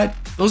integrate that,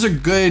 those are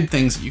good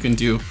things that you can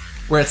do.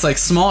 Where it's like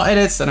small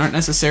edits that aren't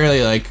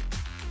necessarily like,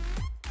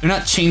 they're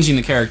not changing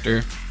the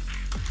character,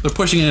 they're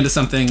pushing it into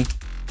something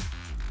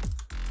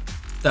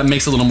that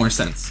makes a little more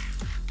sense.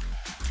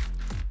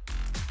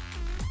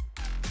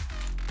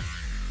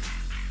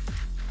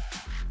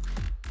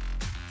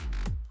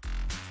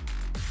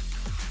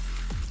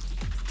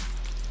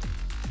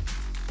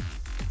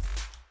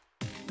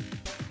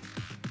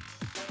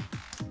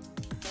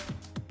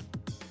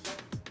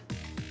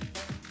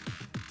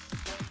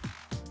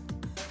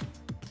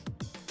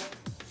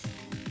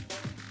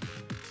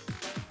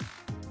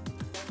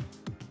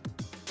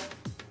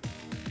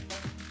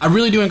 I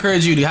really do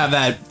encourage you to have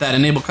that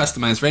enable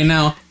customize. Right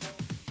now,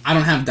 I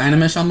don't have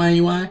Dynamesh on my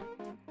UI,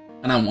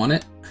 and I want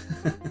it.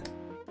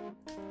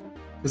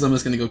 Because I'm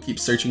just gonna go keep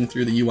searching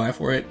through the UI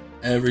for it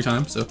every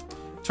time. So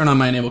turn on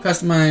my enable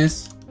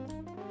customize.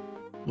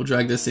 We'll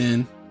drag this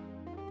in.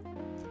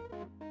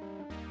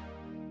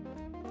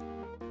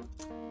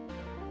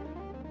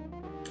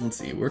 Let's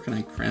see, where can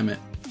I cram it?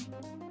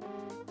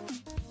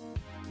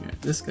 Here,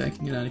 this guy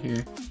can get out of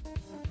here.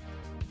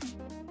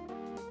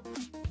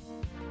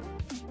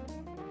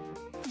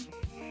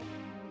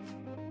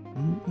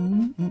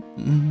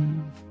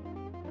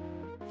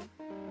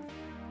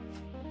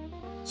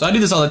 So I do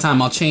this all the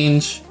time. I'll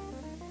change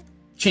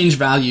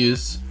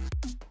values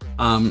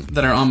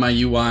that are on my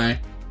UI.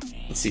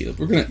 Let's see.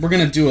 We're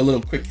gonna do a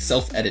little quick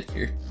self edit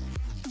here.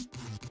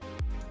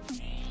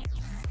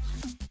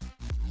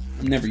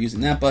 I'm never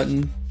using that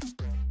button.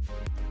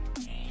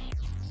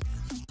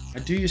 I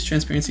do use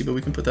transparency, but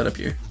we can put that up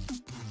here.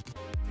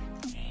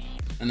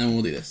 And then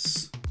we'll do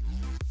this.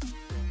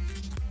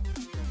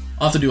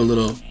 I'll have to do a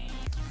little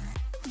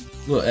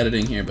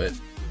editing here, but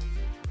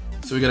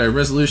so we got our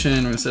resolution.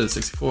 We're gonna set it at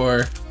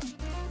 64,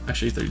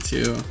 actually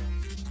 32. And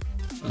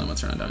then I'm gonna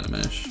turn on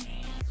Dynamesh.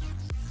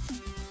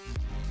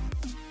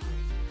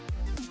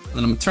 And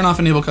then I'm gonna turn off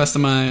enable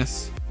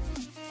customize.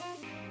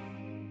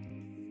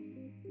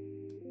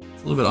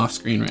 It's a little bit off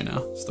screen right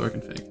now. Store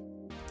config.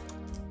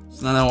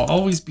 So now that will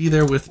always be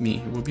there with me.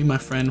 It will be my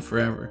friend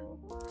forever.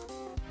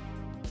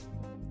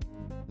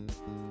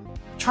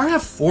 Charr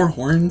have 4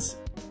 horns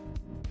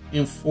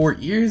in 4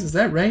 ears. Is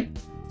that right?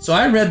 So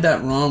I read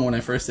that wrong when I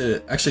first did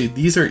it. Actually,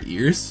 these are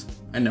ears.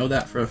 I know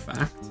that for a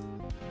fact.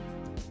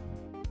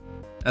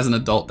 As an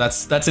adult,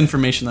 that's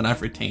information that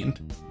I've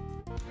retained.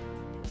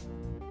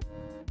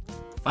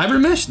 Fiber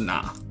mesh?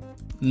 Nah.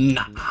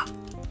 Nah.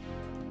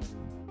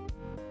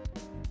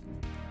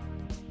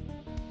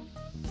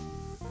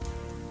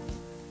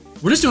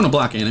 We're just doing a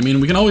blocking. I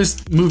mean, we can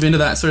always move into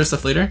that sort of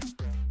stuff later.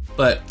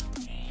 But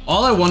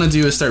all I want to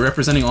do is start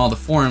representing all the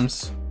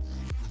forms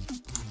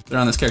that are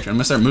on this character. I'm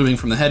gonna start moving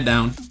from the head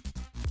down.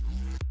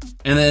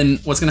 And then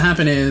what's gonna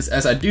happen is,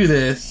 as I do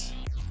this,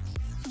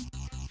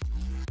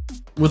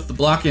 with the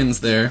block-ins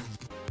there,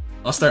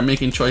 I'll start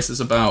making choices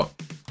about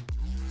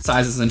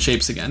sizes and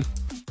shapes again.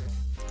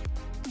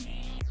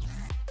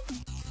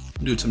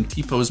 Do some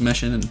T-pose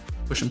meshing and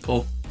push and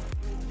pull.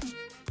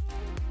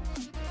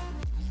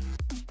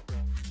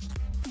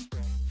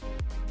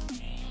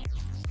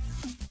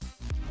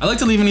 I like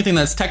to leave anything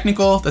that's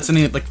technical, that's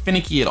any like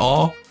finicky at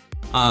all,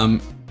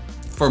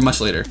 for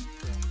much later.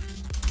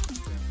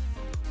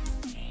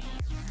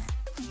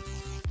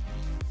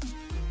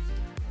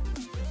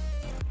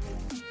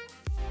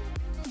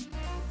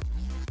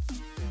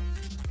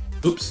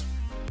 Oops.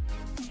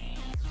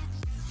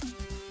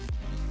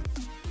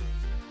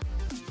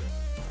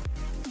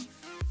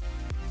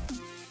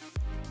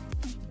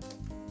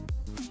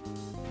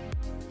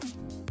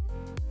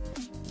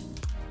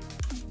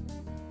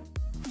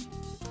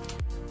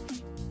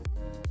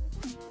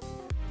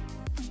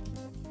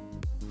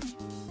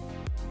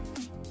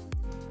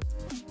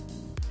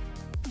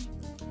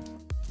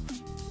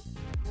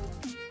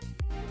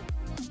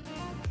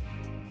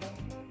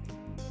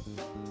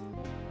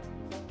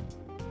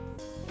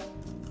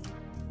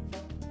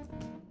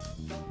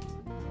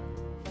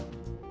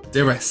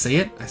 Dare I say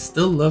it? I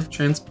still love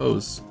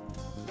transpose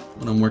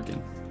when I'm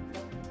working.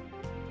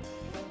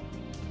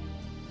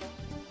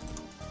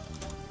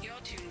 You're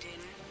tuned in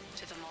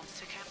to the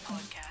Monster Cat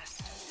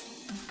Podcast.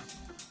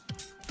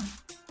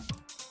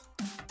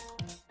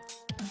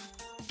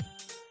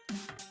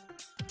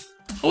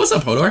 Oh, what's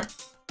up, Hodor?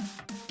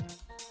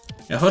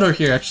 Yeah, Hodor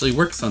here actually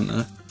works on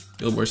the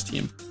Guild Wars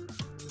team.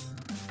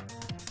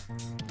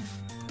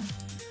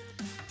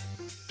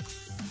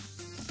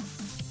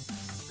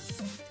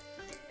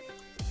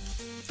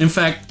 In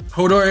fact,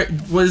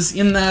 Hodor was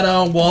in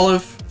that wall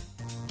of...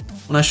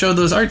 When I showed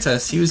those art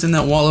tests, he was in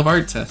that wall of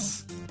art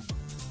tests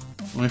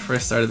when we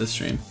first started the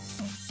stream.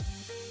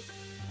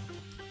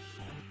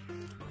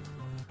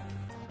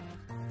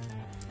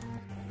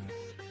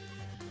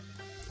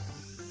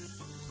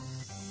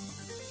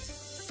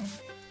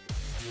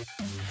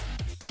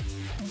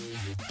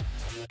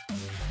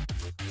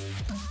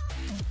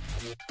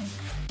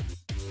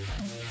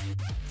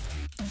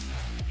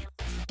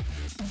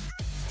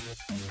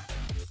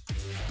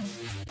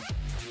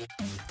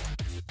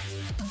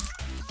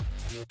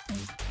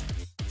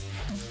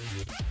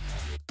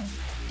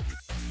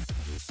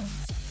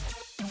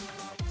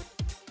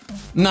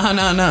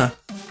 Nah.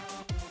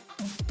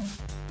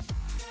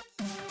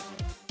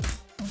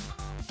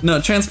 No,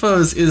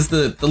 transpose is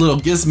the little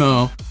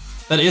gizmo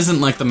that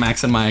isn't like the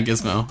Max and Maya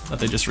gizmo that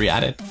they just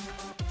re-added.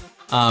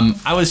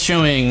 I was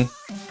showing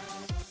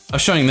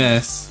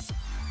this,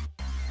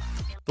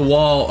 the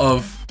wall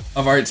of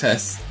art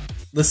tests.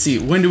 Let's see,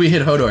 when do we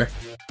hit Hodor?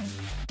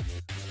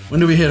 When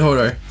do we hit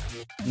Hodor?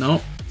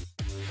 Nope.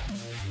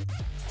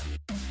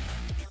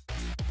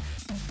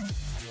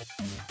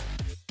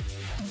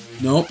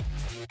 Nope.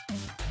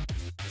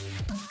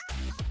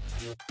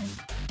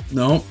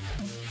 Nope.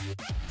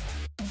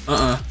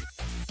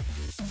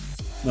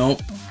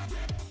 Nope.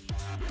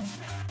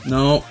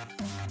 Nope.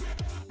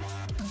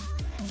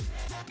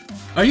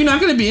 Are you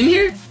not gonna be in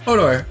here?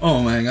 Hodor.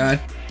 Oh my god.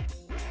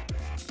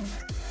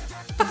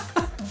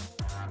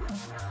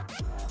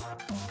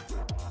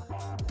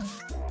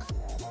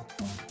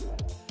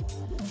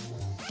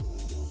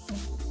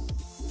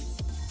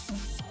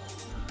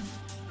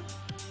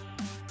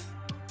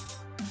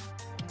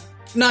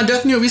 Nah,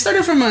 Death New. We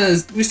started from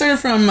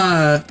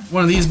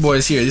one of these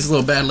boys here. These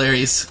little bad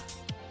Larrys.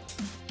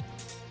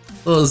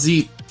 Little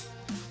Z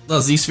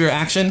sphere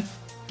action.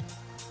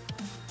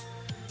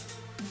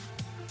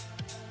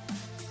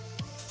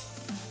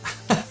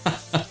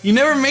 You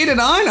never made it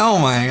on? Oh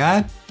my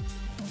god.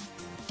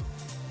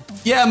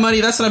 Yeah, Muddy.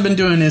 That's what I've been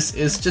doing.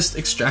 Is just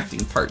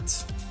extracting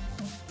parts.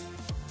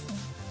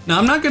 Now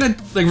I'm not gonna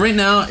right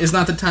now is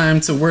not the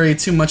time to worry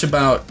too much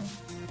about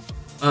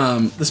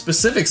the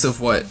specifics of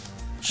what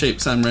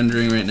shapes I'm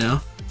rendering right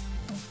now.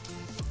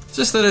 It's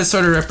just that it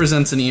sort of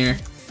represents an ear,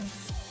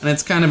 and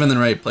it's kind of in the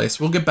right place.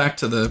 We'll get back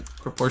to the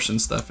proportion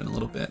stuff in a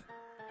little bit.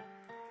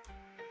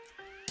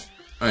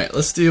 Alright,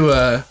 let's do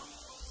the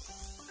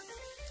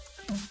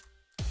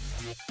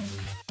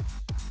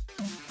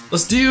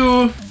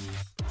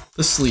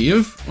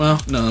sleeve. Well,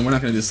 no, we're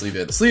not gonna do the sleeve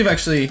yet. The sleeve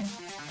actually,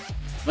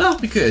 well,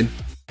 we could.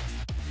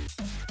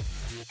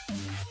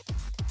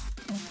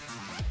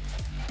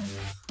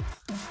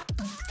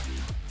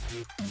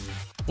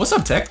 What's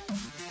up, Tech?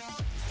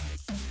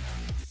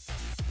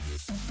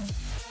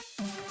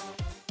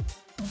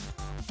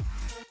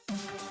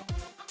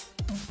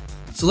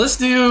 So let's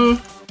do.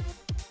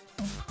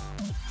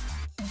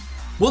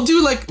 We'll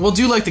do like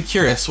the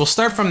Curious. We'll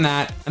start from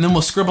that, and then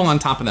we'll scribble on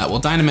top of that. We'll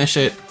Dynamesh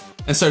it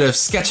and sort of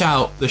sketch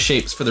out the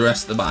shapes for the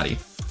rest of the body.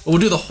 But we'll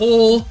do the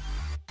whole.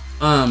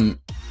 We're gonna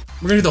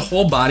do the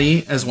whole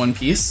body as one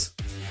piece.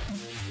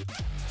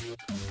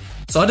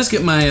 So I'll just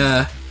get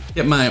my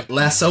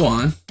lasso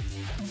on.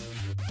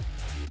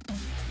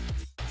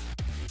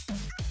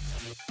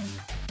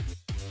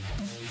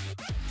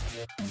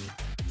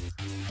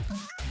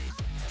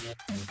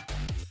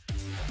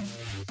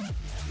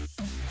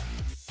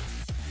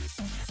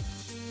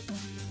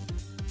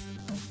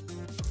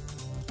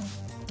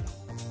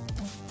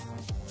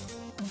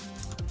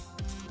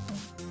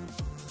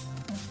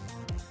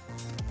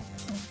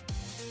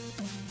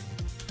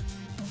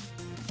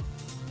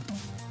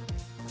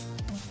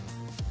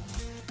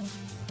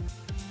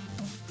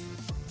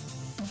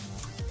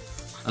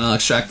 I'll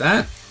extract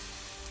that.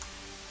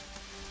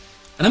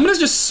 And I'm gonna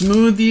just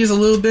smooth these a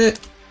little bit.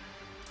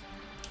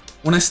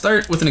 When I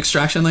start with an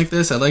extraction like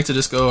this, I like to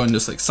just go and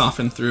just like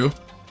soften through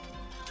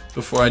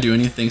before I do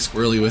anything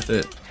squirrely with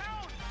it.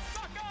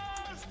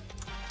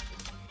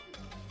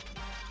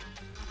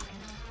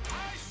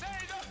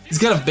 He's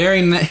got a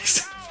very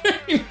nice,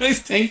 very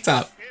nice tank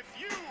top.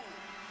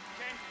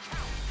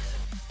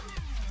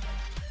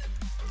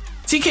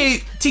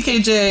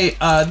 TKJ,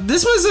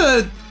 this was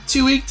a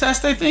 2-week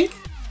test, I think.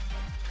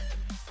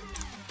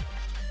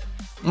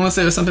 I want to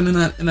say it was something in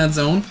that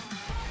zone.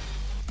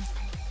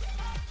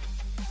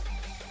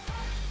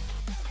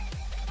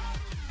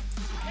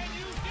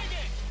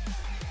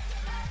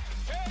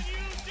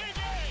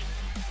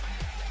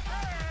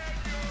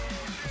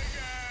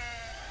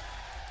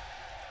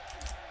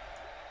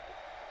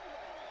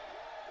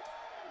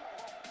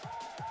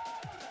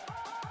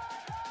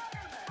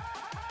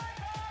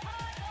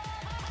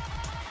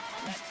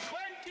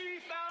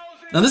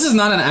 Now this is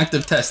not an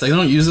active test. Like, I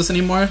don't use this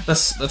anymore.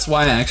 That's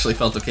why I actually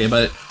felt okay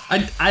about it.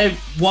 I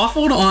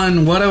waffled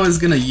on what I was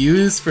gonna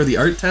use for the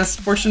art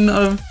test portion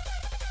of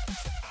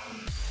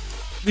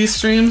these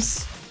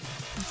streams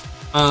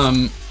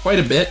quite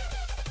a bit,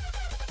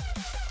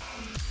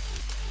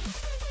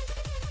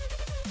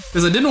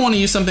 because I didn't want to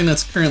use something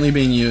that's currently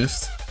being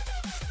used.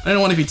 I didn't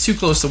want to be too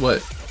close to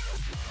what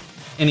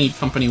any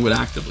company would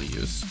actively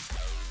use.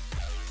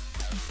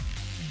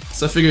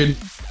 So I figured,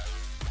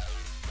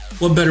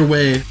 what better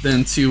way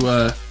than to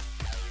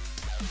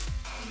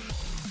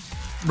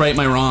right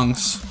my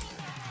wrongs.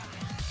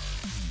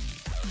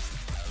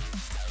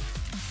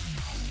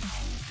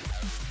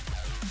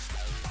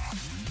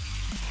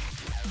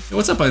 Hey,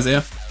 what's up,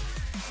 Isaiah?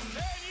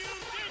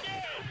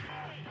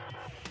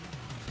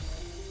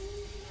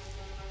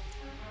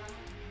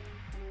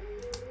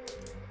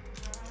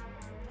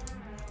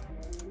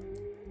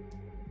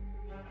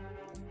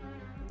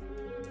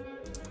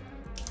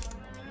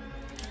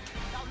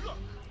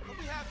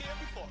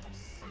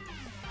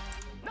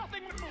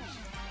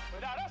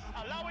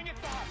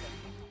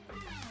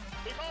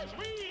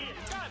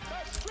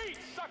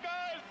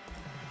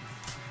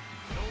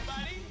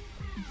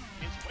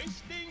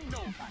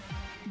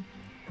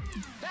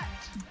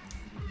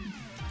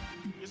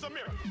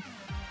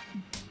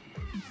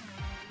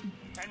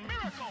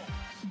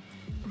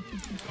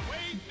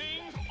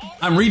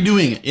 I'm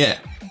redoing it, yeah.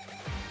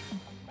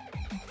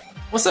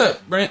 What's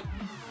up, Brent?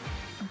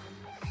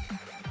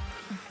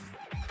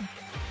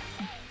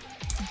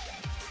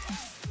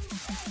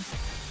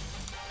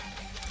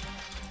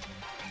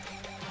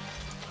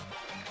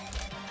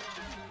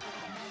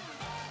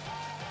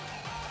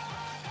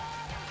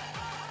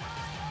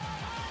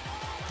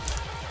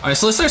 Alright,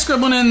 so let's start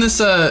scribbling in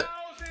this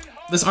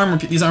these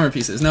armor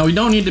pieces. Now we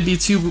don't need to be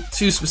too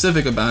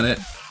specific about it.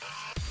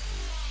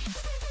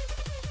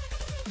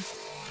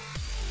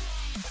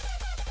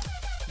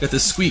 Got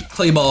this sweet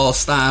clay ball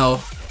style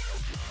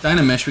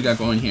Dynamesh we got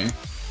going here.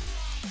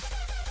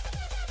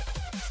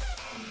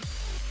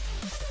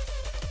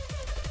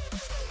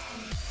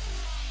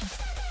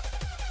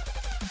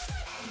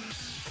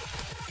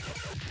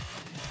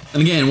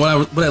 And again,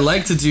 what I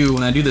like to do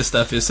when I do this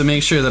stuff is to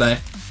make sure that I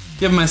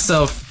give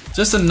myself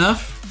just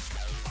enough.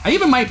 I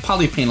even might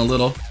poly paint a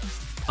little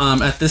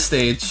at this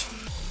stage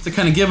to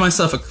kind of give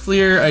myself a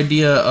clear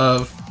idea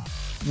of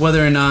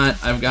whether or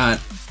not I've got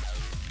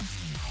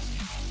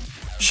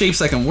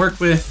shapes I can work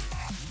with.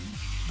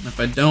 And if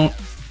I don't,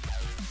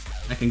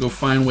 I can go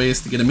find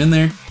ways to get them in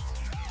there.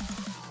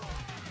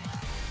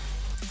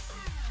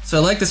 So I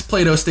like this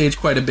Play-Doh stage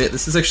quite a bit.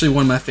 This is actually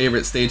one of my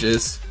favorite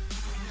stages.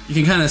 You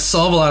can kind of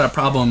solve a lot of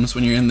problems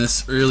when you're in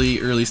this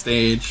early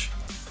stage.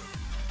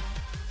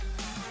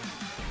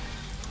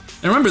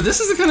 And remember, this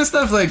is the kind of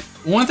stuff, like,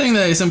 one thing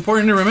that is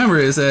important to remember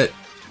is that,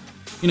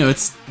 you know,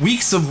 it's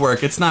weeks of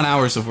work, it's not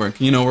hours of work.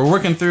 You know, we're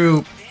working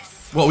through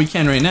what we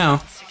can right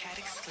now.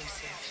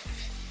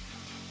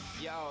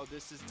 Yo,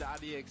 this is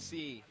 .exe,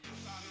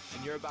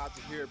 and you're about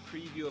to hear a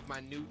preview of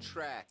my new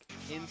track,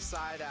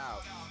 Inside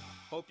Out.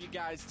 Hope you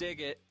guys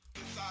dig it.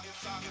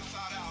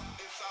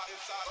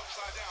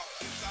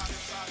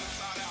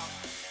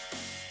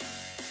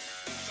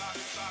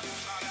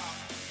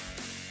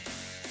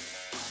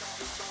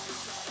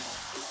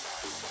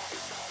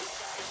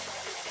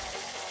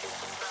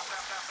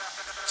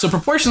 So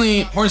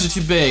proportionally, horns are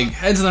too big,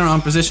 heads in the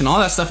wrong position, all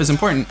that stuff is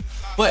important.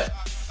 But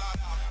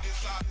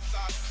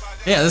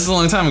yeah, this is a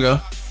long time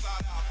ago.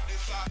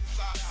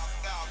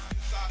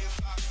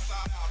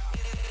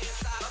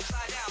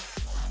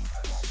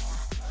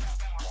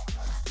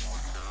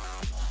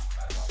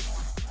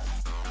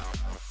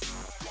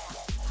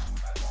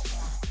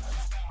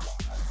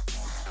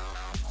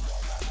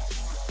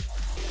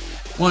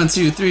 One,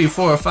 two, three,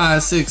 4,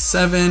 5, 6,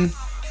 7.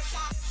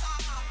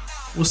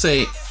 We'll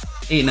say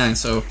 8, 9.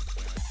 So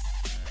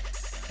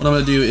what I'm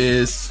gonna do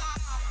is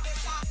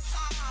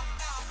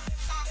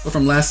go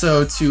from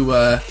lasso to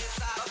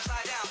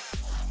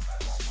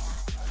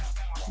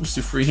let's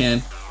do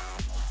freehand.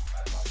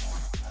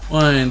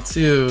 1,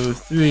 2,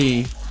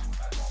 3,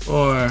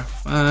 4,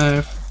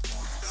 5,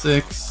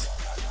 6,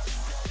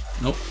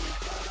 Nope.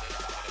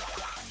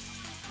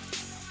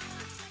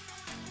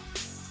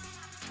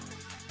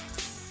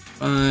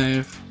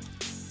 Five,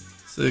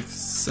 6,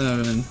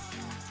 7,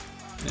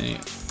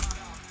 8.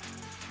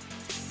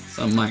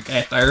 Something like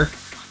that there.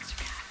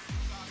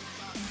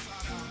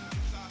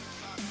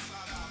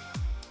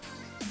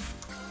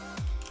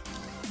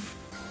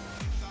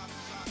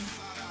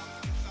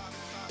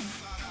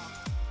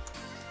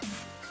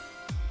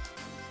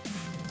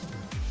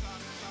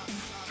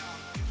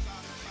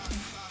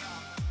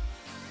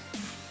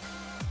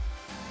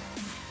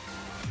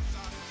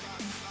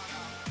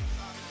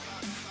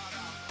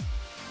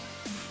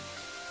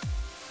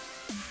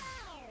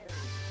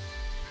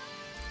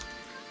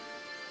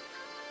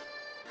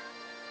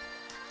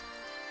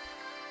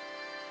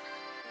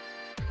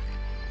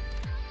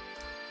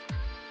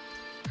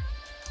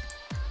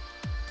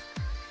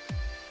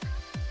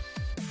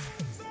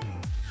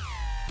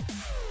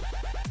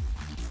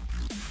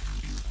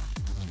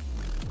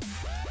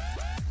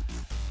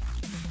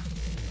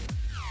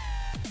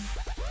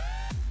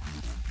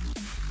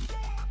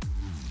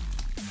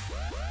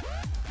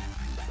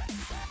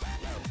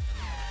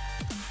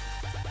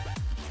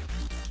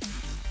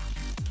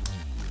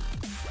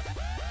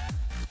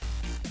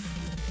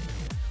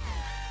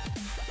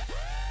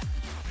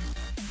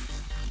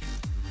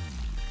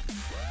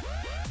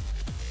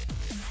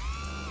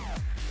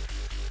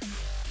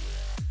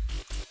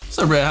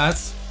 What's up, Red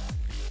Hats?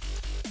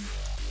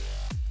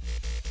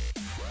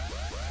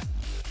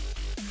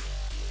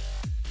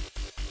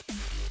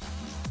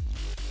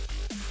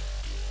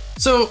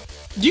 So,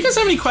 do you guys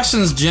have any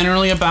questions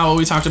generally about what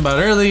we talked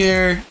about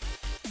earlier?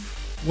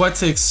 What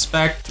to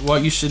expect,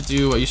 what you should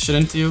do, what you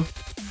shouldn't do?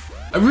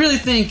 I really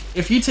think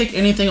if you take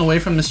anything away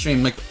from the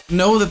stream, like,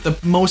 know that the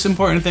most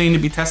important thing to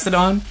be tested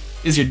on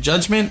is your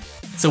judgment.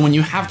 So when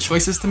you have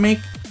choices to make,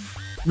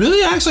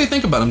 really actually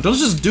think about them. Don't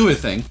just do a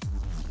thing.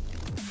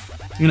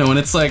 You know, when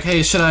it's like,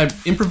 hey, should I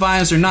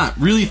improvise or not?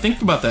 Really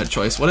think about that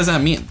choice. What does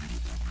that mean?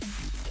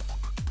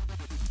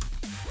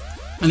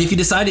 And if you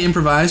decide to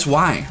improvise,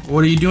 why?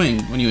 What are you doing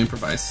when you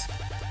improvise?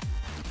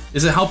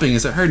 Is it helping?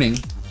 Is it hurting?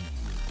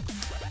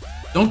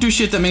 Don't do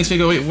shit that makes me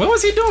go, wait, what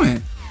was he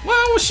doing?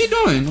 What was she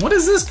doing? What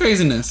is this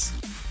craziness?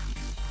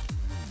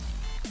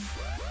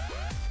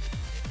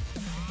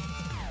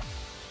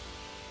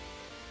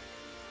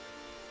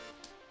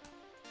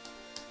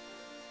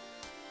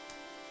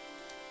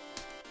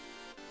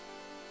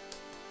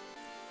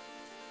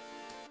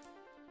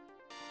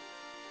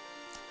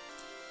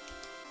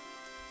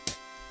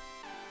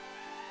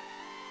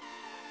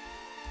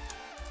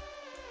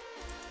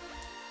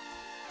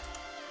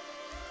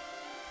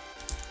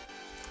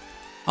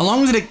 How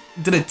long did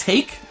it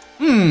take?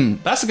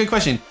 That's a good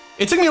question.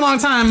 It took me a long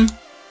time,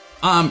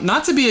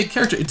 not to be a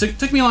character. It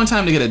took me a long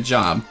time to get a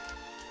job,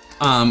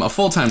 a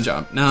full-time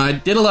job. Now, I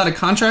did a lot of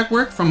contract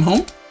work from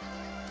home.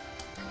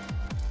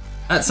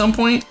 At some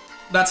point,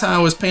 that's how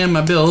I was paying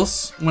my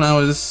bills when I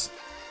was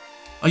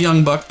a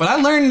young buck. But I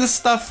learned this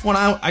stuff when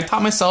I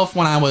taught myself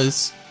when I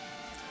was,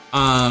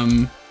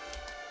 in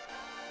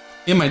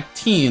my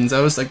teens.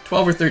 I was like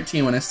 12 or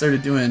 13 when I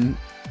started doing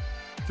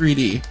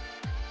 3D.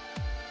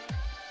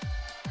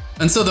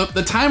 And so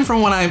the time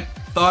from when I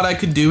thought I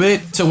could do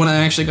it to when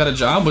I actually got a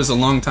job was a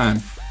long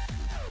time.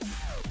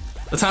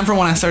 The time from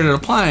when I started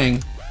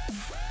applying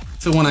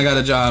to when I got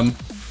a job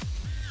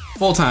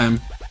full-time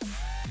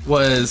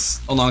was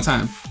a long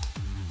time.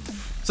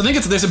 So I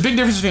think there's a big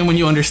difference between when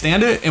you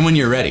understand it and when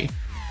you're ready.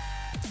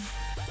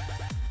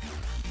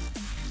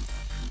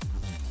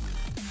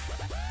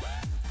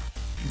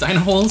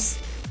 Dino holes?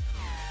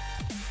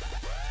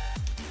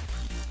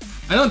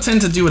 I don't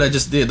tend to do what I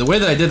just did. The way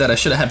that I did that, I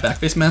should have had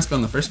backface mask on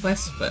in the first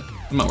place, but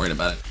I'm not worried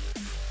about it.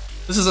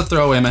 This is a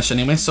throwaway mesh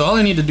anyway, so all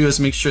I need to do is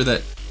make sure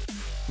that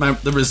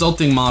the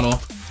resulting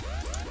model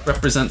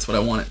represents what I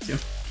want it to.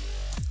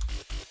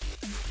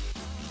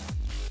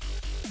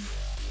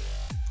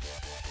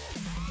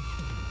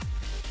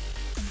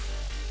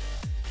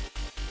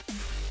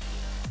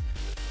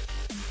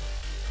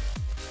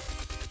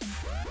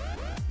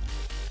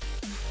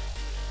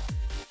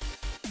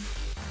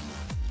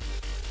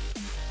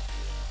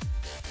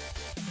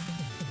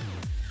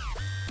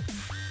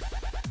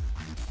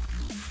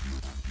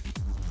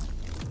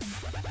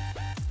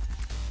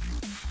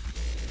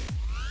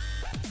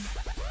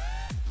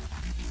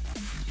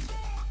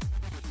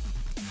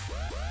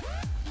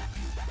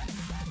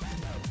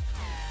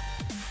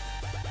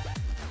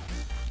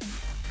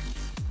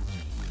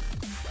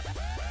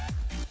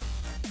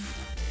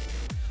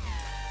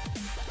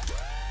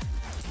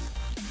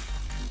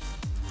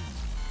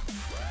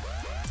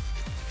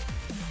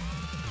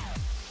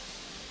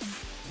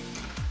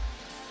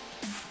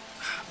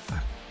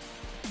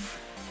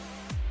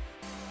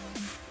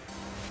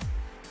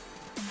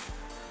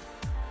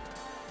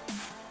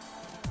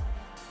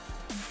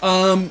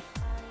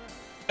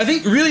 I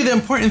think really the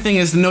important thing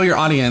is to know your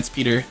audience,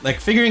 Peter.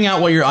 Like, figuring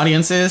out what your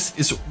audience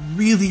is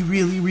really,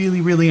 really, really,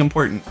 really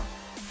important.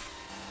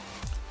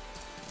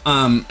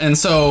 And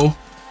so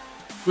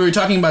we were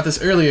talking about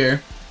this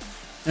earlier,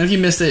 and if you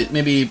missed it,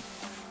 maybe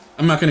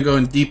I'm not going to go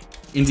in deep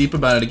in deep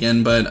about it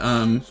again, but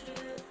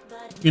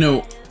you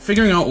know,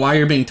 figuring out why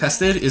you're being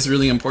tested is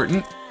really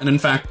important. And in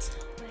fact,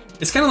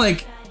 it's kind of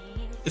like,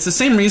 it's the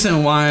same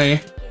reason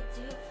why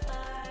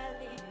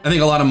I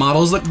think a lot of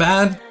models look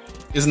bad,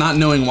 is not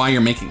knowing why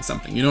you're making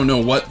something. You don't know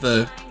what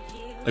the,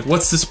 like,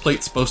 what's this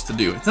plate supposed to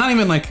do? It's not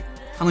even like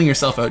telling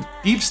yourself a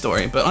deep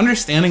story, but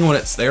understanding what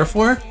it's there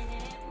for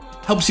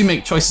helps you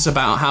make choices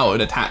about how it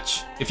would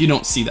attach if you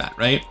don't see that,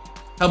 right?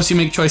 Helps you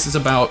make choices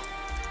about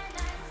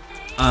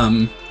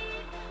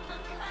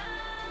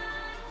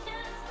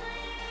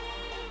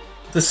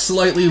the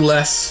slightly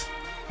less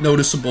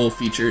noticeable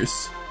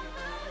features,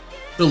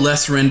 the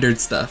less rendered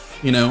stuff,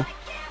 you know?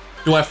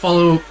 Do I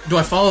follow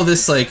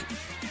this, like,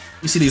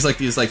 you see these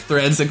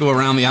threads that go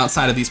around the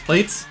outside of these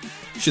plates?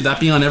 Should that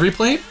be on every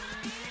plate?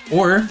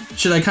 Or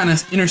should I kind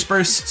of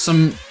intersperse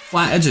some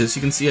flat edges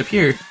you can see up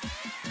here?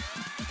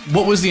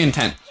 What was the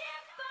intent?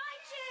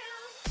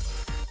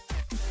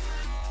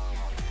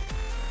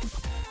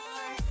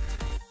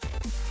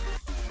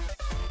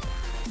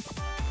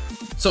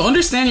 So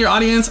understand your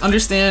audience,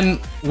 understand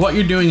what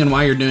you're doing and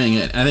why you're doing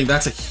it. And I think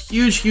that's a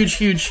huge, huge,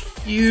 huge,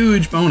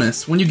 huge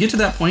bonus. When you get to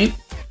that point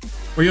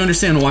where you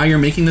understand why you're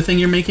making the thing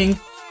you're making,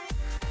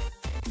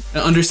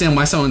 and understand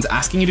why someone's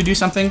asking you to do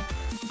something,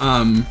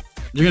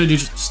 you're gonna do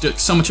just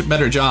so much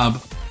better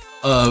job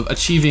of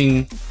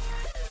achieving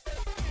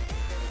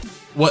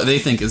what they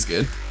think is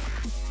good.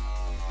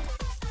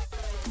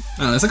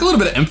 There's like a little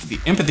bit of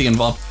empathy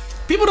involved.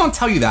 People don't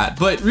tell you that,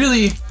 but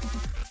really,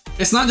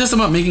 it's not just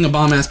about making a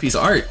bomb-ass piece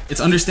of art.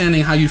 It's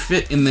understanding how you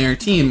fit in their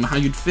team, how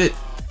you'd fit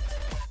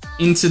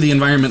into the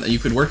environment that you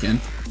could work in.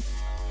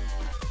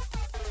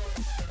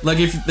 Like,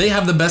 if they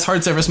have the best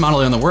hard surface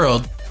modeler in the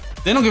world,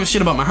 they don't give a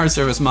shit about my hard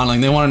surface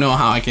modeling. They want to know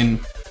how I can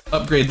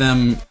upgrade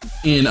them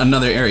in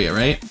another area,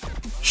 right?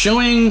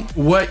 Showing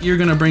what you're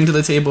gonna bring to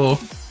the table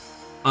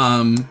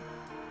on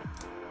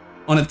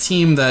a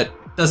team that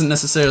doesn't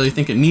necessarily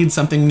think it needs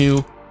something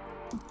new,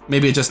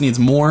 maybe it just needs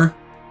more,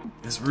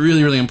 is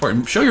really, really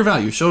important. Show your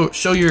value. Show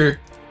your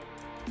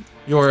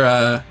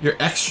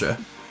extra.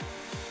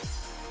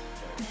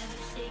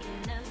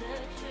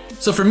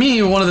 So for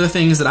me, one of the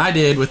things that I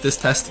did with this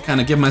test to kind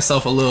of give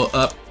myself a little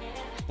up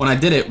when I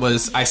did it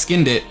was I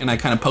skinned it and I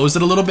kind of posed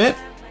it a little bit.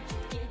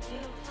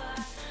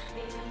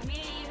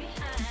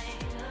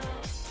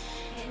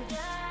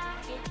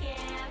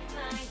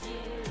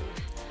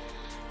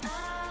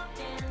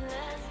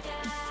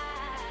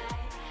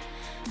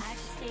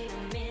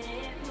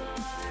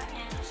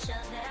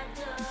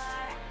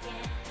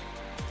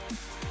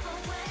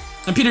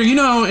 And Peter, you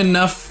know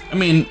enough, I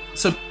mean,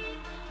 so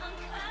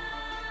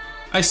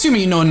I assume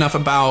you know enough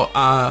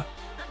about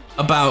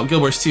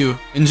Guild Wars 2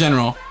 in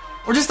general,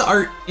 or just the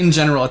art in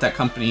general at that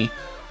company.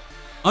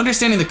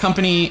 Understanding the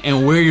company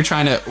and where you're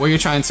trying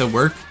to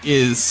work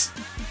is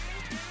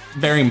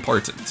very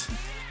important.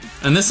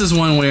 And this is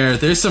one where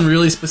there's some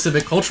really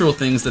specific cultural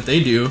things that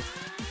they do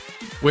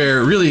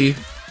where really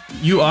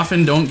you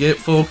often don't get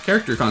full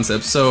character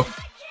concepts. So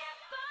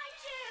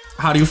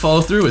how do you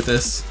follow through with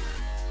this?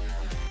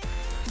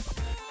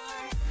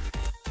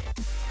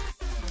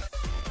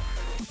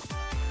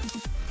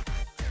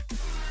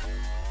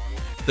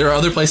 There are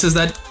other places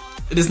that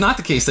it is not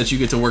the case that you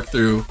get to work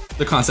through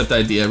the concept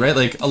idea, right?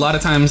 Like a lot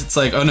of times it's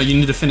like, oh no, you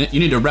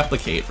need to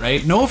replicate,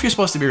 right? Know if you're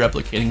supposed to be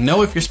replicating.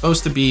 Know if you're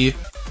supposed to be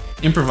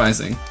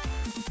improvising.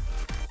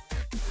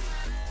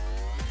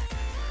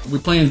 Are we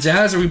playing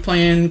jazz or are we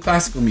playing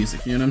classical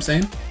music? You know what I'm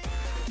saying?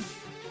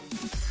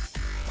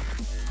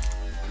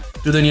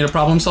 Do they need a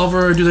problem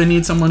solver or do they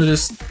need someone to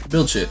just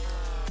build shit?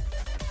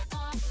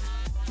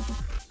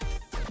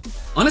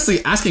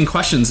 Honestly, asking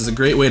questions is a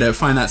great way to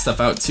find that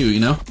stuff out too, you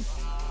know?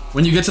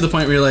 When you get to the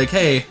point where you're like,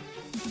 hey,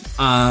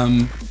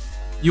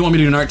 you want me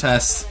to do an art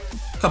test?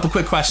 A couple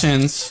quick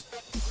questions.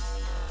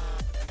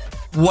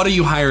 What are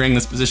you hiring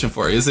this position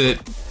for? Is it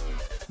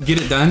get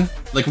it done?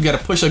 Like we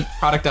gotta push a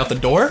product out the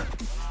door?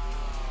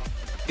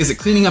 Is it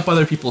cleaning up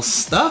other people's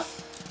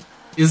stuff?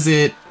 Is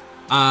it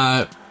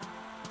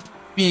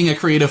being a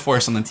creative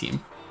force on the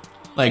team?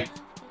 Like,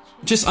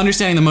 just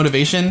understanding the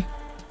motivation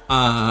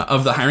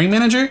of the hiring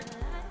manager.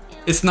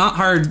 It's not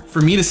hard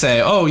for me to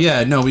say, oh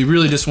yeah, no, we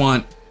really just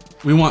want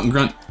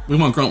grunt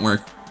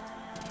work.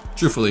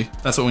 Truthfully,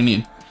 that's what we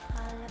need.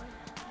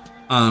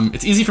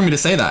 It's easy for me to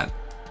say that.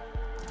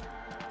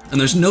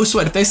 And there's no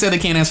sweat. If they say they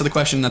can't answer the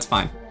question, that's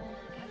fine.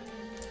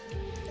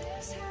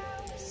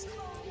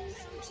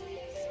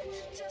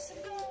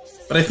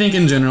 But I think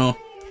in general,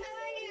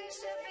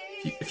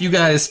 if you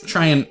guys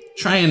try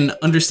and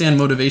understand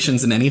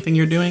motivations in anything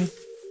you're doing,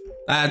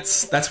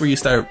 that's where you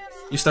start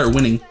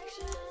winning.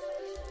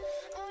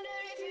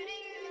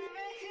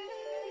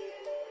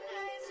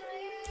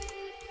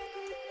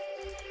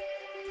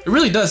 It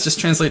really does just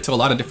translate to a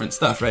lot of different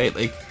stuff, right?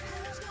 Like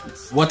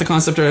what the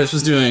concept artist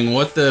was doing,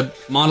 what the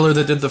modeler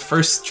that did the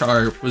first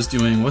Charr was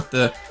doing, what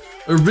the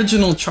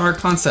original Charr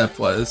concept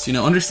was, you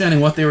know,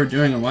 understanding what they were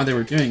doing and why they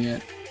were doing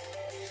it.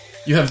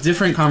 You have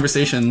different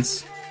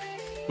conversations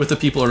with the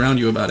people around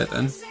you about it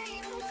then.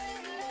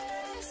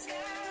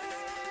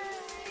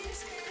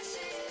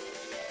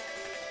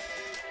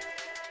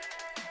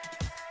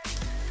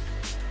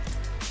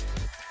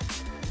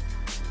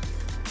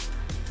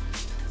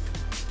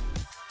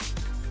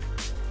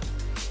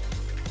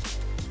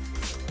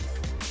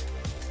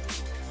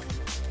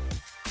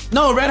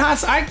 No, Red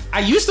Hots. I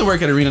used to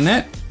work at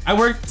ArenaNet. I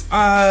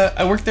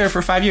worked there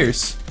for 5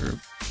 years. Or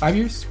 5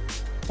 years?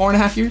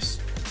 4.5 years?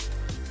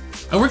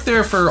 I worked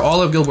there for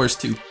all of Guild Wars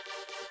 2.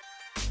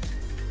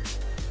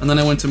 And then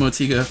I went to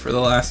Motiga for the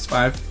last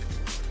 5.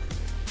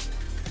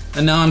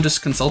 And now I'm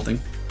just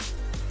consulting.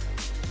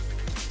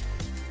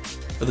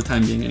 For the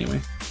time being, anyway.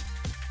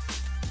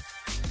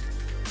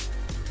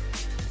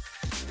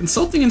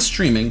 Consulting and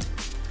streaming.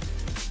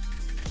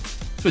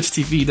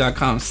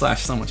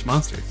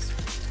 twitchtv.com/somuchmonsters.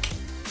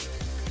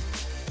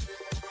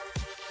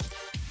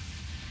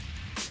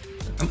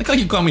 I like how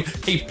you call me,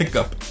 hey,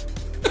 Pikop.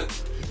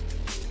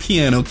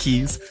 Piano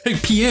keys. Hey,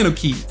 piano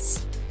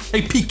keys.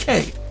 Hey,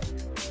 PK.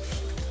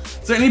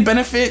 Is there any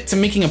benefit to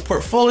making a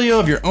portfolio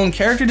of your own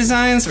character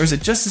designs, or is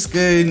it just as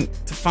good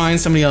to find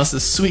somebody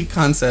else's sweet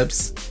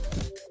concepts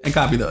and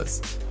copy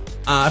those?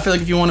 I feel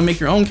like if you want to make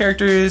your own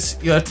characters,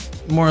 you have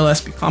to more or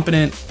less be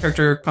competent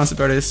character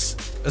concept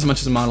artists as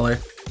much as a modeler.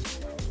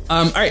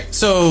 Alright,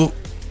 so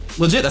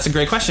legit, that's a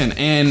great question.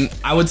 And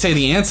I would say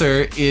the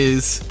answer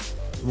is,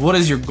 what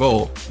is your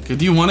goal? Okay,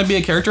 do you want to be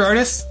a character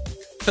artist?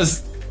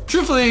 Because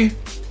truthfully,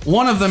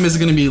 one of them is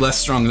going to be less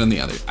strong than the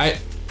other.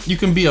 You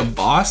can be a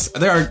boss.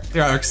 There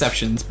are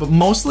exceptions, but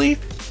mostly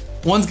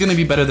one's going to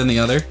be better than the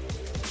other.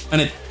 And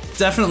it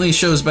definitely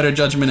shows better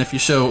judgment if you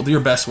show your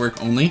best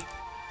work only.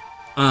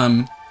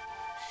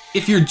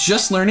 If you're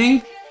just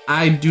learning,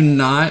 I do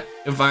not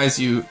advise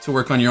you to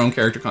work on your own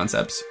character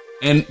concepts.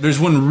 And there's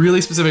one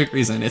really specific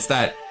reason. It's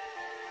that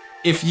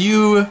if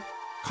you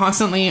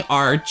constantly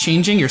are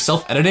changing your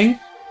self-editing,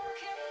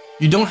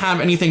 you don't have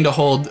anything to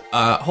hold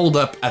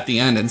up at the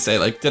end and say,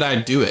 like, did I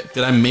do it?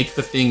 Did I make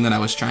the thing that I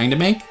was trying to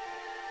make?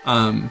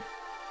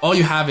 All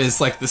you have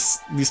is like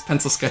these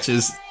pencil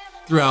sketches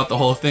throughout the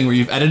whole thing where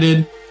you've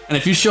edited. And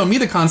if you show me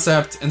the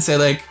concept and say,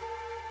 like,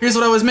 here's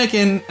what I was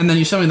making, and then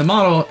you show me the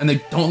model and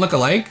they don't look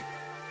alike,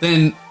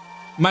 then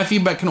my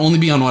feedback can only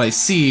be on what I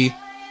see,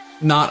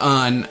 not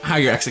on how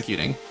you're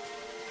executing.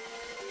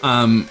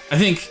 I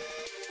think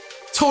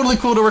totally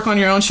cool to work on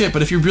your own shit,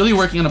 but if you're really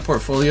working on a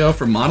portfolio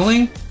for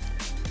modeling,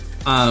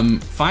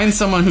 find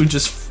someone who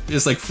just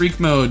is like freak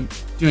mode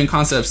doing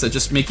concepts that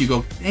just make you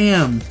go,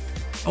 damn,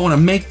 I want to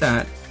make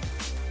that.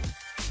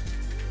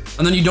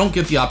 And then you don't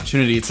get the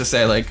opportunity to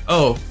say, like,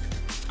 oh,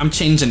 I'm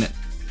changing it.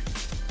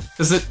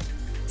 Because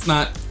that's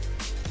not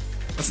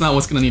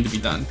what's going to need to be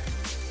done.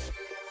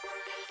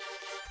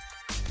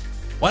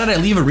 Why did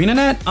I leave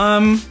ArenaNet?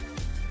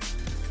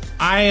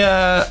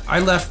 I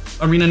left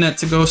ArenaNet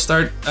to go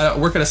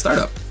work at a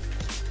startup.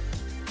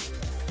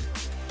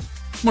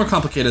 It's more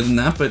complicated than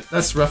that, but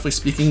that's roughly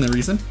speaking the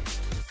reason.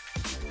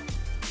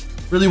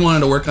 Really wanted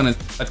to work on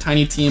a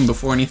tiny team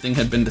before anything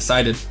had been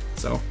decided,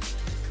 so.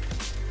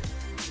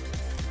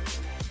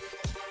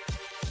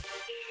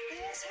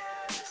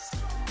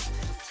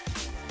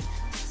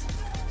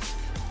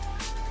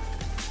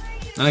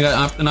 And I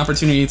got an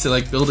opportunity to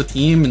like build a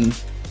team and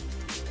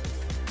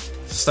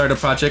start a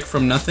project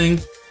from nothing.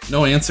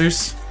 No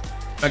answers.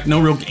 In fact,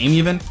 no real game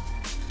even.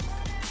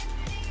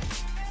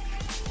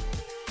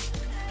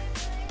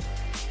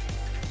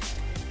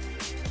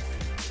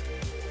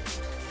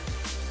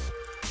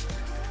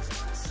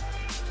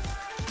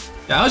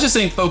 Yeah, I was just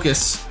saying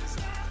focus.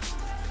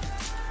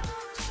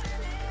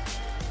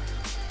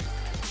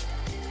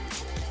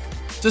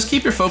 Just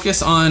keep your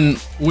focus on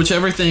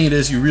whichever thing it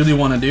is you really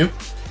want to do.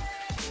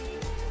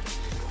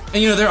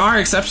 And you know, there are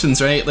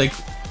exceptions, right? Like,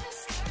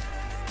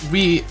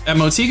 at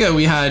Motiga,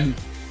 we had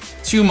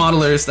 2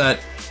 modelers that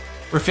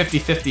were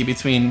 50-50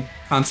 between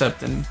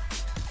concept and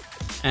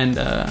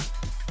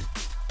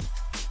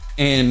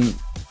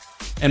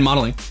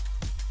modeling.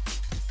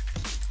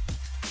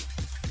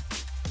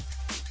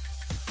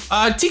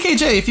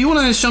 TKJ, if you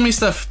want to show me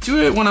stuff, do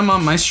it when I'm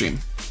on my stream.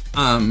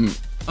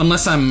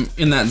 Unless I'm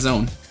in that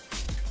zone.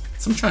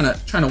 So I'm trying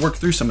to work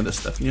through some of this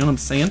stuff, you know what I'm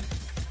saying?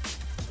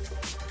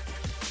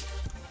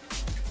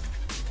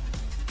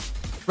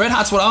 Red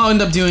Hots, what I'll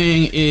end up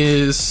doing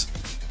is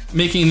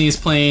making these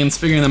planes,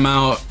 figuring them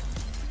out,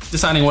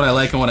 deciding what I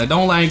like and what I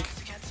don't like.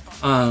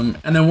 And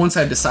then once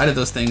I've decided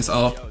those things,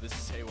 I'll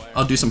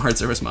do some hard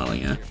surface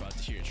modeling, yeah. You're about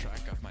to hear a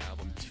track off my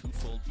album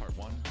Twofold Part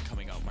 1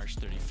 coming out March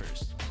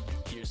 31st.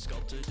 Here's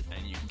Sculpted,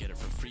 and you can get it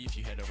for free if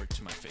you head over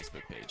to my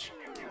Facebook page.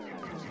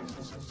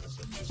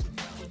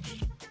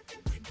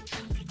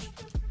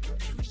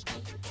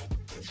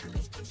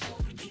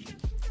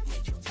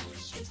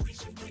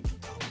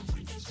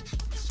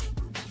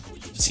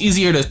 It's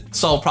easier to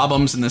solve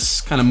problems in this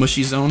kind of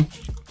mushy zone.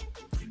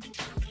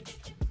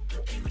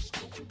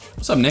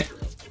 What's up, Nick?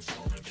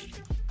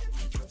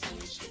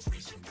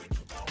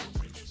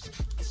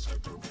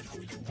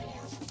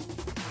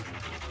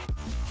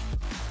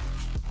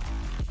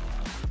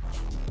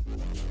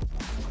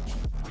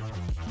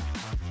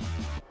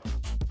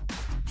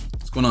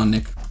 What's going on,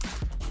 Nick?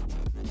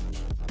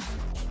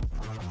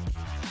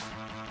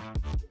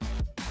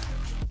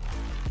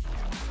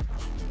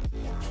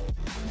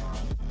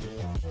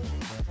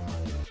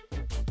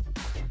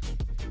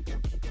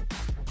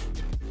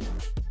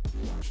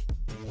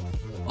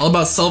 All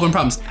about solving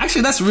problems.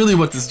 Actually, that's really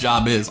what this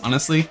job is,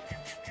 honestly.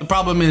 The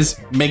problem is,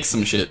 make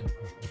some shit.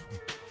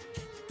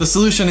 The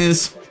solution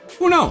is,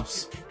 who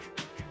knows?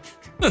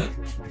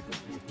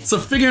 So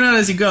figuring out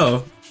as you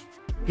go.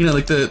 You know,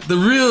 like the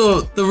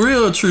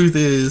real truth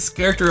is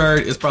character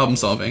art is problem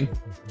solving.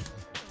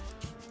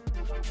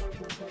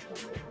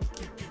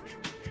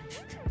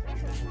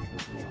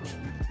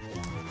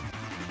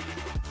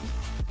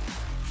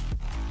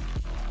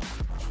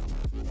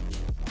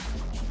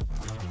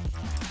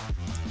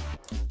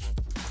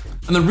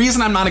 And the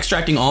reason I'm not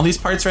extracting all these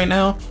parts right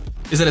now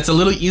is that it's a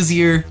little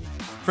easier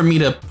for me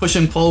to push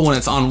and pull when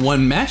it's on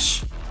one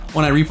mesh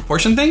when I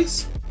reproportion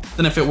things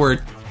than if it were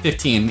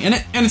 15.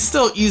 And it's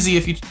still easy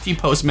if you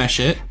T-post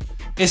mesh it.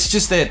 It's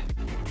just that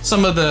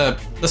some of the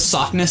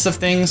softness of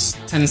things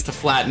tends to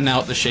flatten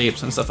out the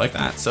shapes and stuff like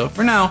that. So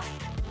for now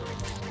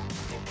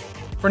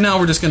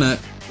we're just gonna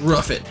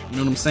rough it. You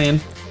know what I'm saying?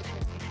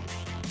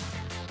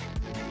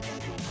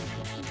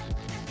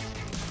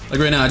 Like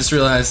right now I just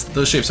realized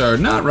those shapes are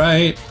not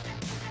right.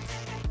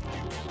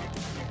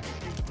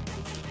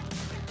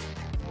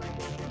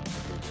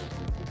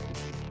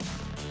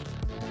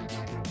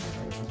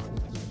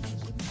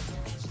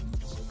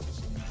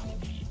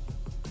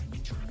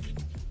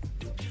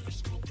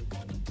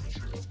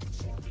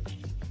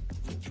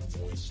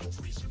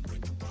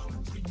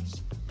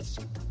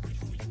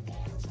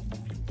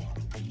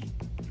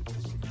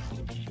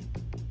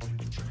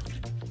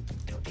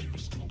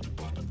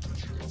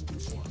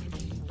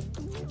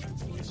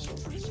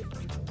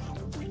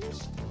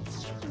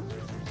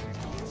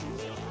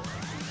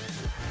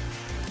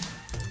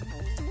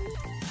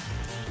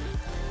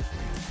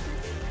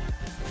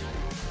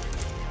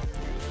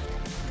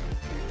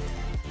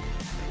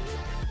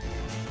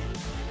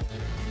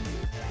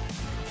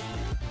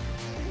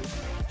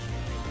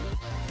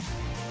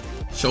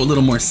 Show a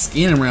little more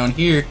skin around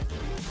here,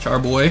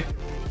 Charr boy.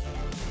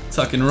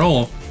 Tuck and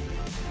roll.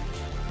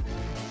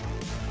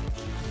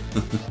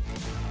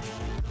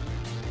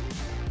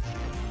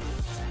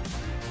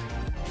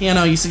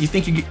 Piano, you said you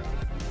think you're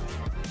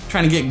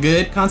trying to get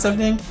good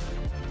concepting?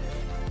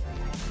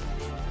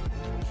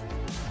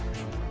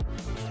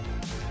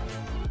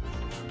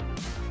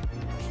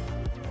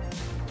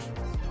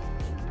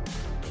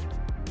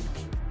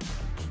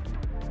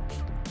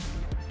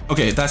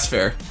 Okay, that's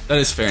fair. That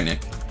is fair,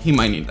 Nick. He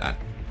might need that.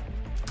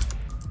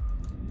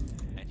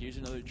 And here's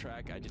another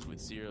track I did with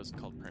Zeros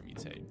called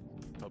Permutate.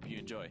 Hope you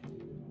enjoy.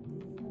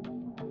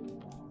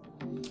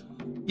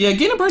 Yeah,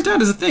 getting burnt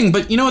out is a thing,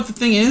 but you know what the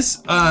thing is?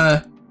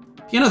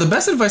 Piano, the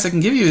best advice I can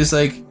give you is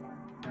like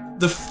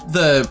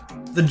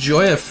the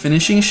joy of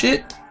finishing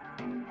shit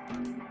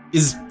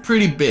is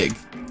pretty big.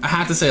 I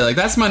have to say, like,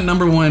 that's my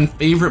 #1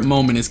 favorite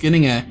moment is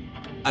getting an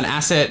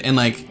asset and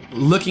like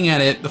looking at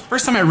it the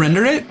first time I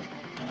render it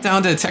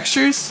down to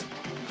textures,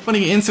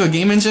 putting it into a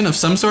game engine of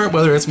some sort,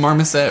 whether it's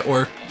Marmoset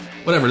or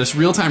whatever, just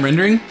real-time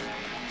rendering,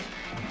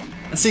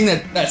 and seeing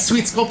that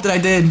sweet sculpt that I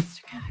did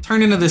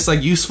turn into this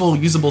like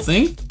usable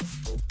thing,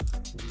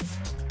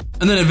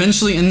 and then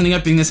eventually ending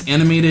up being this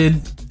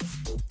animated,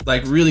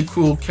 like really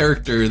cool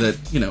character that,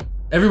 you know,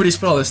 everybody's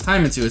put all this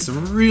time into. It's a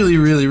really,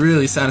 really,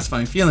 really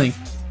satisfying feeling.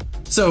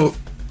 So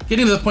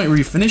getting to the point where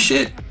you finish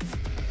it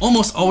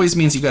almost always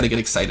means you got to get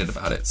excited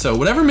about it. So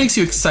whatever makes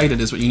you excited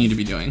is what you need to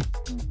be doing.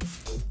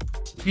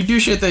 If you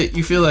do shit that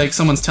you feel like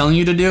someone's telling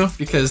you to do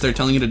because they're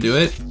telling you to do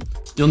it,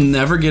 you'll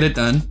never get it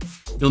done.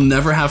 You'll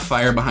never have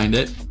fire behind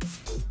it.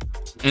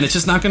 And it's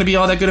just not going to be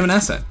all that good of an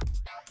asset.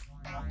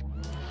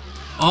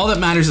 All that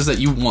matters is that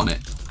you want it,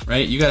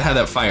 right? You got to have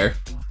that fire.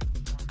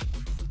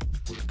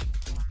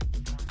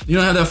 You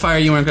don't have that fire,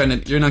 you're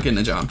not getting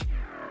a job.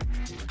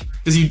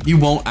 Because you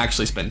won't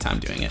actually spend time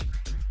doing it.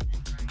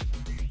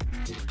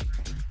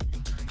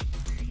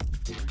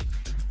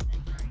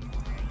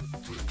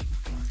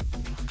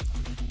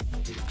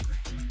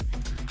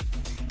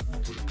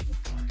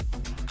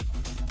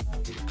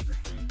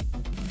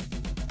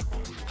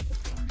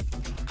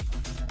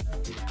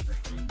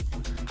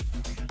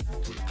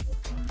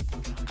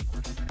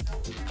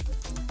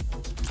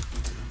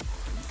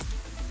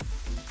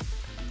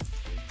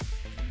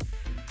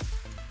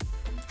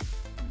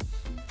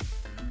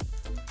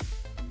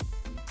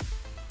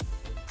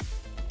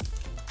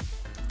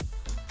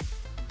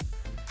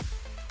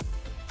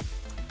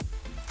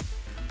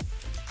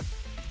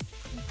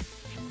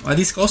 Why'd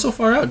these go so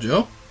far out,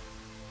 Joe?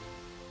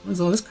 What is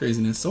all this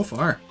craziness so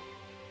far?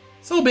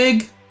 So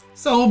big.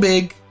 So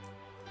big.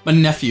 My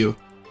nephew.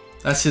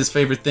 That's his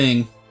favorite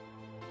thing.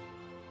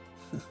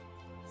 You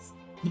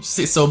just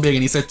say so big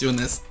and he starts doing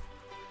this.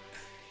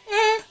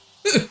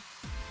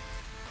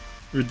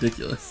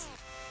 Ridiculous.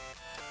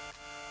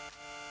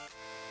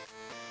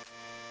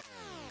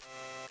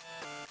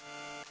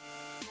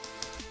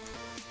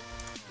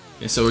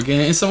 Okay, so we're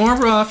getting some more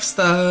rough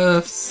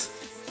stuffs.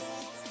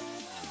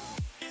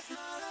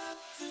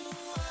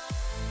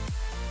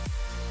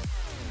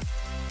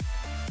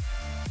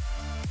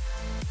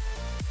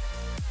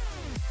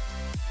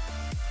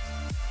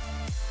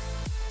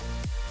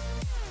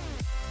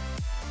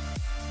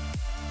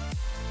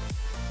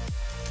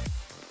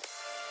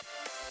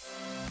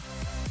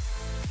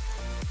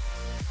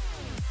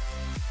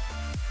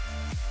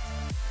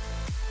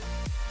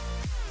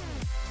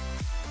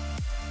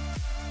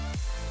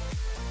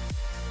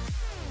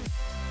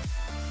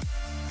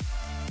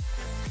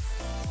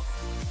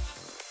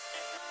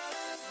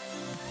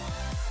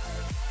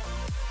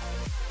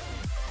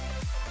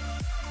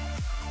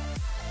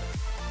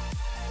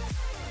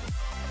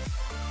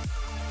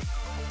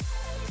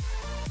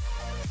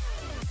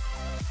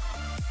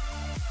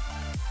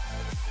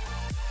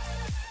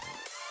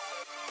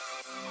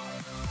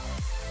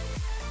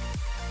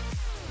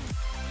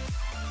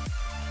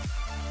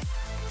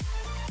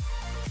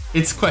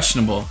 It's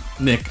questionable,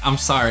 Nick. I'm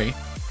sorry.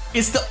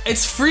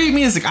 It's free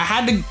music. I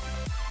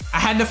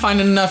had to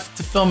find enough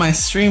to fill my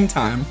stream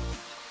time,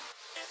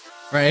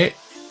 right?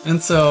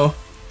 And so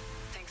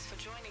Thanks for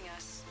joining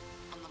us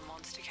on the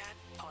Monster Cat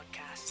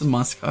podcast. it's a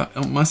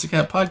Monster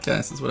Cat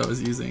podcast is what I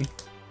was using,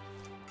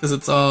 because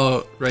it's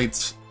all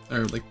rights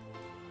or like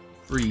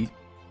free.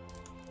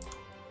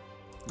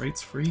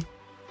 Rights free?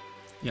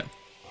 Yeah.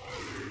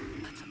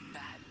 That's a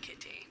bad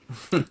kitty.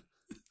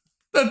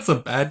 That's a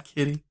bad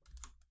kitty.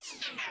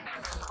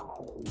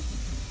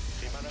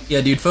 Yeah,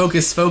 dude,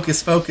 focus.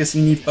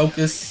 You need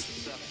focus.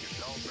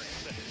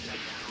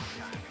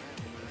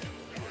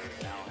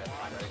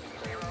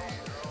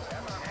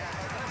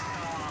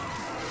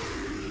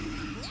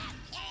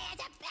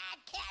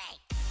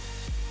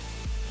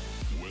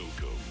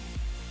 Welcome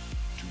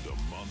to the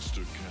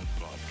Monster Cat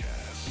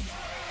Podcast.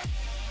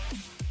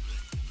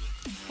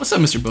 What's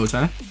up, Mr.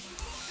 Bowtie?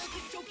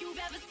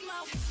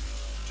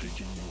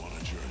 Taking you on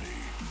a journey.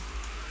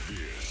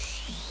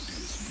 This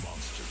is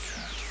Monster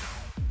Cat.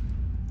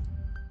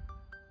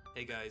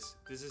 Hey guys,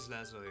 this is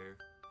Laszlo here,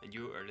 and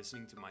you are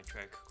listening to my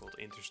track called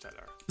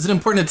Interstellar. Is it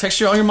important to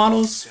texture all your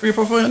models for your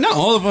portfolio? Not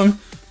all of them,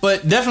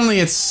 but definitely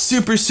it's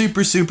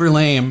super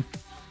lame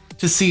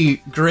to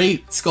see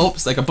great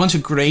sculpts, like a bunch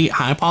of great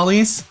high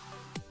polys,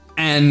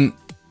 and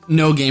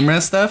no game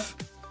res stuff.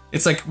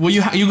 It's like, well,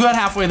 you got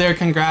halfway there,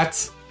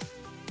 congrats.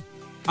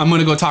 I'm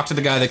gonna go talk to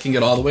the guy that can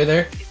get all the way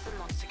there. It's the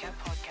Monster Cat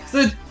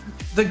podcast.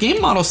 The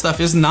game model stuff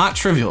is not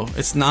trivial.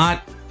 It's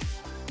not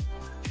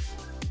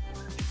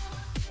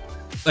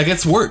like,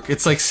 it's work.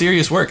 It's like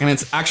serious work, and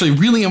it's actually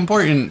really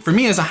important for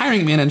me as a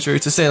hiring manager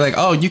to say like,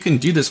 oh, you can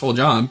do this whole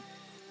job.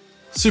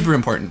 Super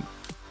important.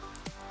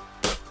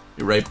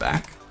 Be right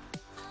back.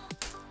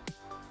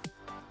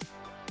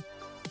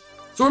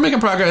 So we're making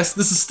progress.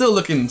 This is still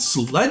looking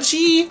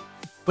sludgy,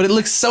 but it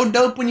looks so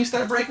dope when you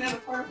start breaking it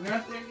apart. We're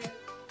not there yet.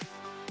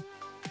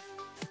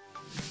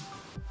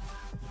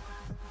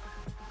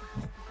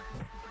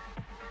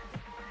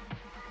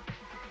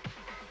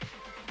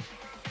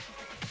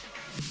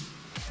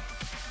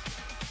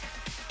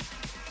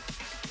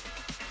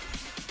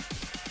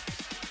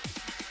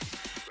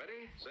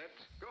 Ready, set,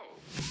 go.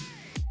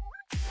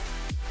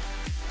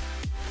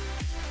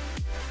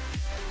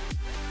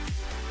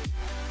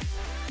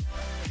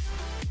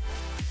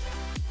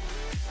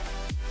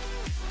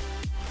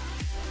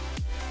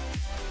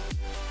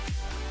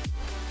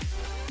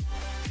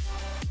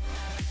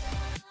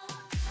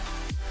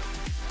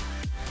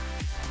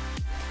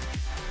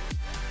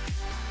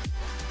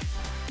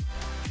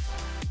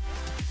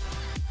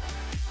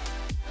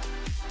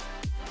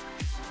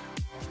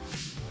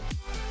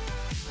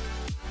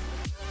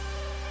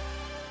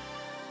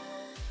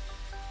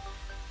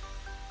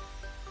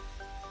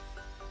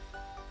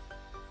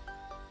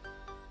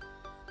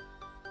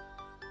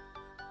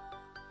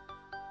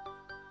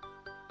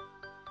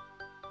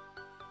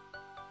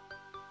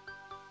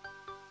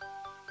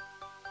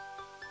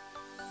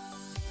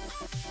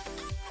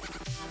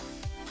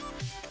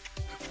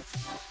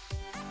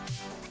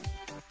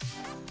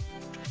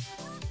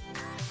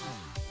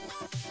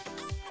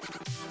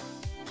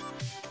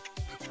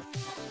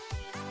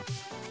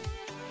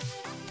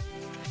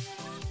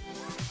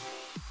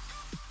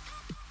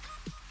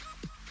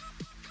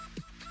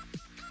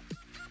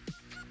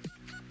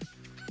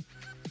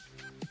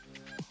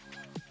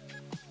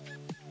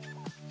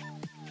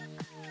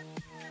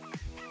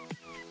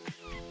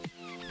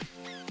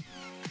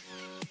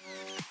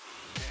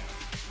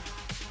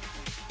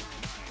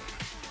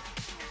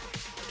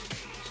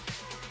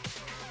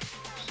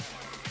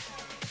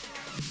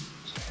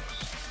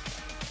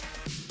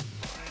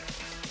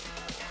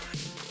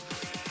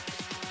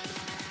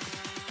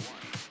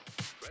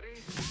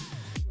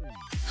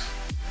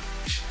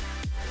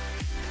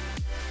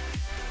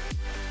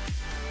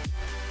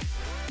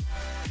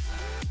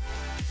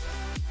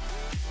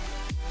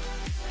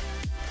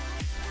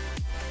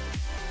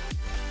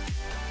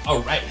 All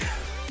right.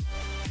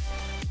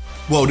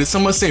 Whoa, did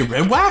someone say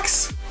red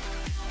wax?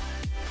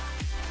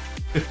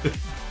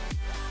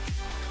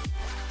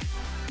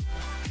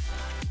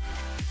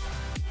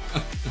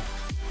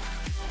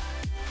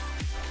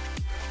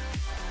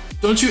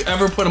 Don't you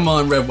ever put them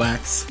on red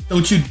wax.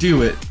 Don't you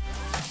do it.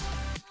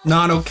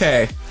 Not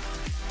okay.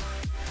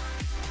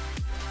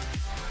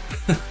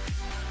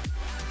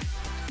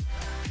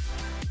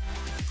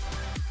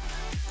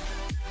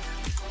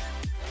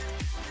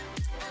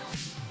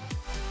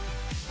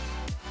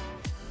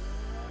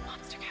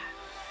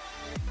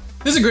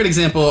 This is a great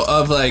example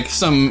of like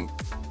some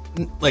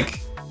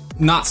like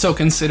not so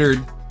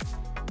considered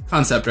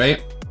concept,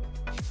 right?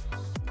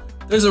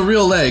 There's a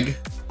real leg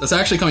that's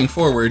actually coming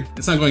forward.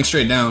 It's not going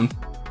straight down.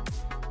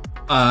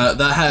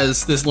 That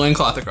has this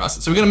loincloth across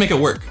it. So we're gonna make it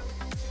work.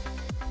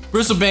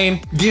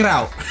 Bristlebane, get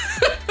out.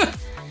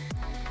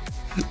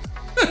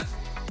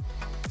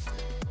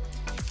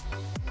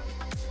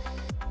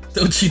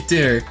 Don't you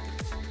dare.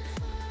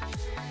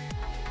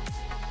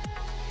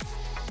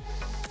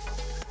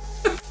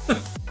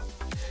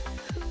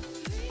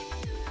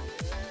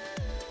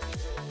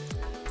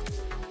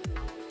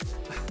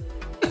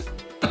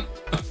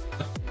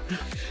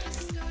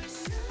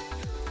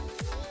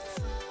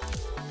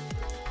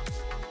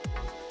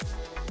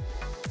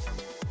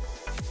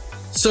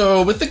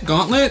 So with the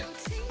gauntlet,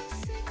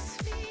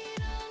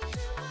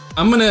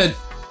 I'm gonna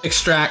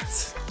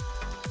extract.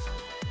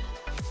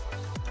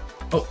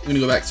 Oh, I'm gonna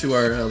go back to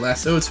our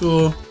lasso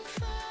tool.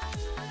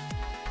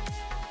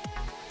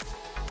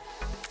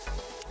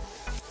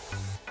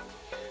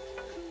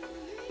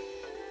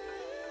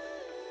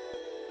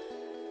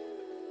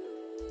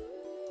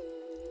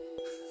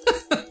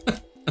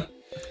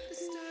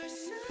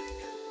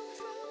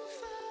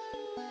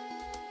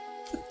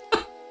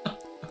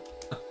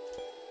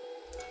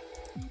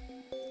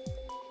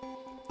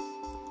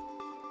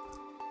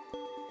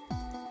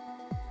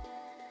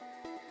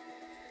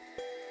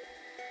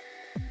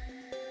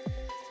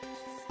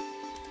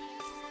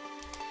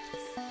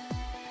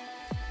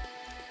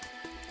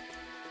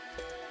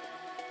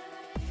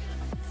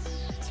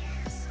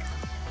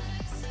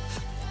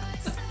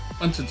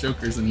 Bunch of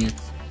jokers in here.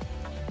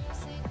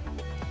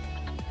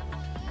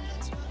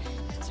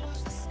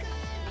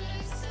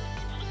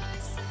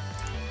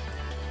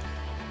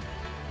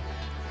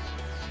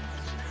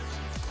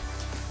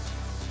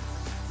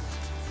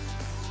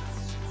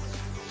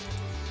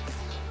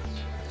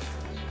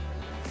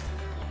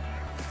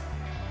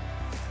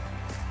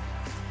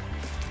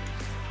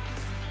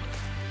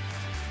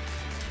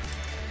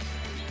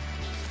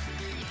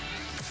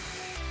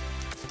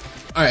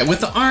 All right,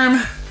 with the arm,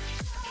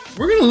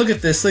 we're gonna look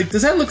at this. Like,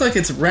 does that look like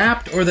it's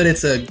wrapped or that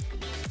it's a...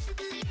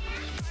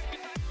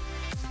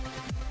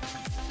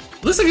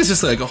 Looks like it's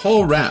just like a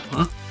whole wrap,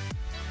 huh?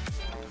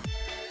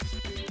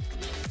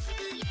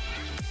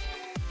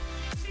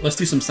 Let's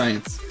do some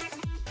science.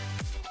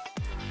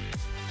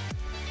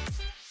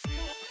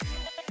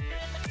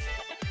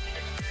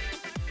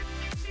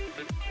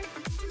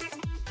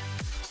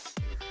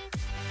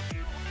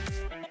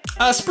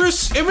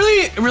 Spruce, it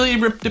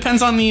really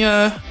depends on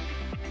the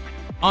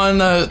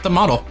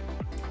model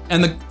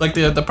and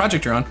the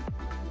project you're on.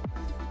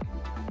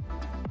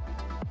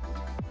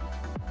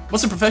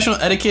 What's the professional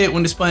etiquette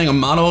when displaying a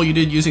model you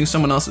did using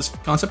someone else's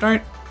concept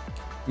art?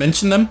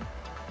 Mention them.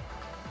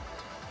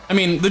 I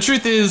mean, the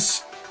truth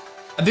is,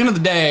 at the end of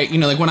the day, you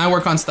know, like when I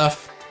work on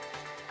stuff,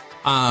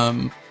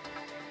 like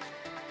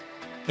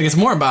it's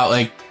more about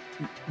like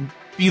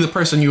be the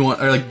person you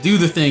want, or like do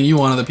the thing you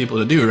want other people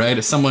to do, right?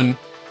 If someone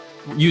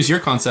use your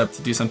concept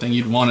to do something,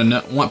 you'd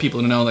want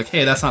people to know, like,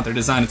 hey, that's not their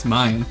design, it's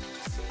mine.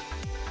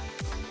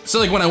 So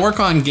like when I work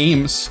on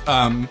games,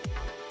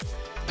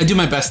 I do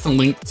my best to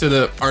link to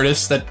the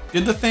artists that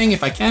did the thing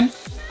if I can,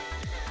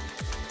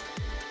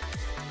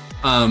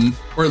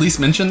 or at least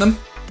mention them.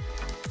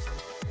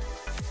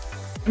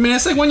 I mean,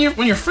 it's like when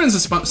you're friends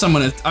with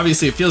someone,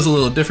 obviously it feels a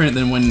little different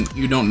than when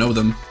you don't know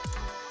them.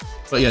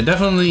 But yeah,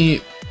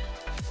 definitely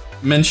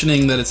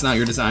mentioning that it's not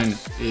your design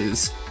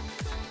is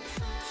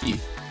key.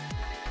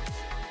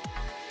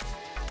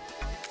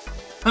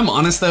 I'm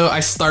honest though, I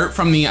start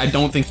from the I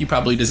don't think you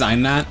probably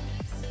designed that.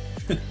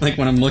 Like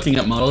when I'm looking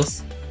at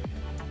models.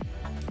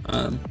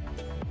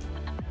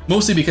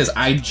 Mostly because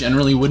I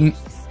generally wouldn't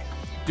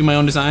do my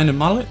own design and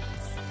model it.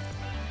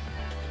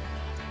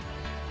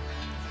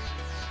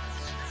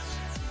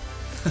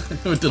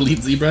 Delete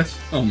ZBrush?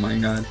 Oh my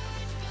god.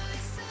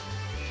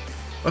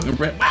 Fucking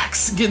red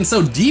wax getting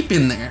so deep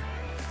in there.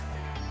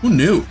 Who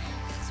knew?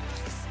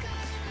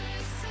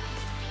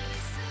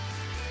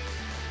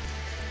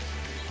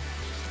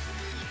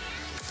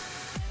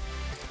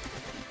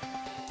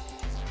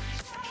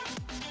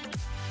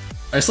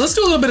 Alright, so let's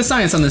do a little bit of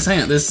science on this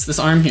hand, this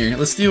arm here.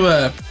 Let's do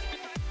I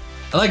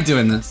like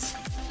doing this.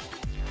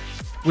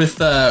 With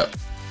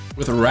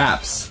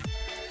wraps.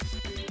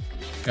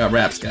 Got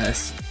wraps,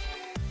 guys.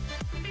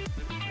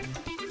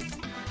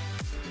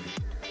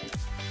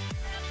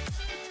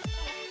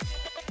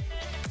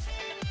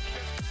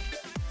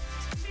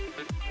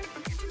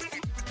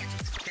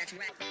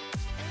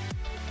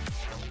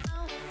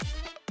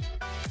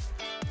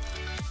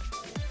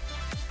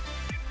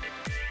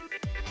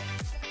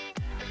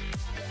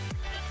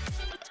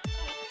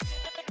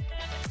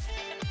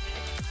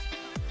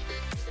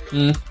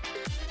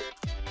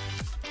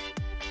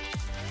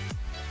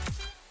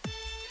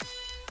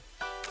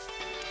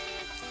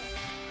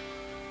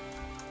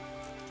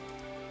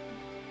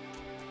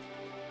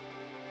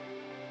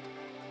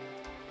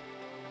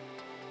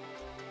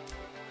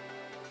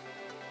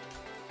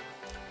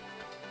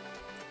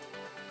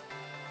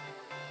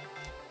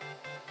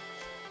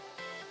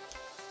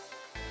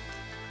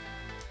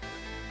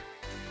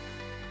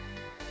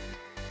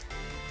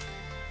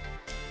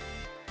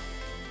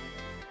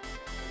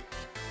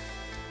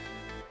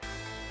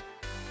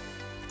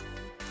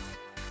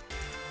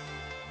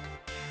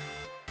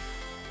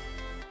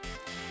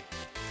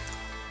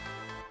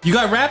 You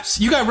got wraps?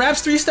 You got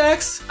wraps 3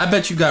 stacks? I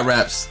bet you got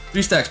wraps.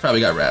 3 stacks probably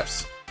got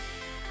wraps.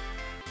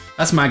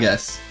 That's my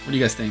guess. What do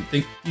you guys think?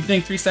 You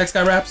think 3 stacks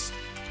got wraps?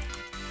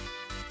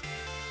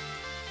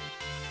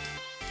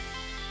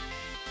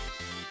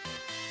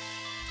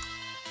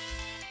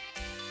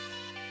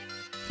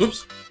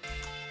 Oops.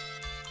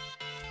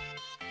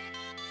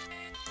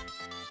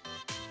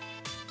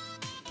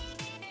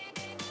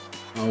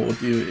 All we'll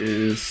do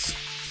is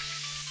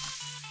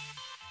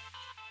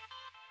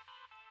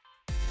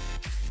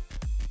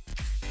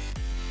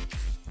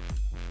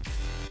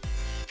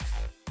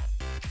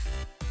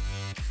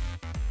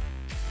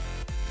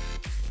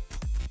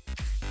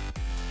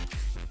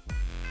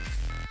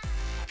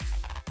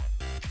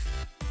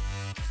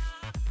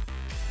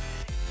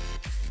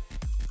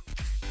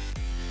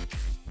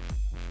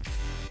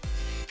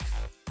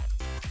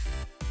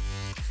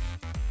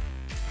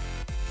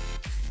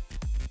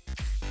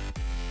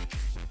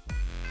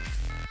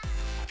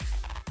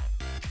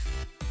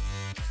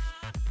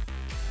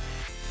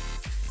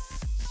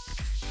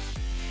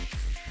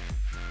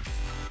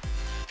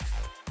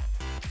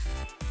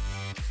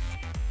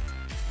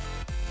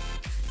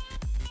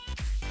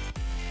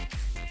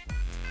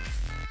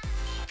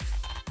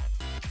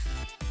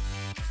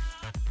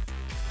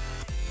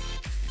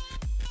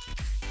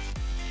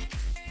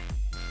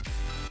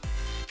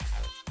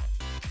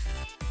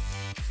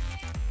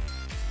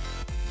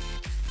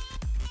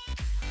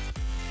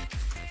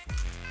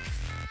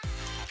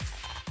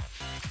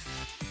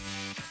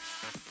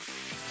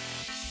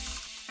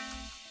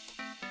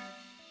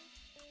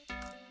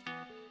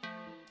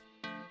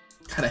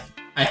God,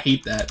 I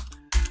hate that.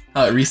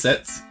 How it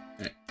resets.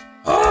 Alright.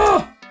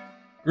 Oh!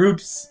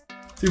 Groups.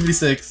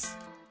 2v6.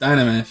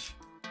 Dynamesh.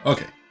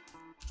 Okay.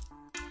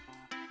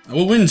 I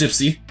will win,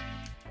 Gypsy.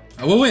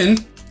 I will win.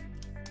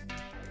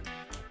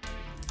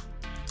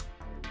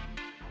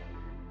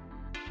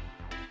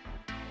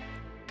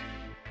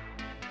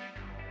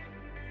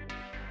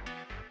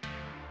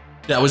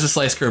 That was a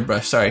slice curve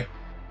brush, sorry.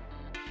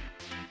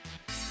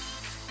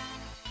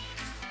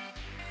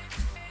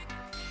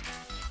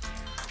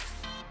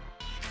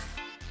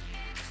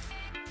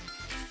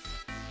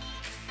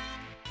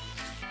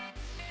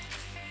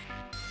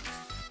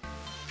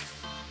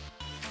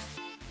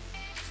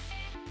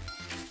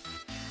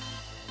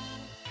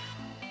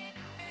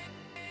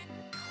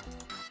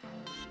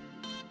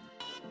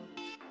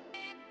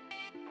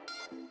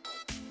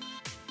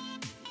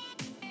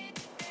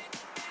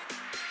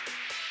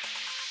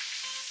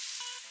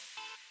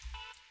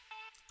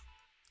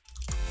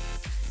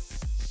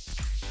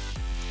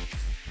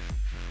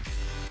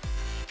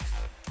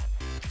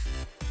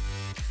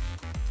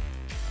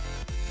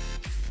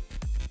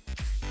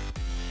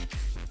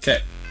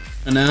 Okay,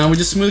 and now we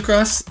just smooth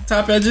across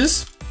top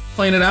edges,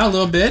 playing it out a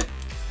little bit.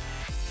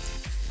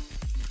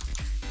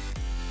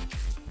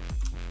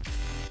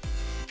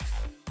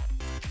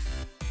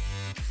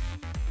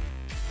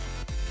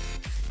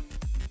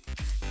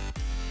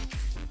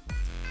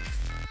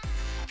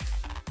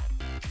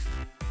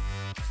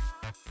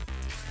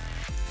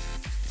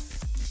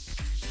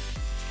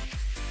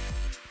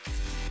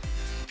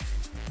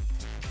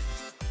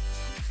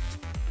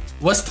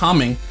 What's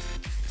tomming?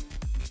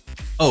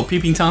 Oh,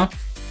 peeping Tom?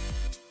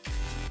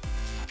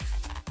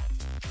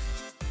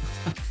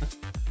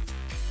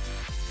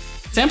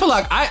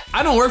 Tampalock,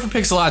 I don't work for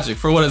Pixelogic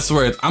for what it's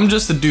worth. I'm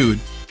just a dude.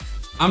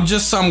 I'm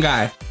just some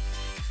guy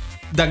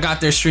that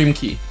got their stream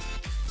key.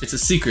 It's a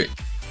secret.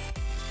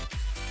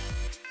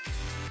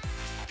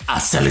 I'll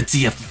sell it to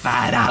you for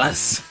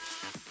 $5.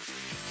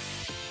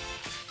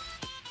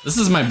 This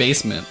is my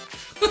basement.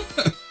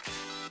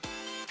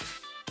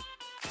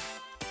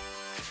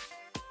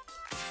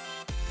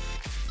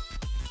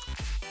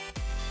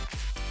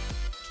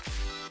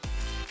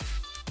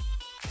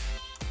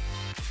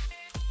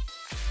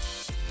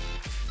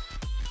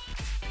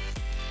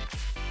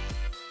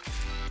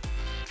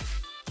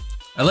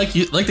 I like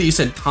that you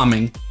said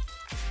tomming.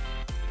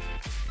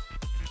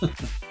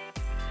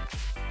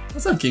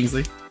 What's up,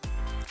 Kingsley?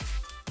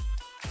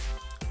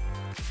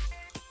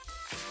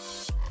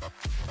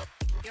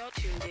 You're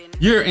tuned in.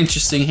 You're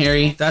interesting,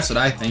 Harry. That's what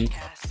I think.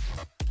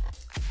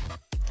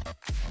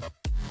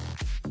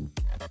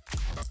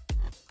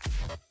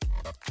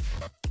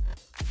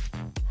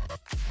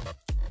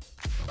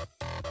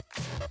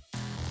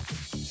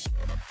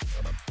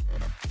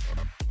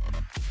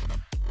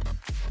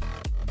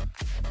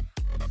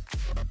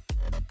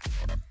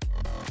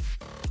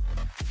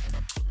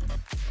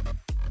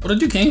 What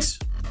do, Kings?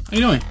 How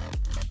you doing?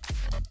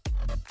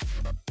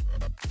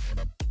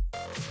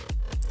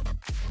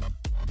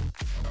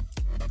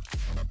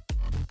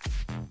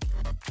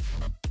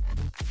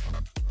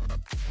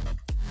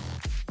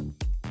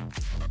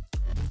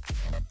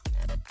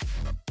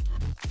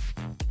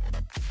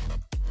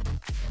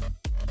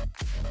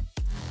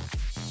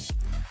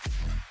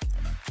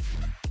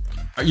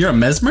 You're a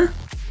mesmer?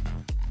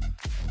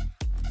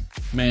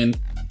 Man,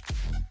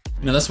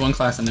 you know, that's one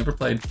class I never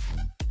played.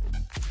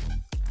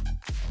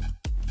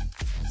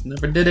 Just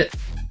never did it.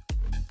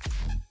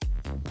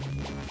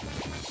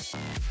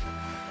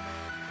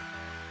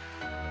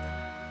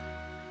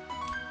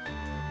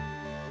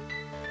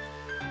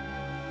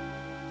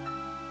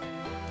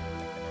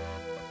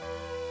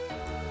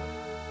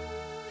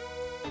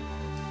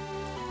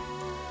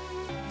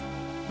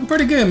 I'm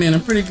pretty good, man.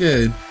 I'm pretty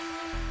good.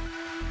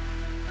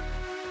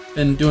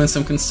 Been doing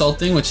some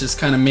consulting, which has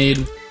kind of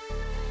made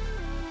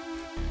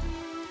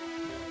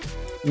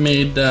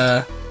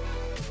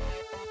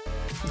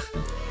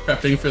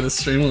prepping for the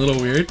stream a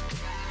little weird.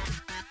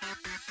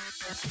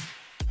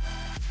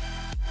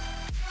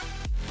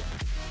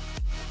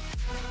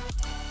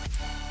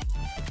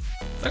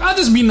 Like, I'll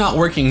just be not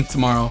working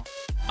tomorrow.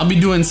 I'll be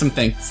doing some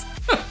things.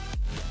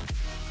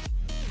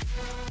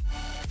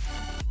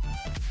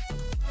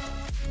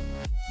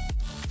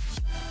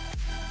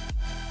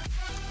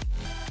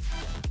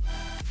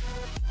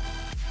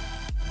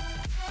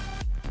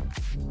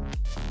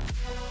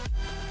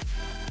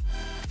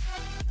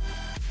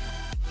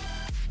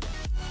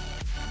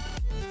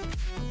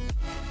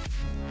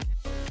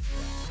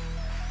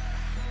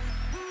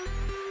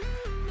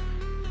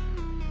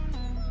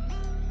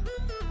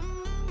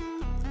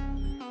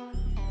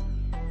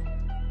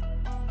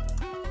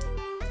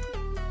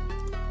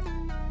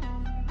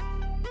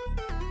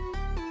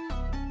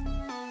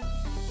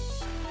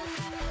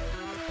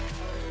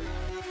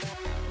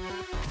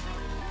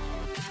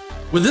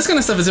 With this kind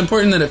of stuff, it's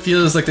important that it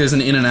feels like there's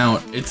an in and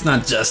out. It's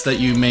not just that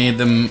you made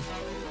them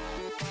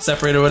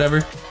separate or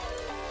whatever.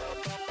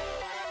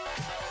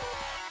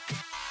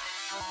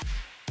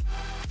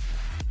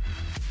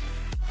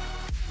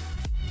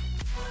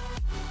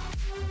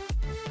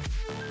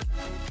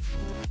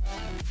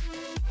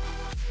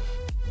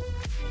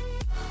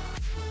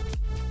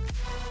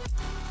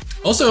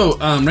 Also,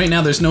 right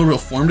now there's no real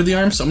form to the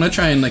arm, so I'm gonna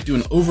try and like do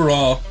an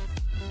overall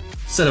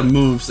set of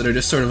moves that are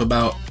just sort of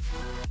about.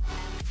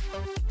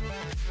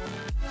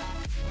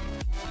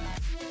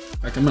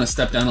 Like I'm gonna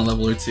step down a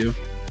level or two.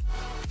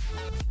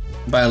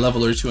 By a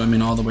level or two, I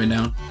mean all the way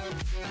down.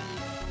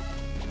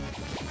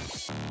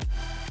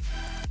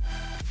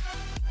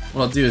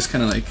 What I'll do is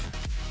kind of like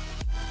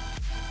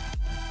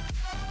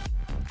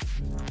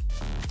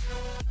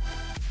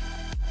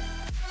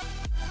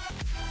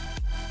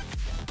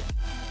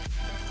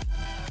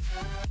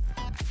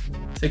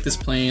take this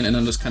plane and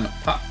then just kind of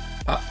pop,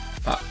 pop,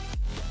 pop,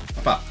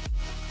 pop, pop.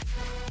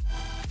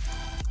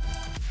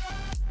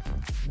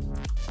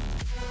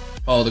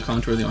 Follow the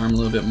contour of the arm a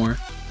little bit more.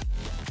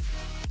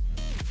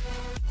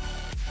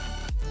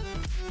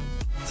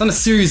 It's not a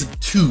series of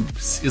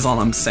tubes, is all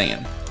I'm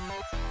saying.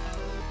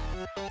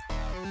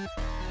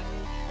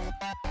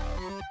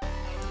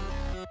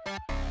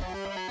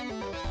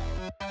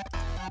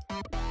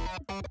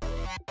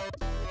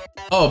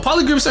 Oh,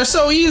 polygroups are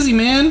so easy,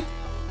 man.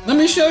 Let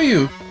me show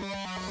you.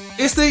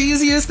 It's the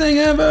easiest thing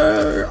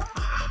ever.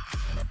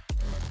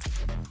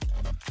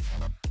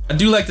 I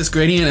do like this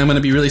gradient. I'm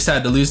gonna be really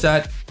sad to lose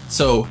that.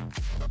 So,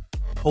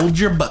 hold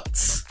your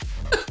butts.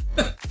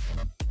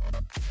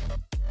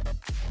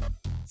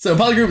 So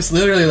polygroups,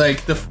 literally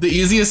like the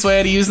easiest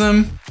way to use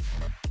them,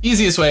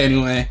 easiest way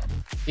anyway,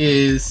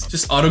 is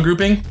just auto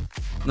grouping.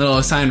 It'll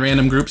assign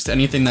random groups to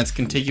anything that's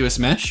contiguous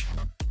mesh.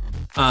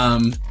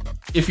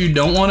 If you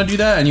don't want to do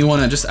that and you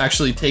want to just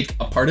actually take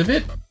a part of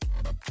it,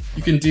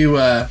 you can do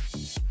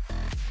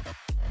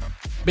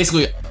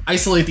basically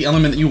isolate the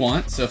element that you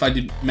want. So if I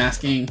do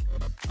masking,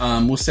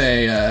 we'll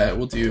say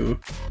we'll do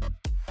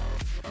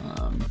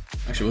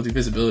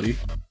visibility.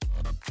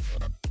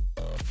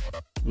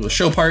 We'll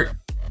show part,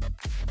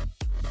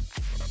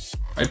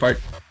 right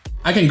part.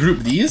 I can group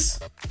these.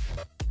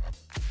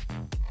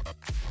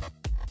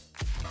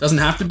 Doesn't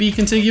have to be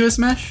contiguous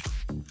mesh.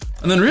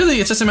 And then really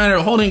it's just a matter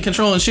of holding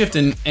Control and Shift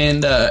and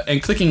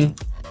clicking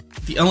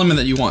the element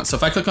that you want. So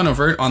if I click on a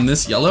vert on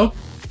this yellow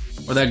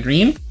or that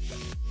green,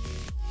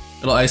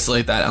 it'll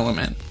isolate that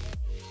element.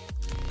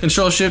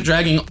 Control Shift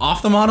dragging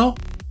off the model,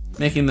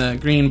 making the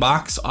green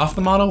box off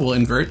the model, will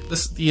invert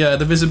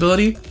the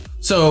visibility.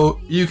 So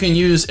you can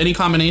use any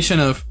combination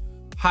of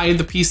hide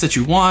the piece that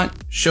you want,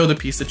 show the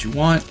piece that you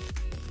want.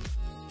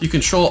 If you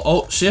Control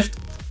Alt Shift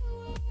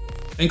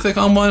and click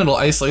on one, it'll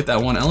isolate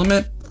that one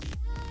element.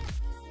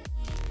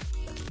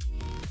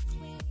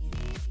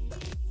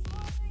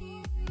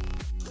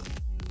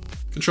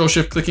 Control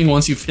Shift clicking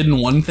once you've hidden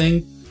one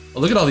thing. Oh,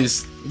 look at all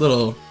these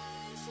little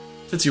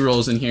Tootsie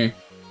Rolls in here.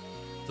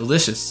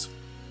 Delicious.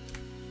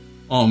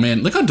 Oh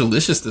man, look how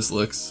delicious this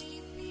looks.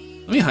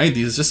 Let me hide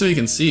these just so you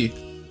can see.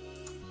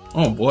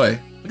 Oh boy,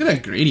 look at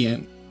that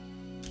gradient.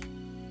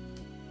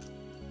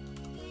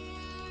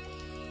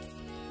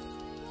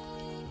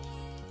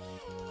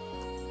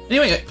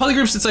 Anyway,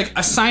 polygroups, it's like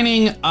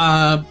assigning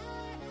an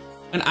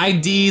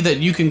ID that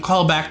you can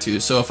call back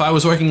to. So if I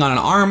was working on an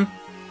arm,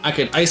 I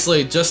could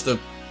isolate just the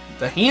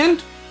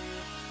hand,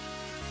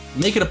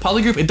 make it a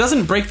polygroup. It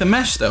doesn't break the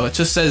mesh though. It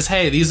just says,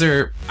 hey, these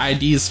are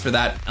IDs for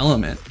that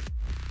element.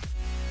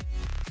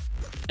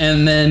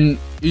 And then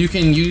you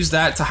can use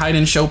that to hide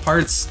and show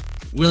parts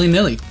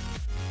willy-nilly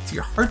to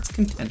your heart's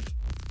content.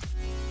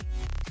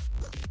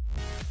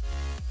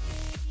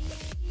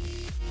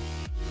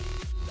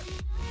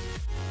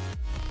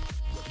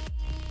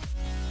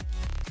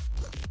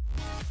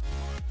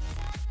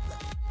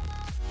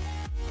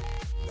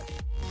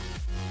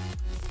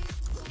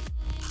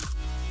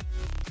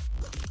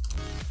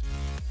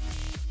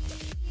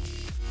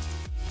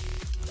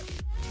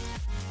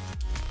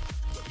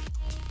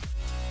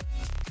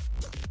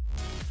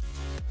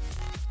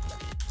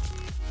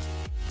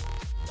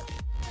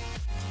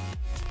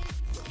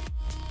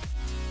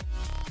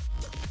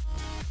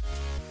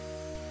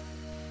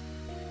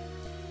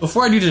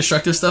 Before I do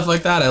destructive stuff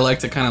like that, I like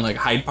to kind of like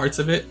hide parts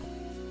of it.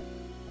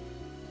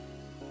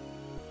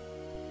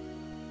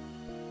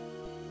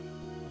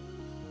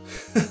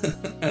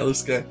 I love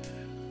Sky.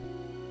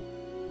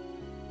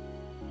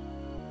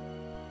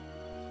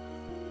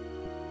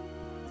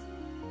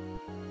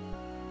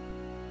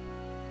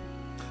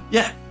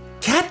 Yeah,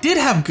 Cat did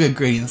have good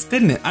gradients,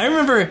 didn't it? I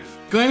remember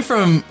going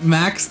from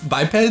Max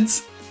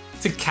bipeds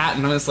to Cat,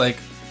 and I was like,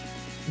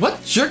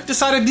 "What jerk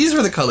decided these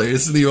were the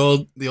colors?" The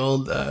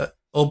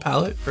old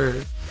palette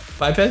for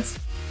bipeds.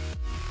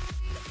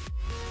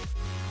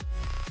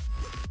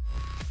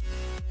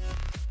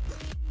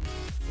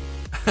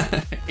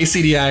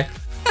 ACDI.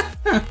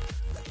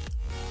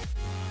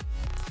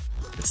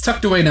 It's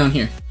tucked away down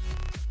here.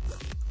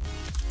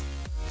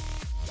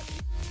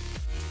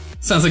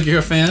 Sounds like you're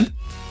a fan.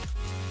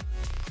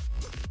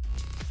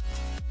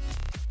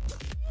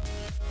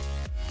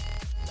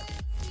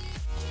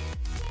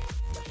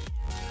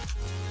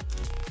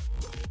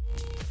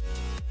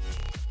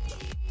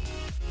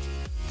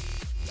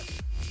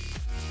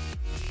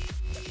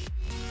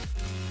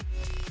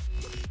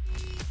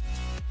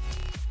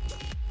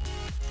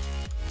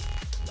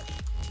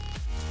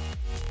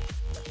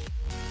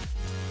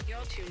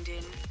 tuned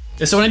in.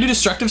 Yeah, so when I do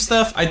destructive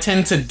stuff, I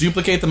tend to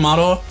duplicate the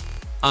model.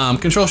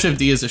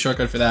 Control-Shift-D is the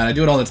shortcut for that. I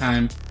do it all the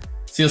time.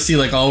 So you'll see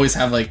like I always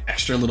have like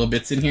extra little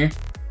bits in here.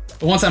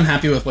 But once I'm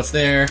happy with what's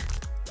there,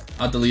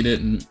 I'll delete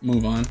it and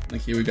move on.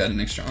 Like here we got an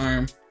extra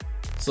arm.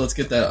 So let's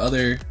get that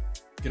other,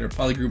 get our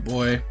polygroup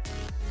boy.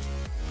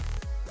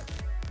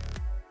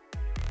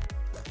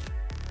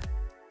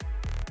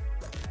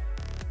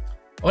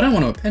 Oh, I don't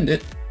want to append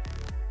it.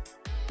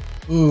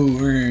 Ooh,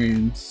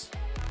 words.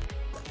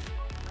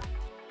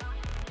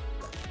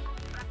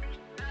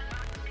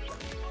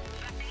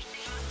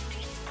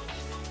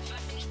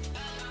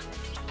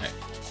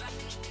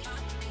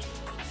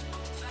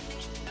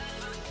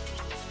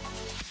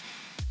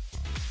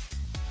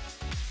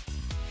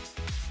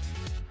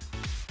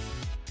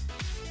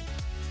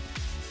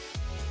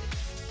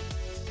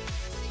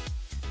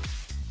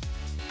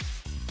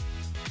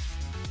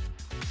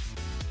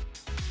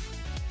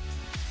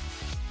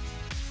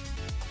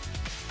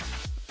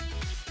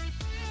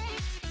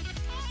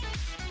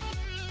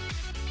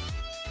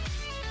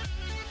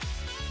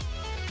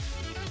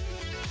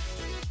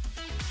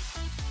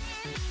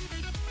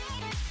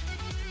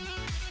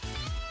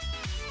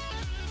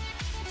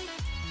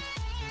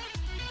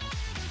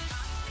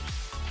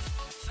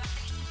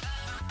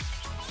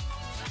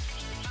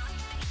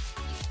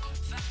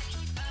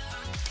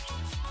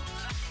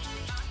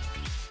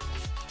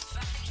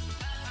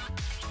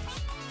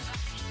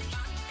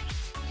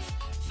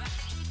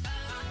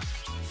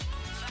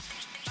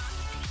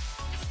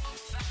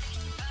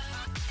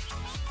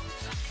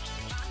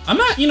 I'm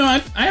not, you know, I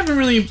haven't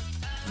really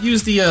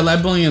used the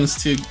lab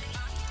booleans to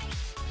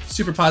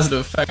super positive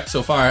effect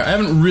so far. I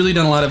haven't really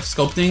done a lot of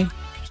sculpting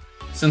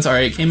since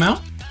R8 came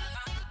out.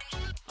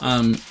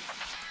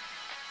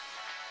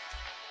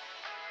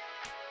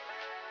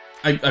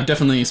 I've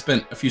definitely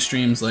spent a few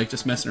streams like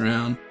just messing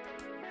around,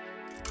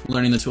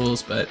 learning the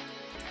tools, but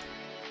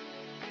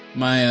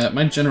my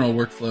my general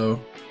workflow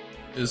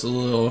is a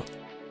little.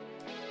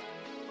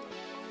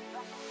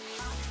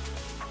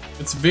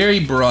 It's very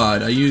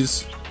broad. I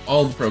use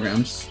all the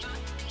programs.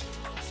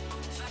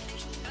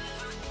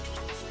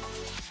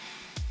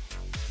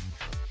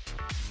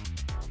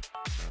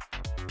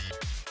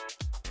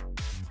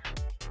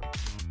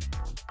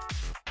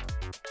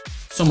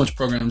 So much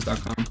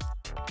programs.com.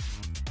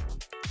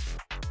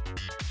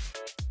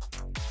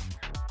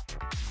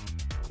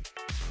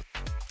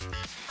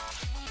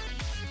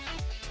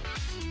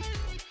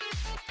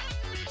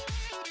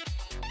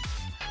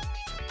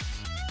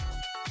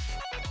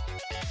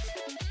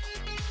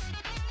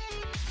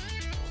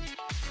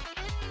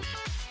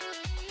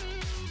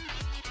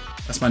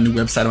 That's my new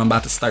website I'm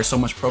about to start, so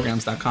much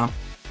programs.com.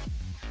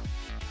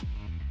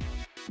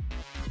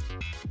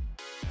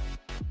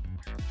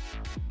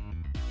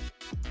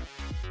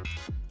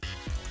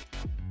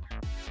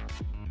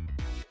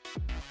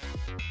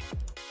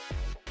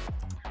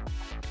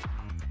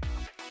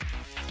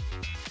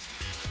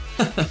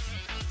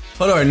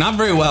 Hodor, not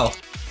very well.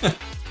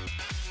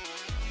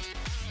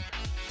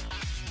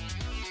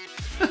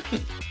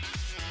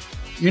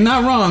 You're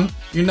not wrong.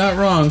 You're not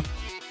wrong.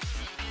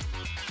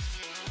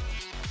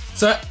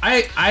 So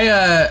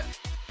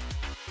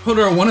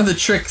Hodor, one of the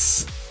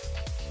tricks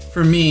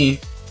for me,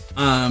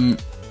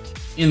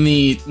 in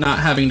the not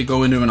having to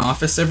go into an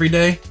office every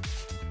day,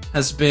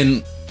 has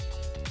been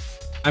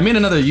I made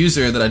another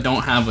user that I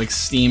don't have like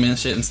Steam and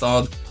shit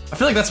installed. I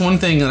feel like that's one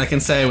thing that I can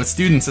say with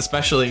students,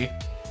 especially.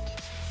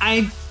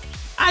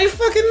 I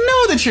fucking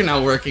know that you're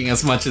not working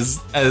as much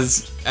as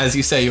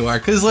you say you are,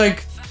 because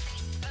like,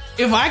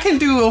 if I can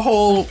do a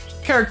whole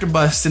character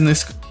bust in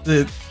this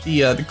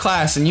the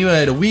class, and you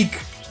had a week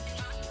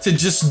to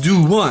just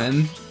do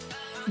one,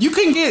 you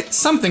can get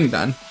something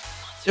done.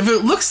 If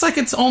it looks like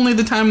it's only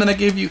the time that I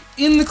gave you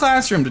in the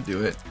classroom to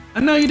do it,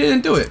 I know you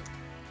didn't do it.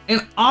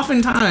 And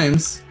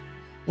oftentimes,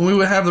 when we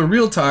would have the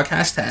real talk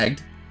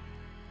hashtagged,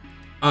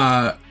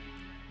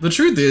 the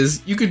truth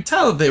is, you could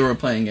tell that they were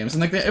playing games.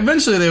 And like,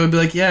 eventually they would be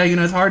like, yeah, you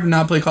know, it's hard to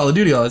not play Call of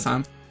Duty all the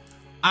time.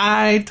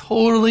 I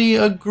totally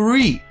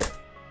agree.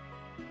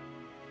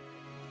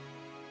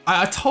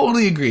 I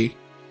totally agree.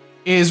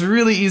 It is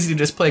really easy to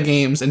just play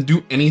games and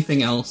do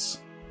anything else.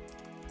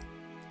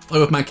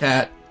 Play with my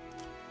cat.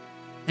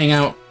 Hang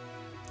out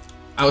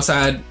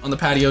outside on the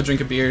patio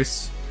drinking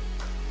beers.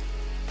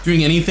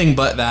 Doing anything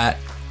but that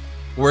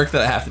work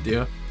that I have to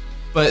do.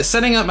 But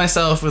setting up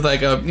myself with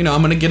like a, you know,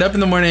 I'm gonna get up in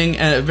the morning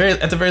and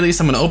at the very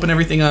least I'm gonna open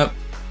everything up.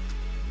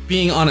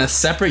 Being on a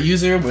separate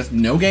user with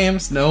no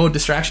games, no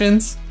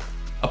distractions,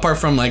 apart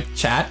from like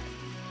chat.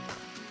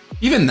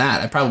 Even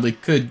that I probably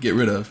could get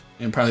rid of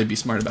and probably be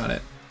smart about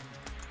it.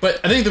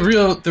 But I think the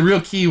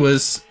real key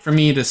was for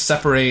me to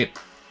separate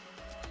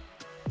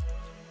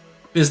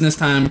business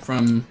time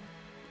from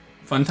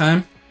fun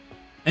time.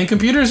 And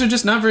computers are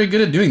just not very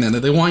good at doing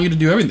that. They want you to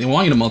do everything. They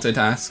want you to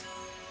multitask.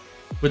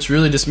 Which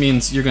really just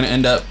means you're going to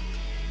end up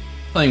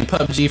playing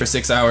PUBG for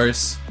 6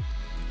 hours,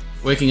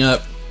 waking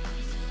up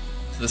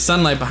to the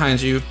sunlight behind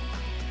you,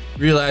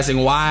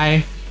 realizing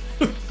why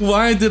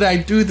did I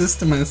do this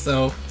to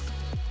myself?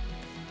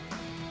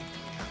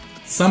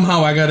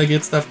 Somehow I gotta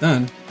get stuff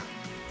done.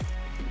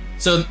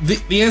 So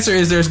the answer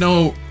is there's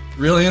no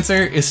real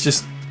answer. It's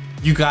just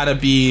you gotta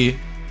be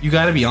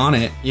on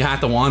it. You have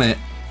to want it.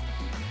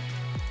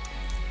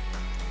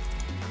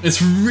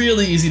 It's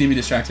really easy to be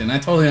distracted, and I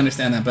totally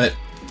understand that, but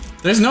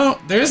there's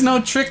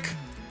no trick.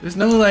 There's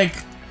no like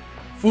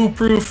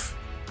foolproof.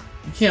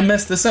 You can't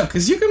mess this up,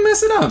 because you can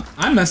mess it up.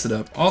 I mess it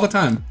up all the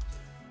time.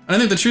 And I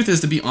think the truth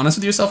is to be honest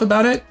with yourself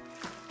about it.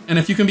 And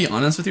if you can be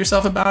honest with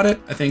yourself about it,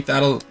 I think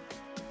that'll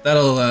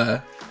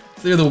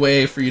clear the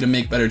way for you to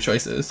make better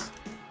choices.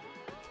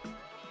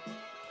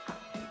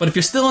 But if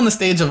you're still in the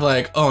stage of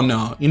like, oh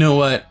no, you know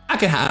what? I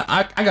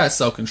got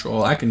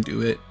self-control. I can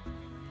do it.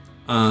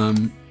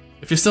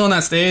 If you're still in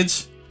that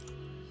stage,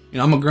 you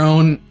know, I'm a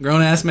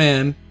grown-ass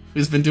man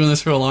who's been doing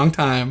this for a long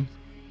time,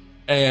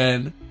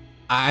 and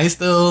I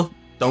still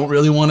don't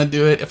really want to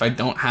do it if I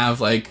don't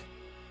have like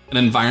an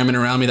environment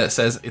around me that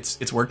says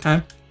it's work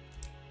time.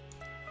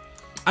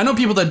 I know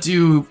people that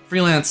do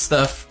freelance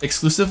stuff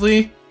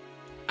exclusively.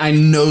 I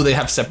know they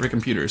have separate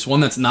computers, one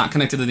that's not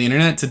connected to the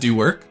internet to do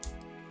work.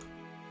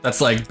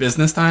 That's like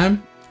business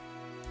time.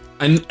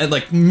 And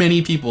like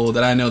many people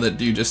that I know that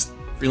do just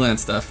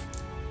freelance stuff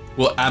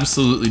will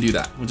absolutely do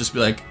that. We'll just be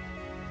like,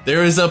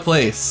 there is a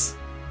place.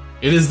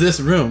 It is this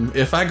room.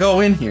 If I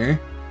go in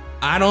here,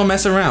 I don't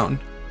mess around.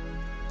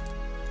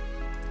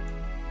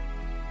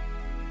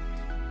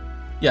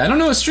 Yeah, I don't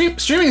know.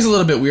 Streaming is a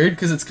little bit weird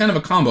because it's kind of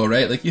a combo,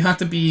 right? Like you have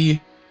to be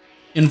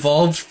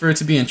involved for it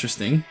to be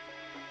interesting.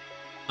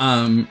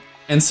 And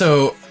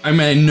so I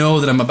mean, I know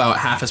that I'm about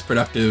half as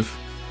productive,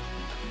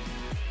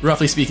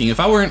 roughly speaking. If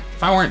I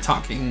weren't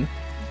talking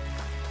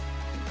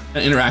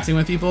and interacting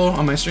with people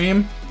on my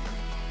stream,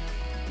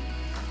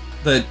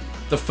 the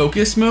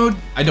focus mode,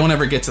 I don't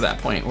ever get to that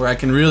point where I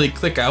can really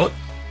click out.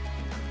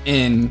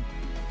 And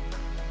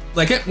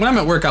like when I'm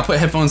at work, I'll put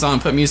headphones on,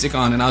 put music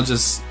on, and I'll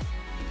just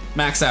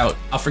max out.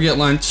 I'll forget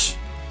lunch.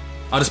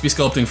 I'll just be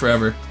sculpting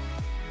forever.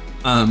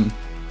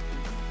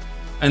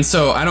 And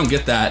so I don't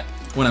get that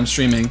when I'm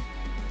streaming.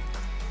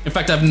 In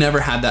fact, I've never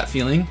had that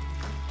feeling.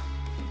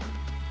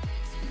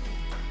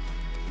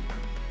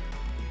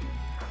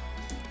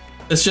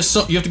 It's just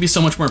so you have to be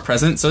so much more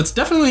present. So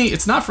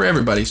it's not for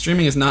everybody.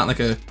 Streaming is not like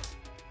a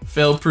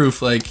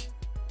fail-proof, like,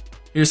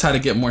 here's how to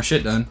get more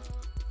shit done.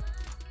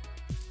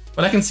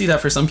 But I can see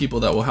that for some people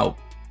that will help.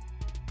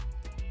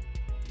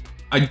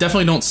 I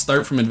definitely don't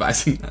start from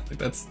advising that. Like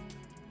that's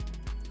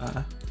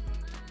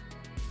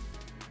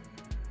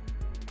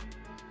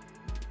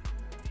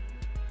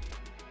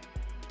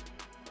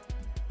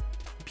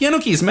piano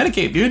keys,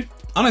 medicate, dude.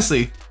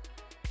 Honestly.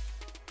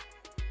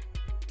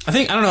 I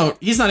don't know,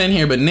 he's not in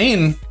here, but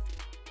Nain,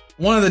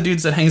 one of the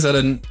dudes that hangs out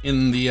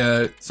in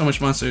the So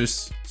Much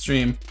Monsters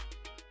stream,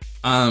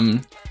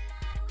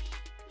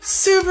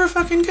 super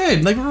fucking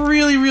good, like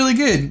really, really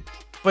good.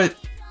 But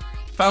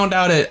found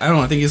out at, I don't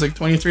know, I think he's like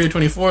 23 or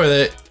 24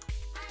 that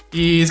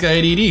he's got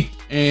ADD.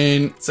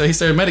 And so he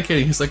started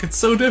medicating. He's like, it's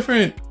so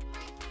different.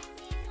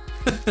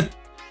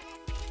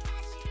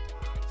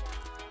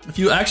 If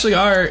you actually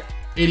are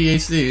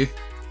ADHD,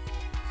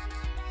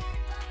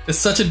 it's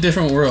such a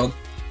different world.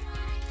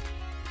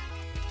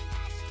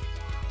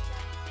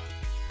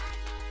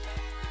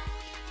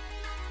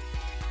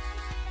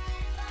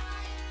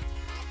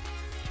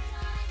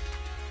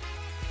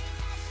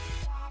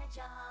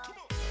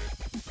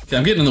 Okay,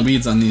 I'm getting in the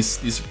weeds on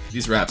these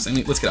raps.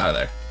 Let's get out of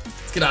there.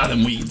 Let's get out of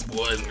them weeds,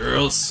 boys and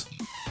girls.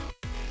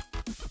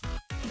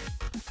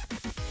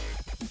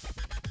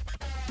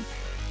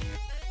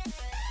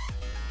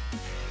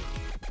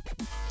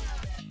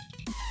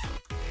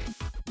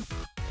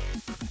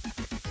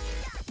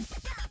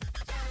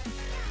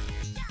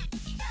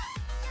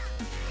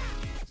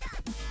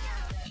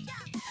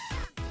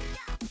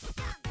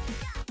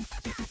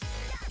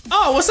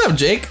 Oh, what's up,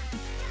 Jake?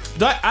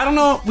 I don't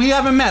know. We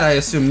haven't met, I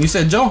assume. You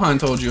said Johan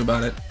told you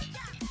about it.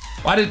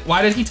 Why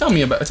did he tell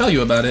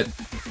you about it?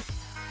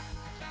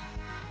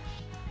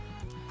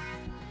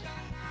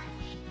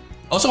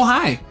 Also,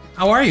 hi.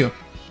 How are you?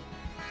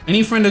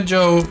 Any friend of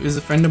Joe is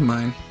a friend of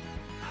mine.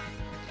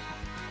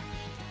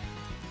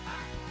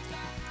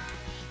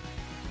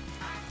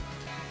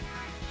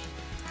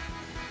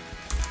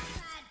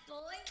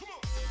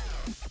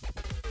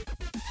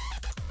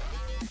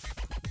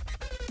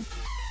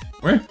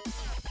 Where?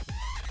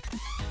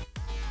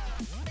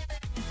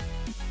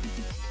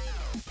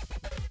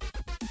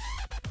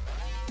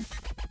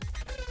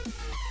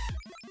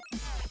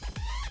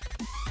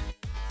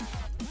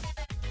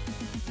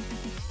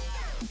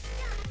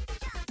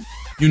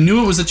 You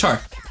knew it was a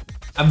Charr.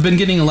 I've been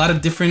getting a lot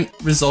of different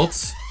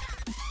results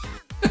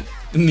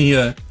in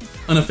the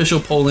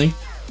unofficial polling.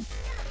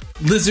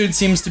 Lizard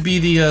seems to be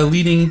the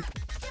leading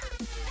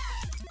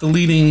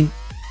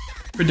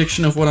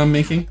prediction of what I'm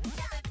making.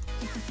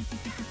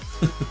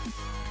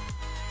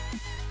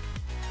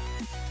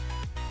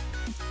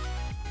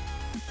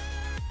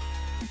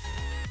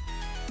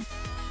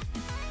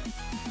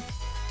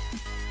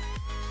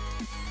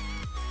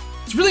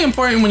 It's really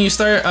important when you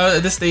start out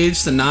at this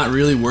stage to not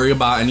really worry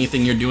about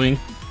anything you're doing.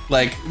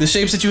 Like, the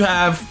shapes that you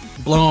have,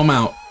 blow them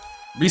out.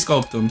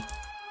 resculpt them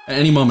at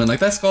any moment. Like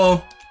that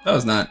skull,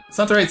 it's not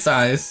the right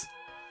size.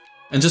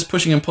 And just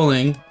pushing and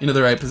pulling into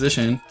the right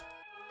position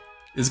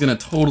is gonna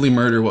totally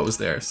murder what was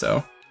there,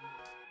 so.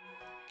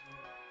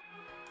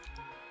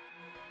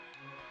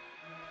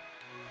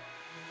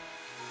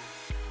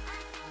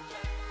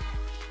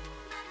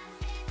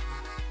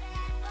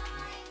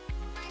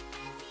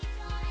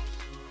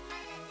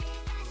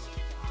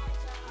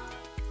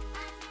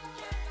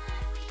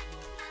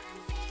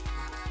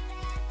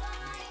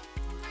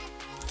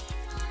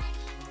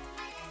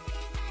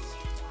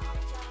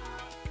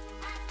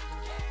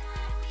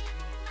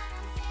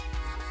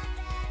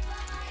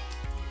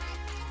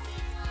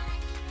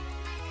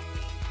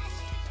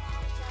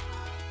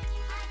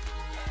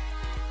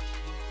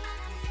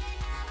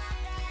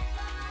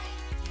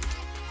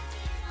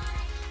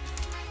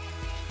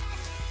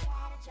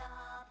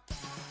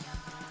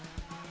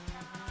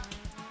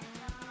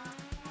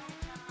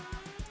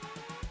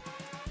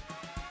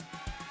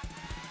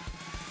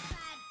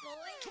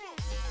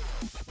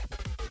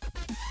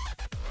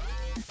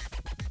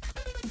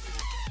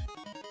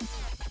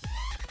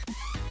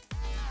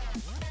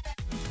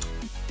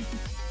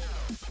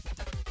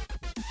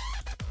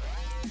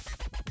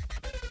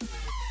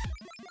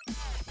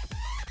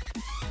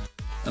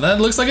 Now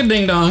that looks like a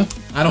ding dong.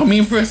 I don't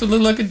mean for it to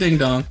look like a ding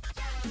dong.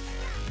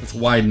 Let's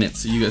widen it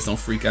so you guys don't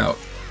freak out.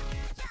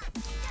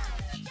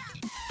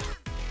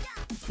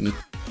 Gonna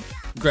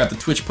grab the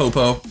Twitch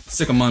popo,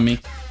 sick 'em on me.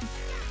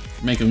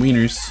 Making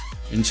wieners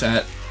in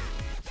chat.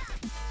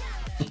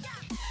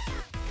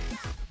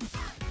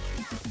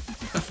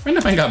 A friend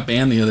of mine got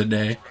banned the other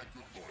day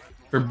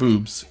for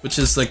boobs, which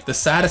is like the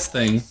saddest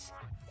thing.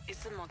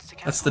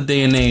 That's the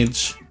day and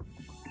age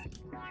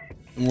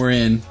we're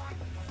in.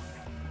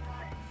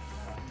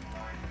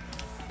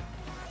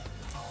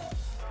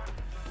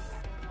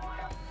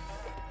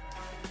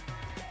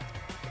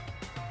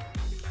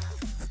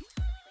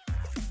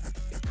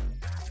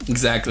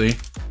 Exactly.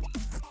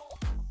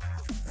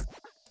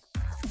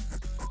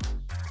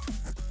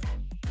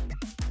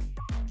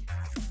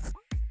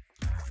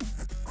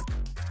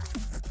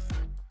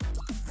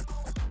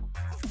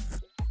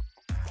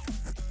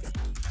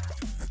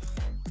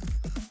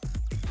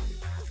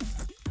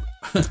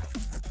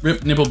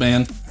 Rip nipple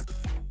ban.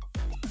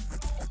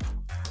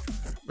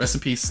 Rest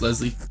in peace,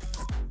 Leslie.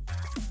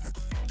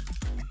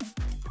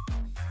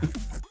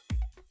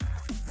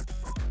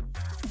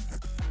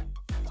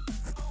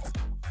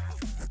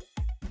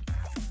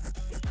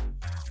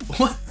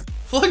 What?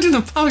 Plugged in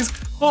the box?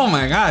 Oh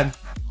my god.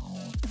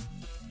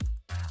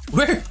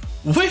 Where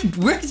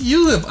do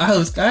you live,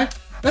 Isle Sky?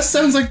 That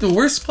sounds like the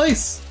worst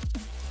place.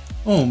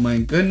 Oh my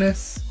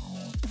goodness.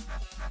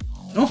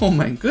 Oh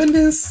my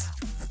goodness.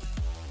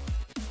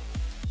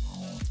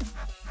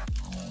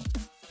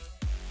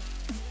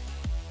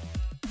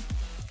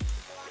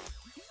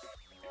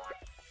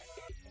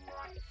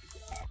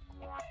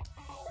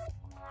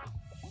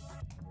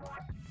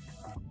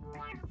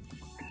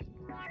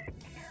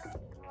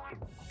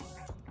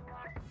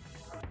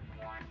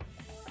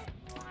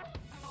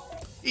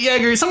 Yeah, I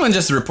agree. Someone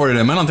just reported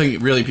him. I don't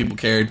think really people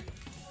cared.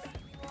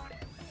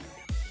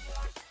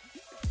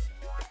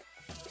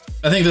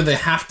 I think that they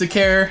have to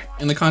care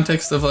in the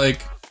context of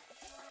like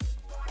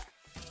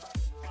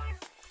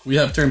we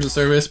have terms of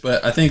service,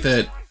 but I think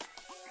that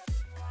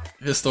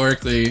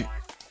historically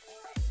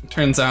it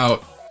turns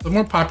out the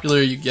more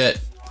popular you get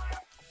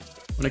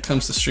when it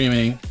comes to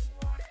streaming,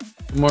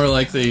 the more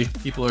likely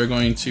people are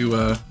going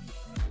to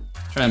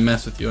try and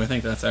mess with you. I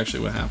think that's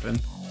actually what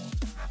happened.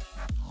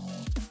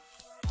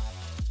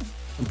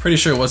 I'm pretty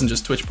sure it wasn't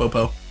just Twitch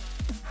Popo.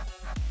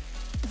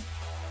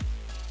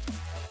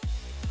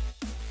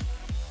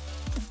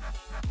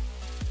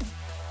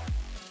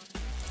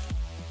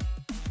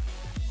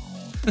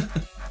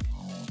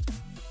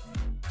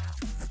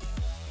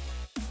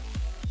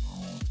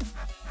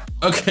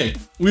 Okay,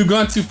 we've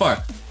gone too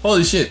far.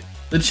 Holy shit.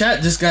 The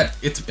chat just got,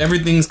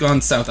 everything's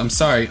gone south. I'm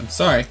sorry.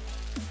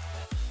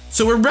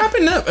 So we're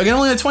wrapping up. Again,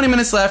 only have 20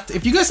 minutes left.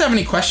 If you guys have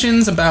any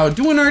questions about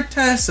doing art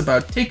tests,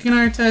 about taking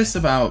art tests,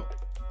 about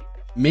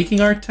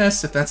making art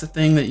tests, if that's a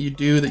thing that you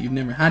do that you've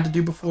never had to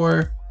do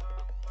before,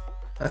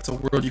 that's a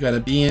world you gotta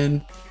be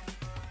in.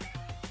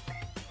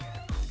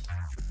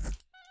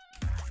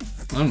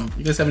 I don't know.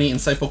 You guys have any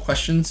insightful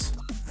questions?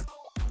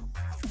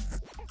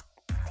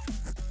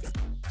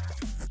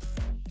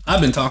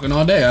 I've been talking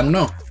all day. I don't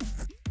know.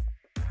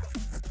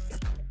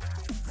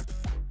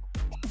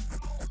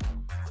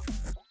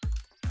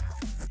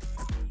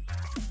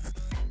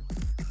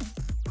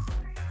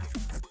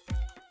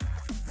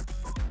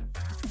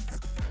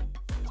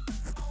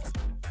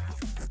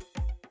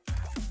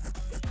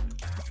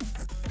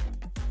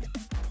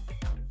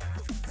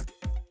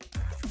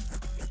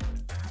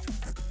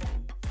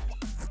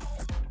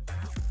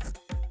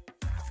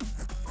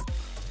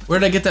 Where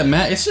did I get that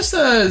matte? It's just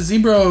a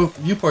ZBrush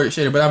viewport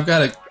shader, but I've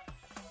got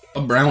a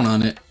brown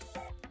on it.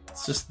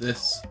 It's just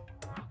this.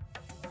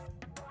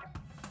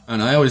 I don't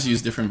know, I always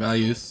use different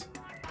values.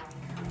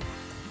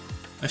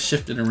 I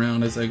shift it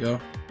around as I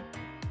go.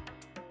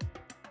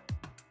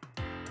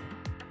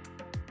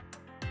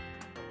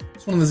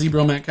 It's one of the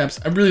ZBrush matte caps.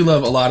 I really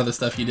love a lot of the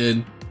stuff he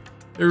did.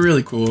 They're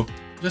really cool.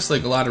 Just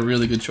like a lot of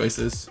really good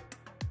choices.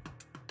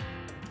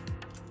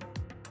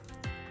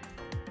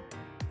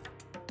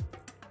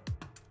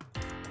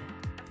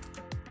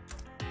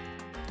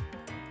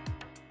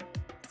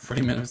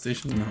 Frame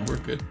manifestation? No, we're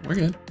good. We're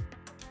good.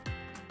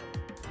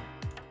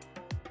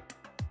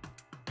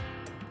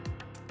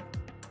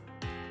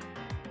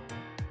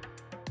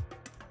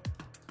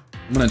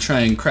 I'm gonna try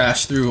and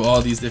crash through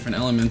all these different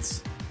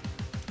elements.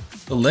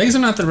 The legs are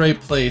not the right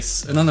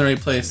place, and on the right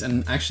place,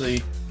 and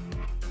actually,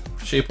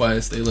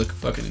 shape-wise, they look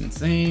fucking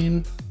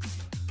insane.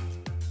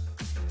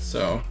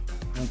 So,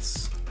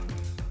 let's...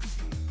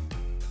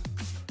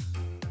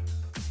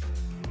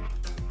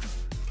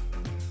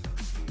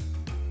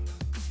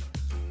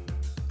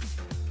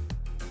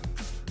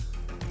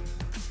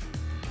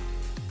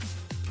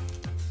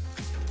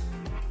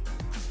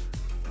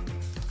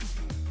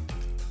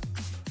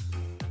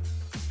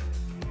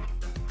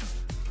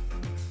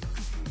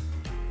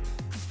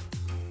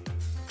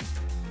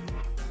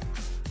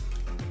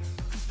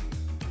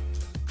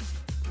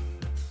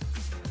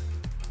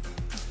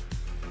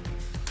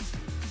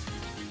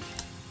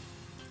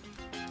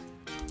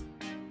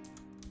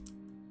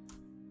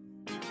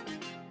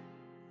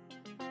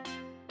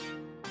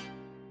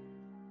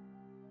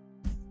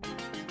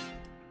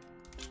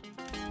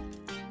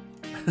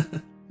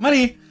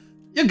 Money,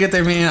 you'll get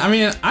there, man. I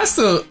mean, I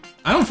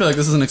don't feel like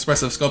this is an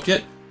expressive sculpt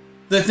yet.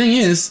 The thing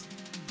is,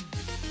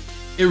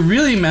 it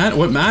really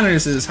what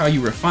matters is how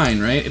you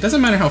refine, right? It doesn't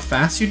matter how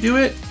fast you do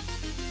it.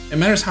 It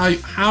matters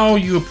how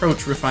you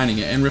approach refining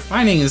it. And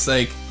refining is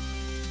like,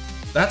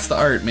 that's the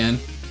art, man.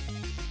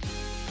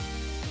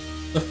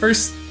 The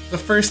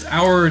first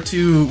hour or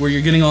two where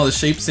you're getting all the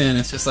shapes in,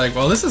 it's just like,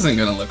 well, this isn't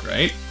gonna look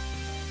right.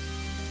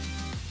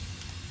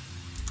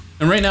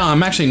 And right now,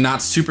 I'm actually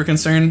not super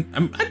concerned.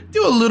 I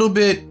do a little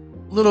bit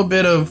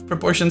of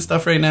proportion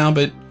stuff right now,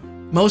 but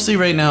mostly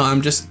right now,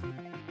 I'm just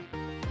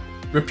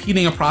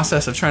repeating a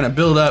process of trying to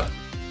build up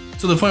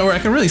to the point where I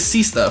can really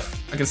see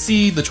stuff. I can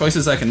see the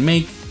choices I can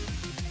make,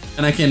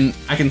 and I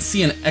can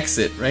see an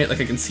exit, right? Like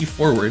I can see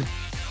forward.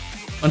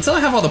 Until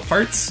I have all the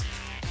parts,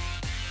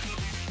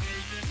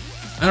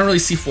 I don't really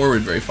see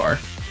forward very far.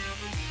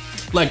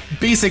 Like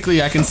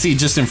basically, I can see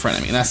just in front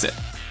of me. That's it.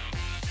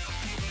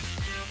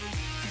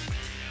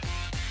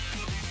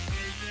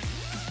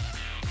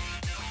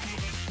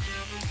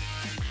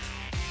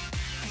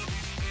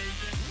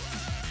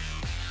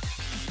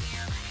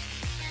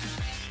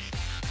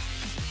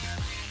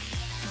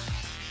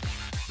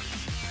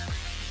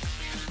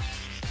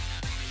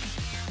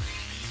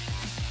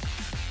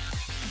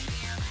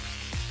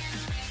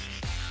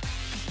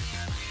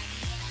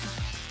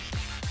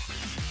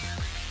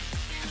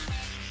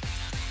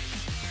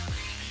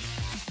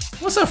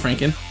 What's up,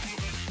 Franken?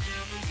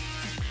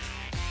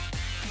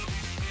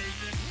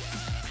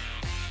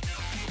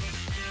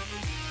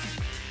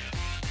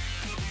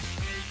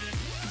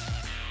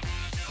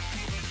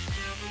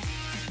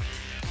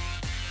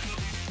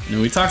 You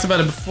know, we talked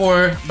about it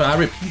before, but I'll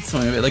repeat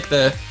some of it. Like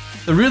the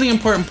really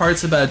important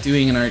parts about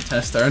doing an art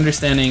test are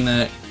understanding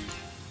that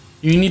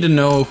you need to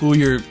know who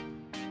you're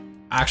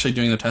actually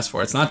doing the test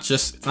for. It's not for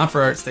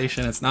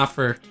ArtStation, it's not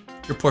for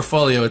your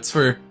portfolio, it's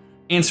for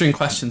answering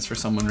questions for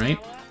someone, right?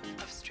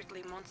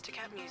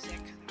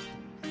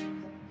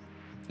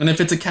 And if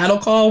it's a cattle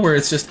call where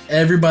it's just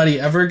everybody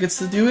ever gets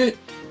to do it,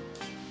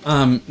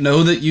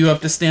 know that you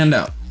have to stand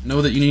out.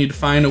 Know that you need to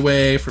find a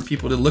way for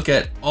people to look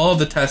at all of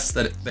the tests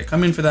that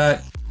come in for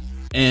that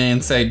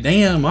and say,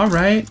 damn, all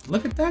right,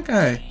 look at that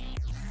guy.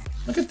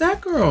 Look at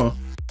that girl.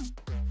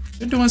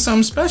 They're doing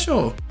something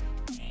special.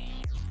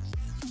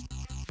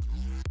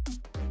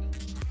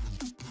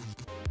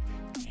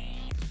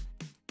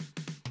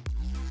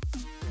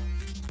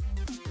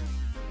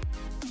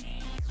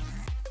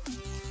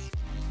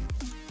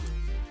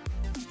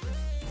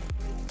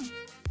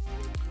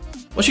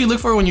 What should you look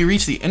for when you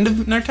reach the end of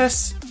an art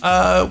test?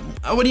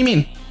 What do you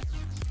mean?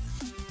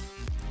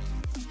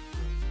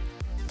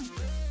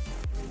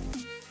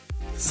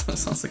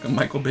 Sounds like a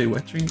Michael Bay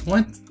wet dream.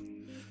 What?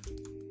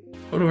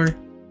 Hodor.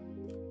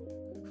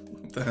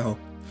 What the hell?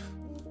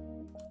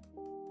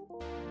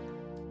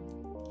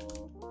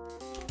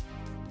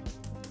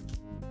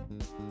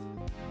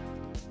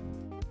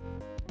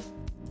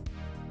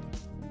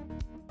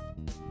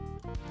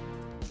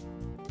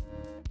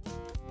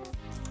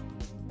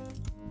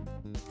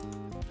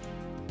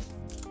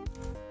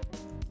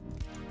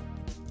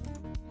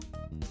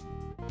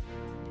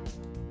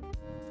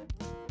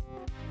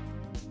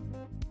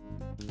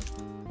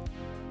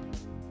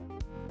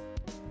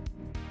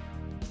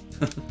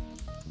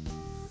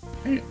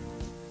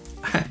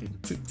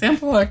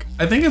 Tampalak,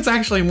 I think it's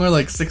actually more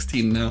like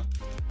 16 now.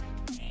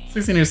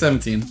 16 or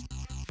 17.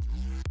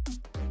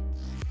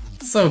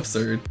 So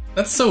absurd.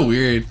 That's so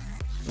weird.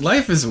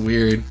 Life is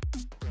weird.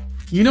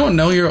 You don't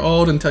know you're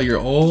old until you're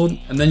old,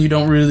 and then you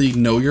don't really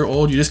know you're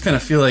old. You just kind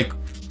of feel like,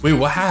 wait,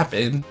 what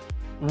happened?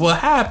 What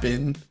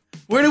happened?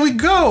 Where did we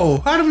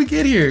go? How did we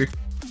get here?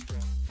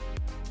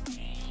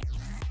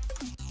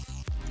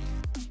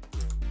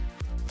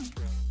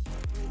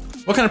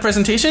 What kind of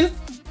presentation?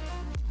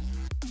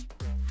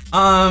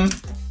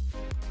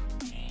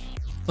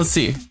 Let's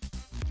see.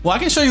 Well, I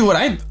can show you what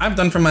I've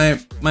done for my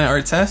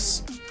art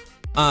tests.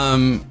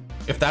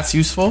 If that's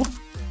useful.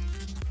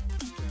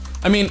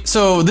 I mean,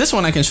 so this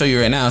one I can show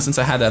you right now since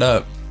I had that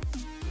up.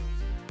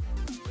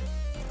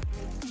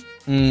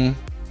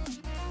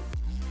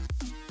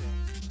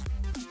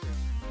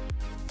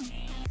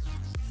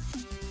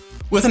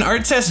 With an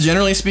art test,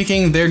 generally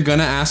speaking, they're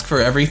gonna ask for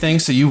everything,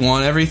 so you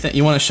want everything,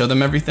 you wanna show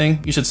them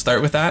everything. You should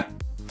start with that.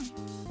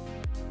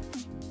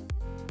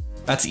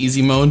 That's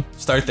easy mode,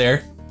 start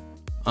there.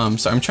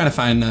 So I'm trying to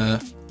find,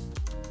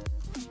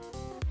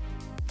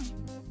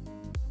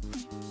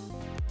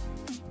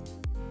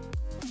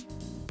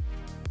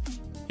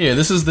 here,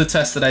 this is the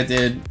test that I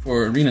did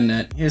for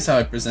ArenaNet. Here's how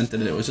I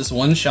presented it. It was just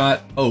one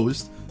shot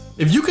posed.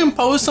 If you can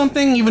pose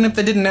something, even if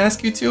they didn't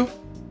ask you to,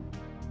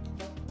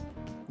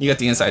 you got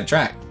the inside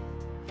track.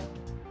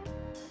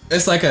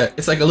 It's like a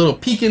little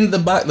peek into the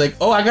butt, like,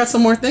 oh, I got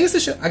some more things to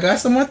show. I got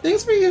some more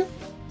things for you.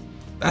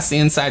 That's the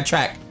inside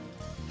track.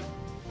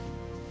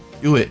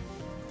 Do it.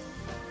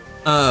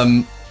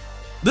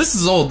 This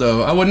is old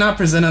though. I would not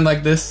present it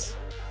like this.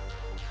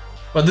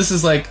 But this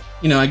is like,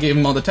 you know, I gave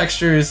him all the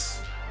textures,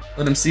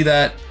 let him see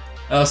that.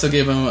 I also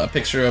gave him a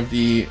picture of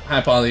the high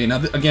poly.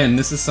 Now, again,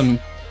 this is some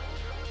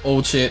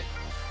old shit.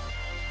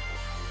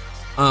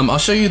 I'll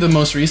show you the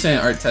most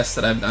recent art tests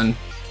that I've done.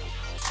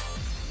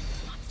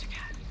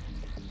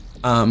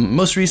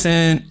 Most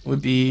recent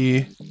would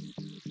be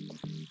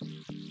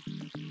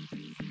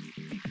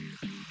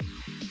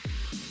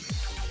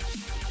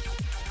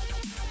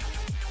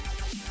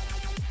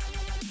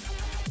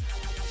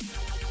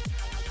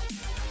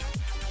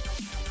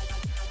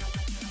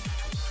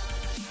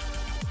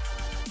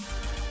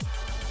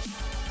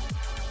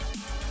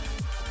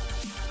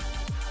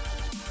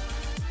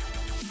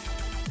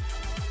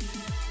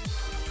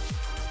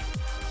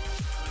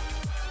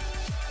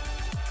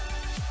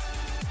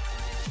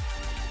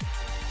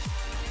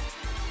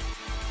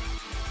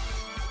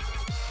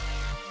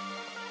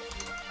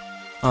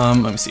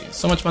let me see,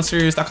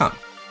 somuchmonsters.com.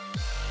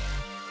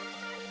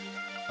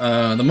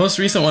 The most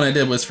recent one I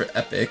did was for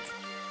Epic.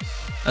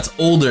 That's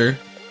older,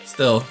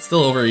 still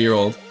over a year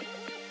old.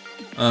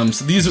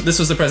 So this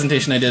was the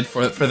presentation I did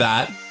for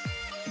that.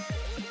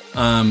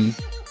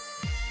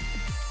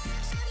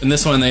 In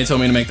this one, they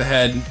told me to make the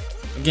head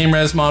a game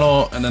res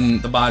model, and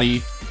then the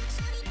body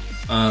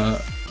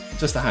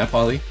just a high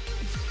poly,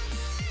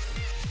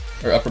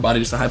 or upper body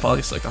just a high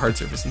poly, so like the hard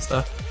surface and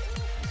stuff.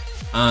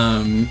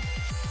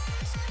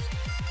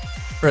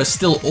 For a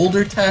still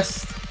older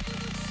test,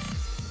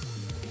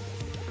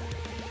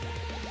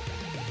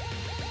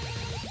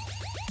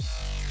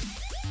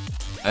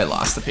 I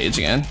lost the page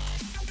again.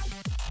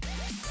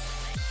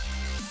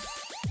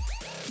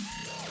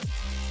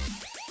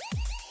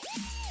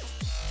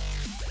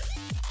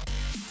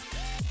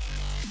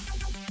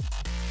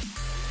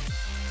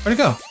 Where'd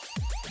it go?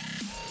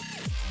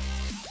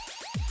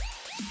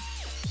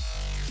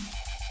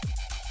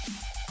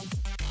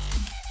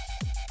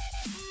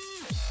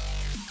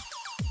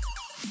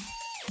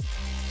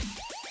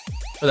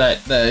 For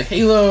the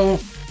Halo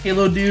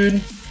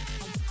dude,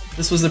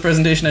 this was the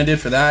presentation I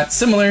did for that.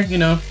 Similar, you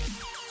know,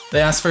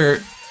 they asked for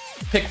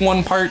pick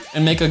one part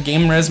and make a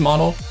game res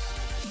model.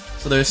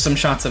 So there's some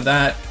shots of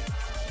that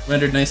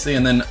rendered nicely,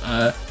 and then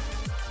a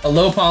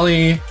low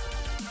poly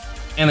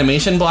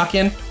animation block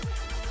in.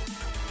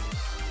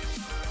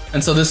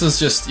 And so this is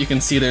just, you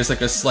can see there's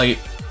like a slight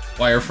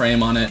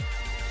wireframe on it.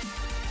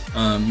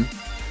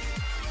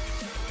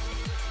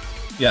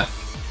 Yeah.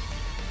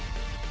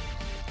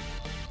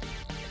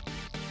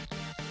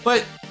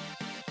 But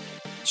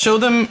show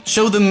them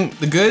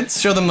the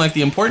goods, show them like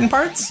the important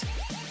parts.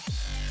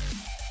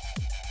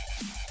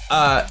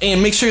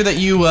 And make sure that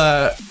you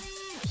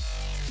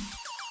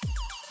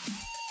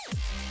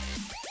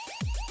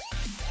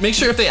make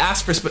sure if they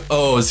ask for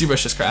oh,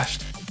 ZBrush just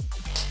crashed.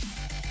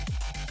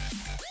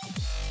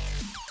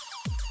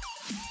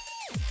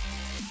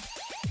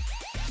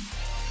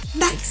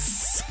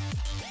 Nice.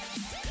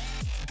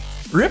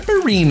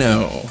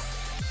 Ripperino.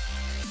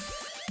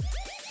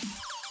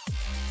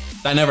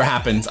 That never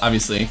happens,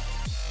 obviously.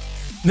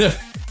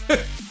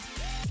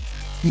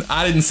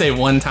 I didn't say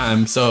one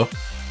time, so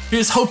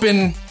here's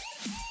hoping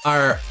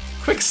our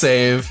quick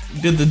save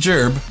did the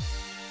gerb.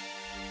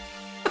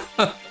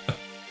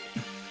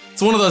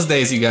 It's one of those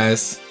days, you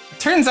guys.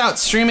 Turns out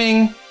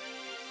streaming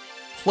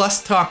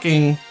plus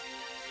talking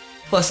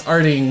plus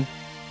arting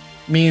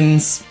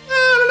means,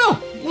 I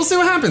don't know. We'll see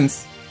what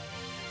happens.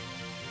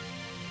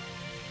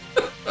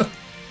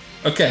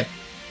 Okay,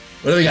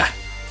 what do we got?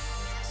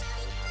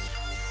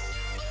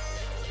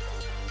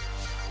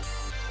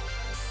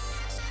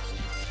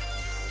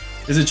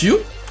 Is it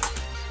you?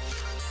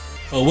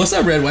 Oh, what's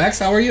up, Red Wax?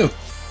 How are you?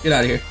 Get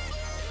out of here.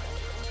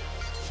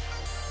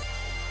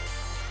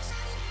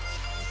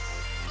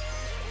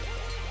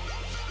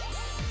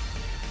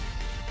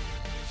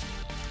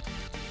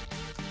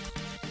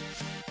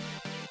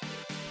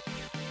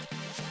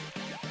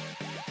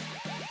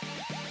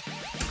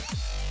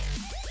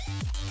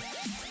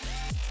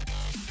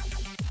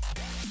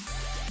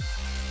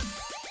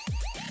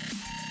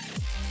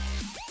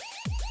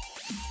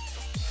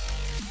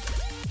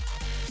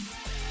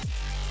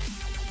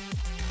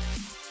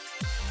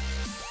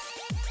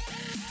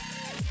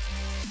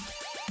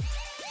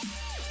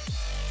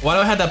 Why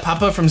do I have that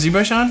pop up from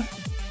ZBrush on?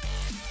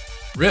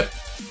 Rip.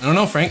 I don't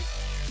know, Frank.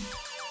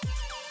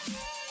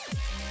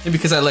 Maybe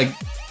because I like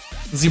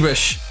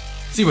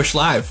ZBrush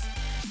Live.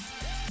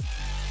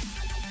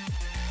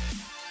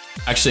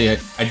 Actually,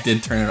 I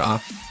did turn it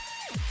off,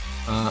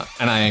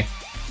 and I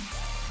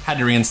had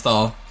to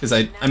reinstall because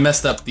I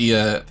messed up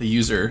the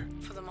user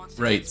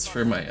rights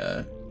for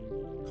my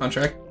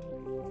contract.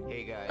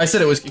 Hey guys. I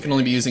said it can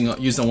only be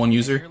used on one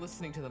user. You're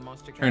listening to the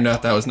Monster Cat Turned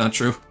out that was not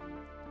true.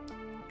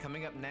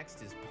 Coming up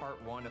next is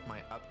part 1 of my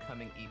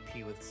upcoming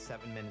EP with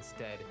 7 Minutes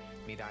Dead,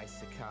 Midai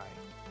Kekai.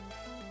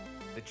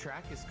 The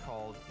track is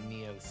called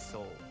Neo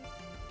Soul.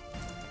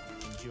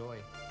 Enjoy.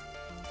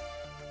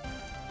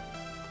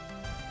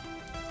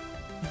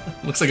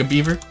 Looks like a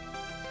beaver.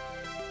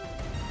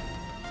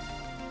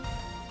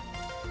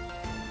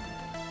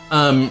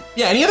 Yeah,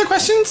 any other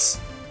questions?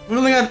 We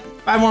only got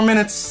 5 more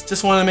minutes.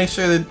 Just want to make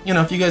sure that, you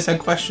know, if you guys had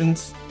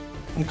questions,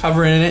 I'm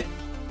covering it.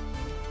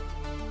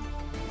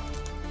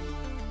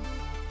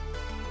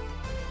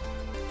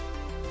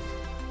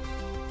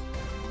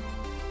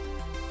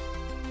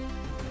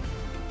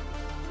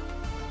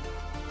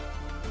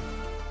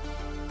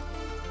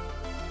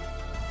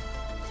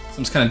 So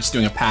I'm just kind of just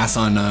doing a pass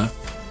on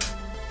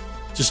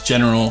just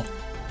general.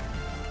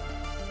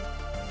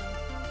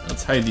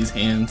 Let's hide these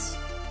hands.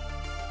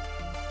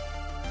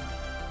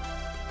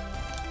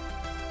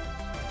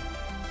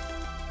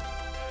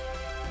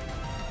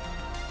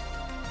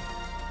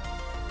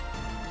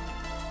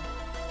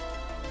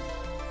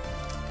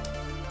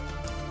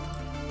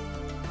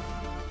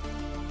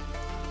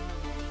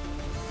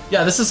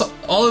 Yeah, this is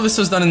all of this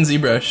was done in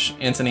ZBrush,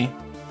 Anthony.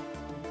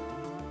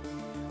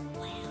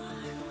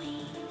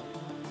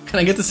 Can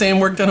I get the same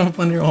work done on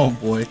Blender? Oh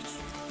boy.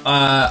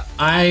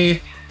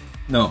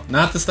 No,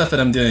 not the stuff that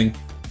I'm doing.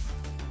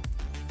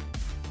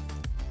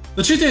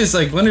 The truth is,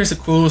 like, Blender's a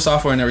cool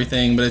software and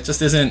everything, but it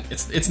just isn't,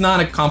 it's not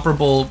a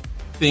comparable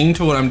thing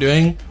to what I'm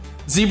doing.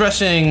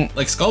 ZBrushing,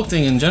 like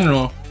sculpting in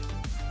general,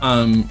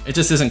 it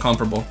just isn't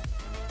comparable.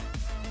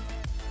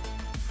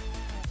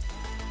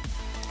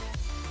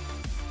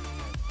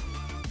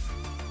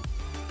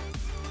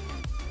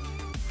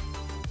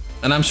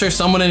 And I'm sure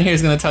someone in here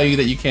is going to tell you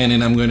that you can,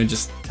 and I'm going to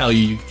just tell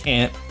you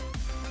can't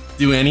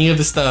do any of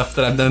the stuff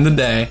that I've done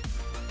today,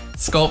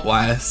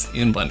 sculpt-wise,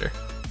 in Blender.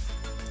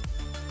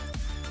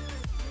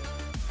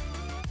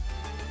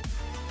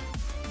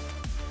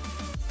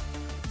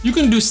 You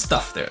can do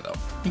stuff there, though.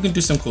 You can do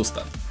some cool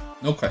stuff.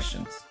 No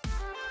questions.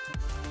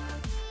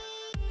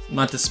 I'm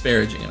not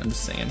disparaging it, I'm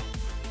just saying.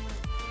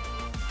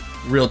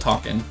 Real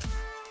talking.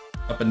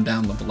 Up and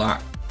down the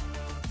block.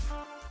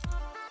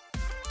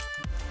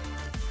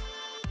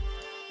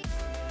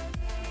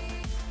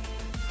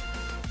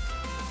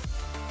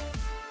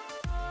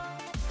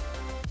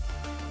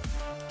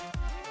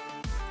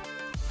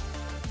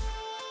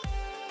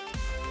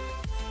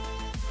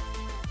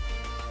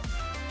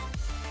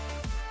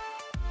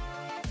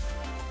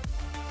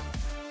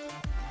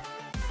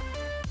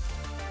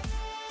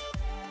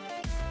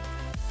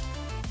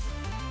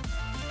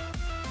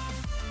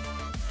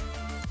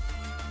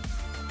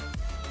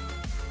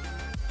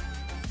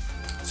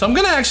 So I'm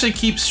gonna actually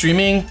keep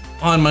streaming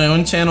on my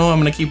own channel. I'm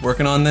gonna keep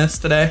working on this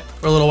today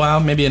for a little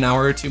while, maybe an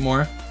hour or two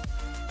more,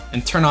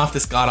 and turn off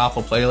this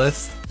god-awful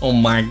playlist. Oh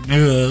my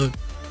god.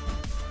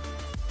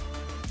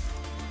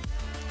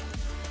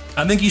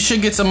 I think you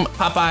should get some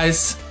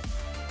Popeyes,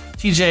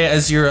 TJ,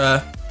 as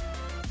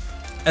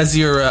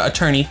your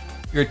attorney.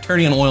 Your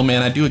attorney and oil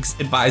man. I do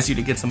advise you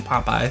to get some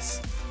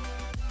Popeyes.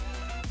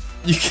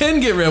 You can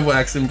get red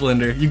wax in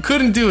Blender. You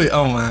couldn't do it.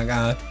 Oh my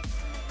god.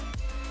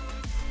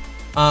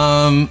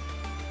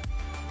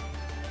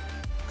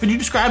 Could you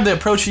describe the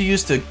approach you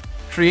use to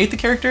create the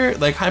character?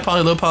 Like high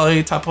poly, low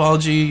poly,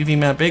 topology, UV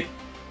matte, big?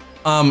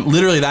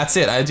 Literally that's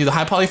it. I do the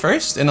high poly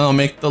first, and I'll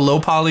make the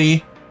low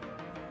poly.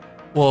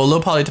 Well,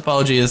 low poly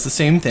topology is the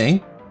same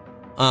thing.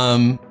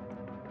 And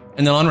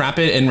then I'll unwrap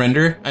it and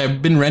render.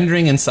 I've been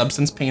rendering in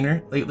Substance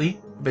Painter lately.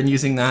 I've been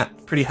using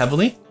that pretty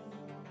heavily.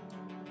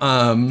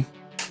 Been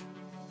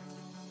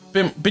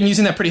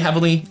using that pretty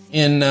heavily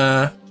in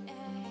my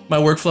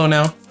workflow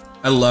now.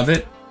 I love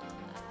it.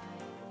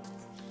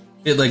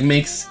 It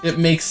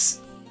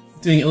makes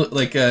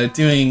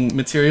doing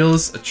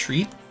materials a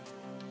treat.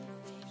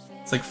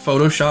 It's like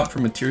Photoshop for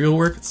material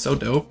work. It's so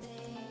dope.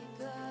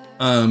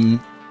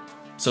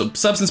 So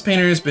Substance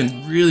Painter has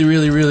been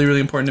really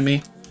important to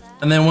me.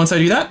 And then once I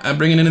do that, I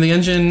bring it into the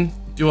engine,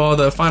 do all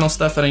the final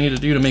stuff that I need to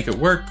do to make it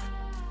work.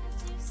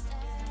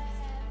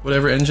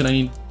 Whatever engine I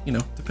need, you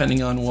know,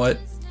 depending on what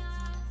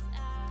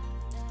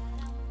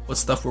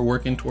stuff we're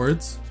working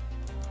towards.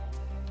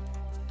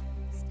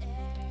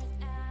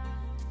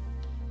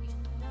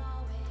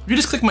 You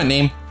just click my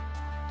name.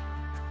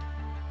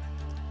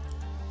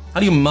 How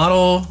do you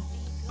model?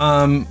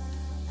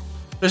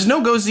 There's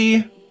no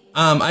GoZ.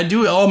 I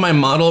do all my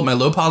model, my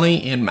low poly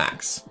in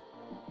Max.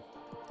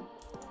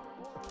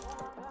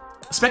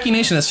 Specky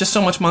Nation, it's just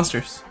so much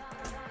monsters.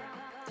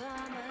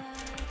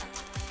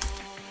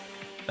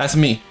 That's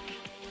me.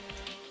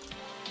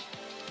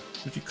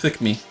 If you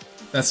click me,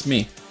 that's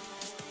me.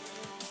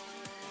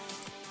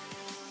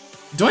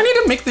 Do I need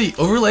to make the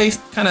overlay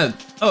kind of...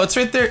 Oh, it's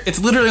right there. It's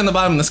literally on the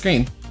bottom of the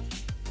screen.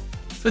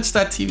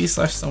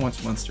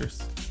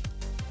 Twitch.tv/somuchmonsters.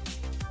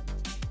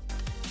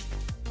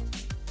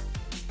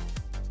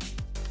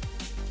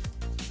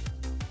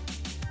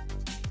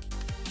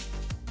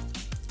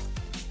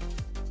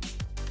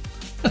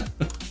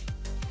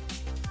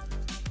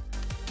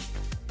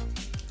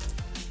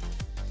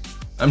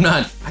 I'm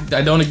not...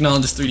 I don't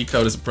acknowledge 3D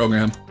code as a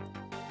program.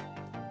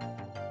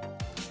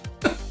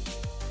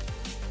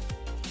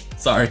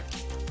 Sorry.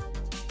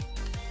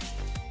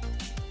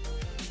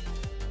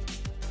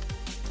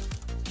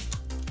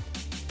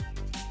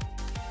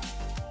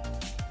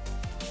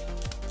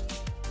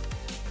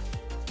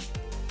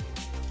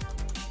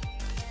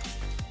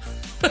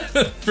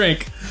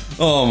 Frank.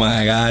 Oh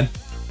my god.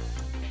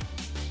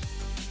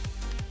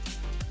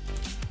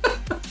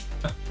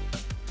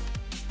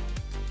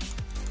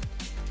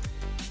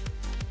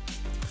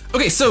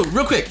 Okay, so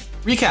real quick,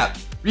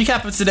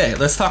 recap of today.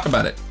 Let's talk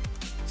about it.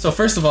 So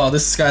first of all,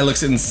 this guy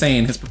looks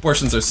insane. His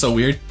proportions are so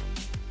weird.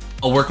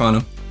 I'll work on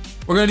him.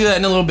 We're gonna do that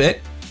in a little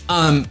bit.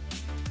 Number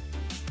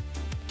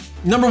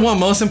one,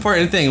 most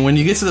important thing, when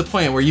you get to the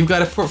point where you've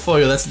got a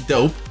portfolio that's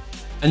dope,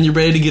 and you're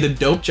ready to get a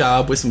dope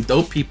job with some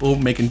dope people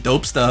making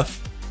dope stuff,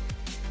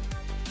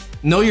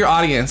 know your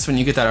audience when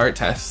you get that art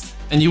test.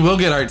 And you will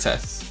get art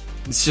tests.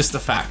 It's just a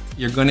fact.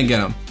 You're gonna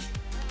get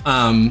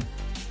them.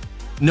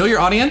 Know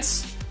your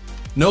audience.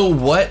 Know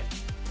what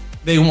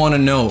they want to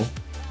know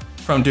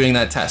from doing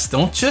that test.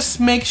 Don't just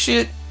make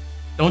shit.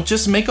 Don't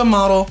just make a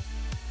model.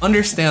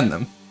 Understand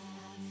them.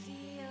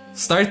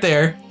 Start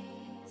there.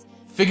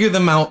 Figure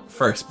them out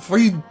first. Before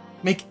you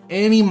make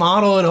any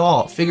model at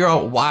all, figure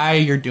out why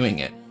you're doing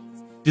it.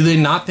 Do they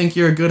not think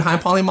you're a good high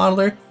poly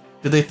modeler?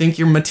 Do they think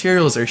your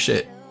materials are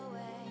shit?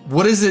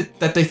 What is it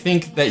that they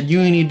think that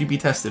you need to be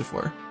tested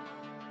for?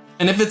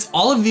 And if it's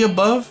all of the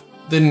above,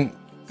 then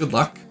good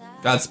luck.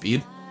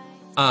 Godspeed.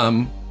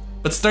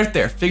 But start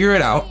there. Figure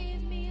it out.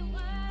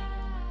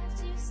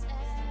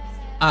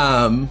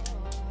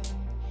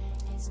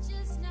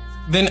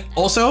 Then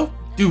also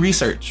do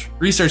research.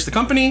 Research the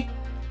company.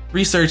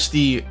 Research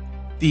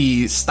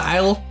the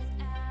style.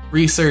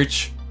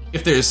 Research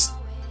if there's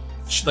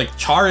like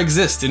Charr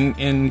exists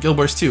in Guild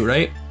Wars 2,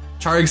 right?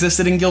 Charr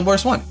existed in Guild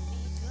Wars 1.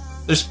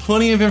 There's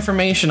plenty of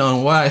information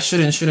on what I should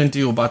and shouldn't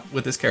do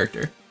with this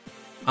character.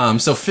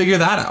 So figure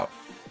that out.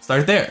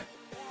 Start there.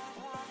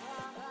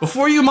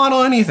 Before you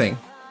model anything,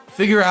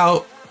 figure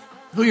out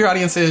who your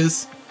audience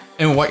is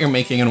and what you're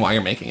making and why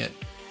you're making it.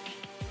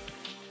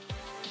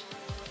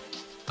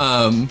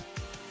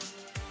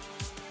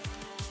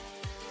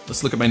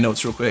 Let's look at my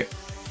notes real quick.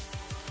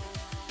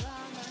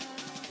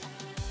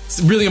 It's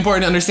really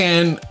important to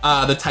understand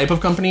the type of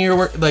company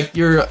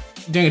you're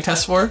doing a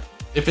test for.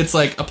 If it's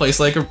like a place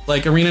like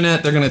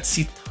ArenaNet, they're gonna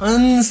see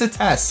tons of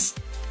tests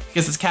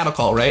because it's cattle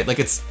call, right? Like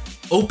it's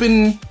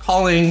open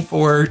calling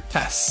for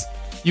tests.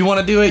 You want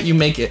to do it, you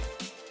make it.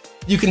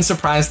 You can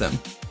surprise them.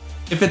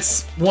 If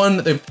it's one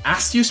that they've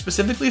asked you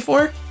specifically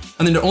for,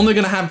 and then they're only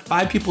gonna have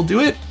 5 people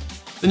do it,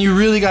 then you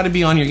really got to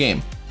be on your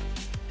game.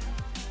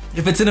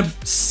 If it's in a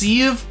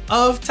sea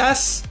of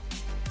tests,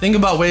 think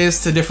about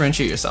ways to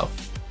differentiate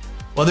yourself.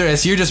 Whether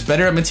it's you're just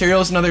better at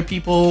materials than other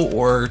people,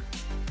 or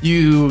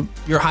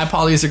your high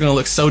polys are gonna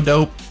look so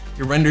dope,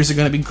 your renders are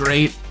gonna be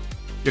great,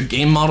 your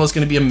game model is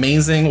gonna be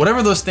amazing.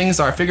 Whatever those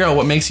things are, figure out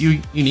what makes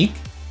you unique,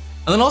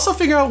 and then also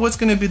figure out what's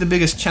gonna be the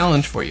biggest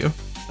challenge for you.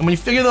 And when you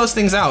figure those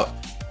things out,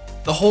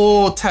 the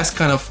whole test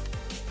kind of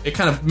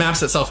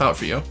maps itself out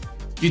for you.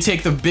 You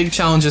take the big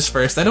challenges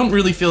first. I don't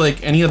really feel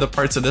like any of the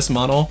parts of this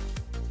model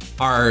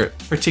are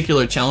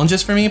particular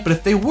challenges for me, but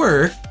if they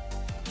were,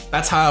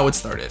 that's how I would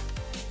start it.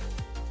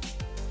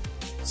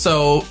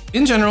 So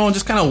in general,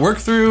 just kind of work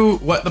through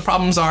what the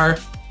problems are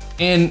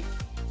and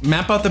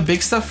map out the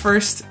big stuff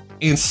first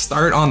and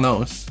start on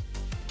those.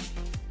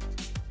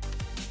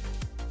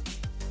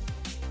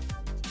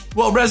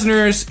 Well,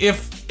 Resoners,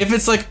 if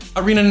it's like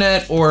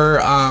ArenaNet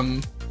or I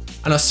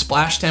know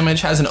Splash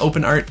Damage has an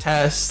open art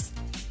test.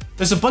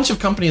 There's a bunch of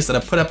companies that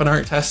have put up an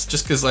art test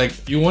just because, like,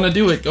 if you want to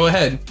do it, go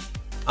ahead.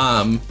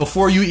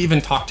 Before you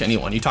even talk to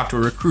anyone, you talk to a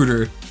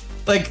recruiter.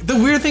 Like, the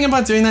weird thing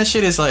about doing that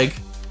shit is, like,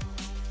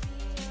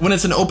 when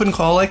it's an open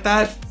call like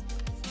that,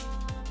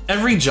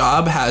 every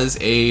job has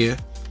a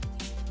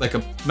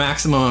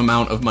maximum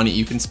amount of money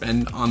you can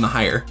spend on the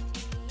hire.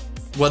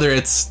 Whether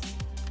it's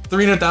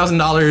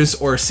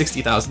 $300,000 or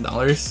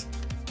 $60,000.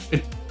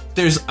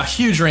 There's a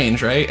huge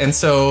range, right? And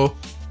so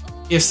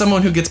if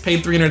someone who gets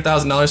paid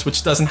 $300,000,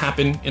 which doesn't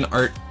happen in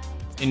art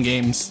in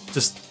games,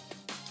 just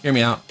hear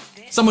me out.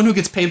 Someone who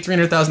gets paid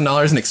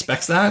 $300,000 and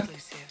expects that,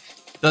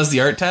 does the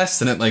art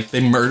test, and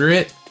they murder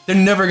it, they're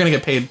never gonna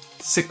get paid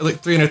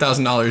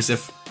 $300,000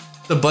 if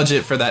the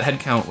budget for that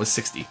headcount was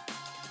 60.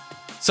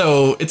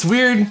 So it's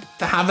weird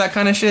to have that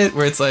kind of shit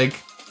where it's like,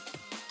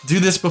 do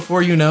this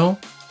before you know,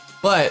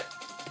 but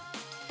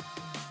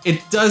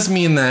it does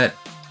mean that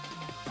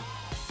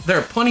there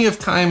are plenty of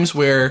times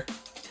where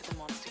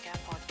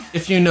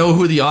if you know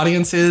who the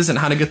audience is and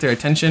how to get their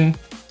attention,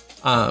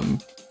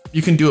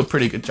 you can do a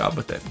pretty good job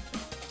with it.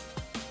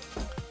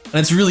 And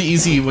it's really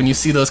easy when you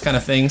see those kind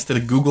of things to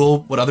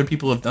Google what other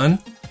people have done.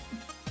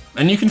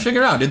 And you can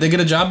figure out, did they get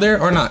a job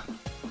there or not?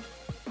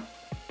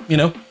 You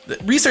know,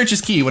 research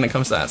is key when it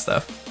comes to that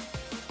stuff.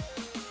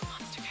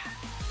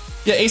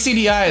 Yeah,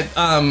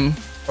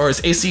 ACDI, or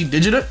is AC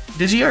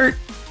DigiArt?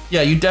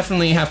 Yeah, you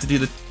definitely have to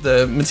do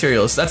the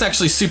materials. That's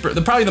actually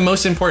probably the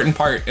most important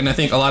part, and I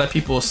think a lot of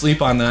people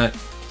sleep on that.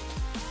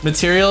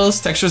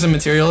 Materials, textures and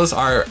materials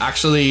are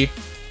actually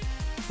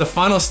the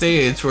final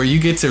stage where you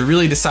get to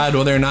really decide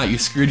whether or not you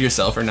screwed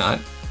yourself or not.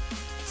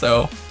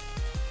 So,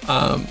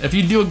 if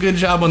you do a good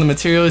job on the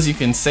materials, you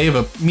can save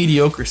a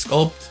mediocre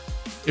sculpt.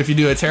 If you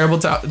do a terrible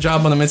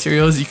job on the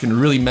materials, you can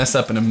really mess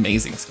up an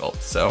amazing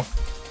sculpt. So,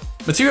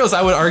 materials,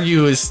 I would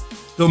argue, is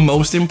the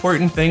most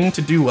important thing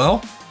to do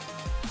well.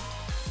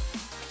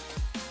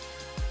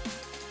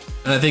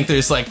 And I think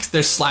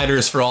there's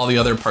sliders for all the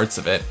other parts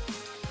of it.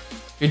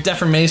 Your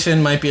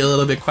deformation might be a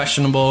little bit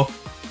questionable.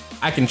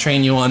 I can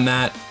train you on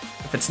that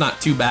if it's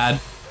not too bad.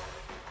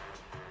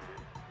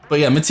 But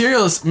yeah,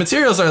 materials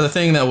are the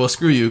thing that will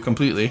screw you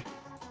completely.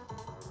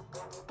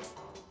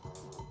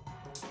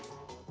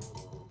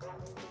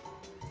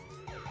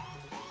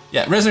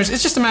 Yeah, resoners,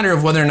 it's just a matter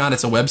of whether or not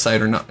it's a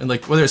website or not,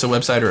 like whether it's a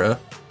website or a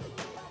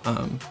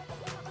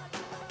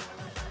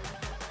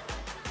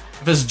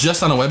if it's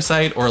just on a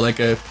website or like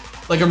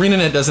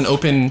ArenaNet does an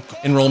open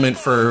enrollment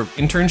for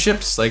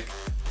internships, like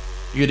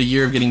you get a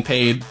year of getting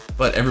paid,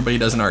 but everybody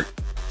does an art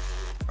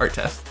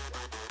test.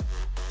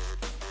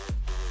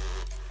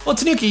 Well,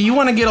 Tanuki, you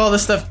want to get all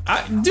this stuff,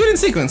 do it in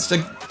sequence.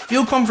 Like,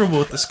 feel comfortable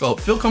with the sculpt,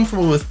 feel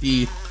comfortable with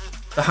the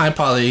high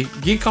poly,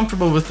 get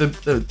comfortable with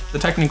the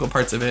technical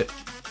parts of it.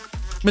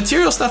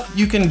 Material stuff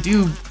you can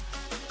do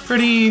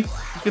you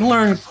can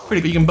learn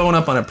pretty, you can bone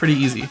up on it pretty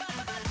easy.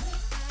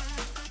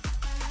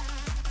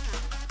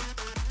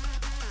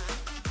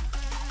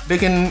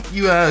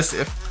 You ask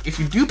if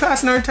you do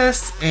pass an art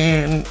test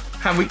and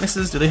have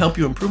weaknesses, do they help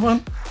you improve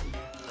on?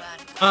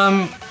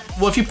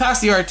 Well, if you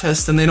pass the art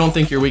test and they don't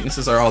think your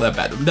weaknesses are all that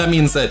bad, that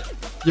means that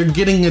you're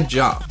getting a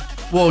job.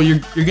 Well, you're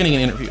getting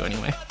an interview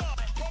anyway.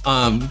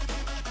 I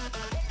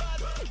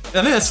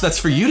think that's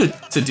for you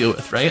to deal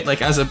with, right?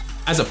 Like as a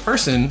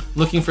person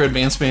looking for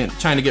advancement,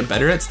 trying to get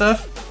better at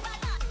stuff,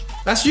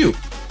 that's you.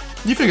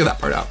 You figure that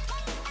part out.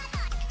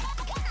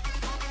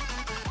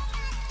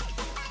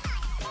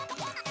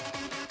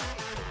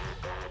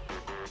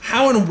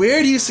 How and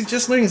where do you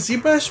suggest learning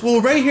ZBrush? Well,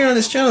 right here on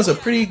this channel is a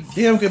pretty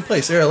damn good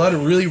place. There are a lot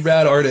of really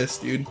rad artists,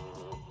 dude.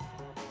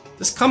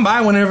 Just come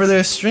by whenever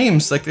there's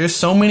streams. Like, there's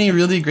so many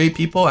really great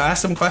people.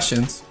 Ask them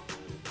questions.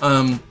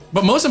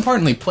 But most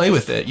importantly, play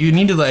with it. You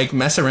need to like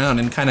mess around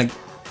and kind of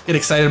get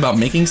excited about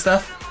making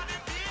stuff.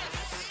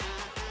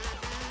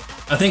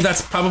 I think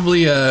that's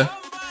probably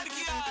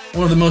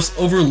one of the most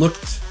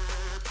overlooked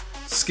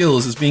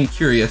skills is being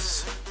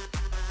curious.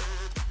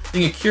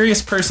 Being a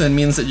curious person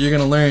means that you're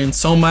gonna learn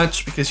so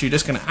much because you're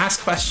just gonna ask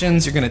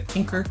questions, you're gonna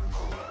tinker.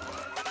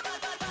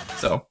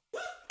 So.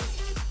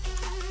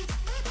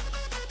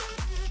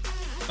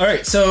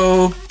 Alright,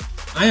 so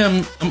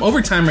I'm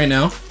overtime right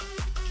now.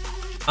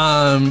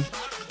 I'm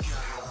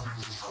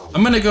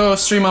gonna go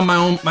stream on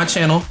my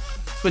channel,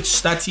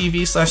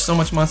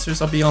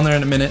 twitch.tv/SoMuchMonsters. I'll be on there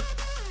in a minute.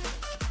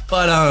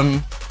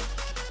 But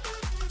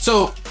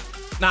so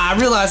now I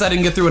realized I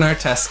didn't get through an art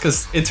test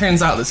because it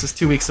turns out this is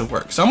 2 weeks of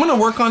work. So I'm gonna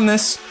work on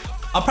this.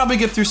 I'll probably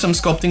get through some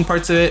sculpting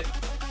parts of it.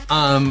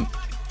 The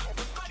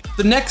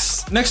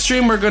next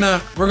stream we're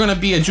gonna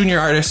be a junior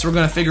artist. We're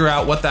gonna figure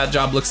out what that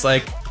job looks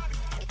like.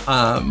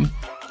 We're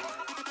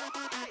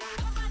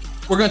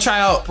gonna try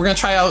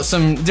out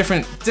some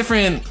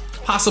different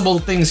possible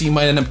things you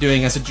might end up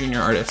doing as a junior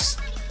artist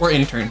or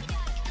intern,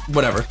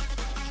 whatever.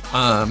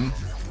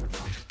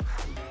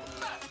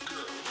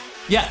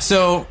 Yeah,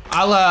 so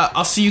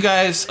I'll see you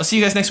guys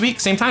next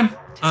week, same time.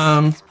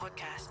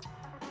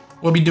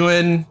 We'll be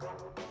doing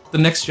the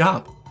next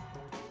job.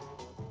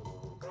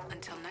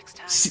 Until next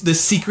time. The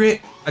secret,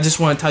 I just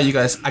want to tell you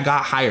guys, I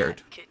got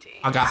hired.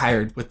 I got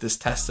hired with this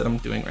test that I'm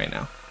doing right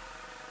now.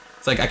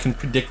 It's like I can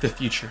predict the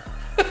future.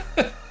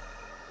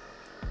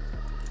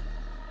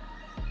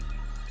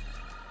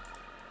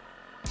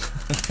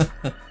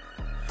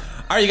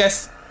 Alright, you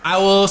guys. I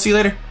will see you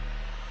later.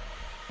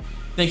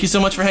 Thank you so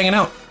much for hanging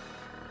out.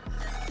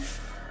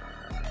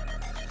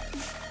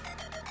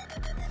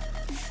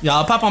 Yeah,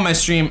 I'll pop on my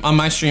stream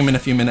in a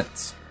few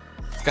minutes.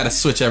 Just gotta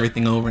switch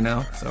everything over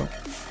now, so.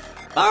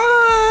 Bye!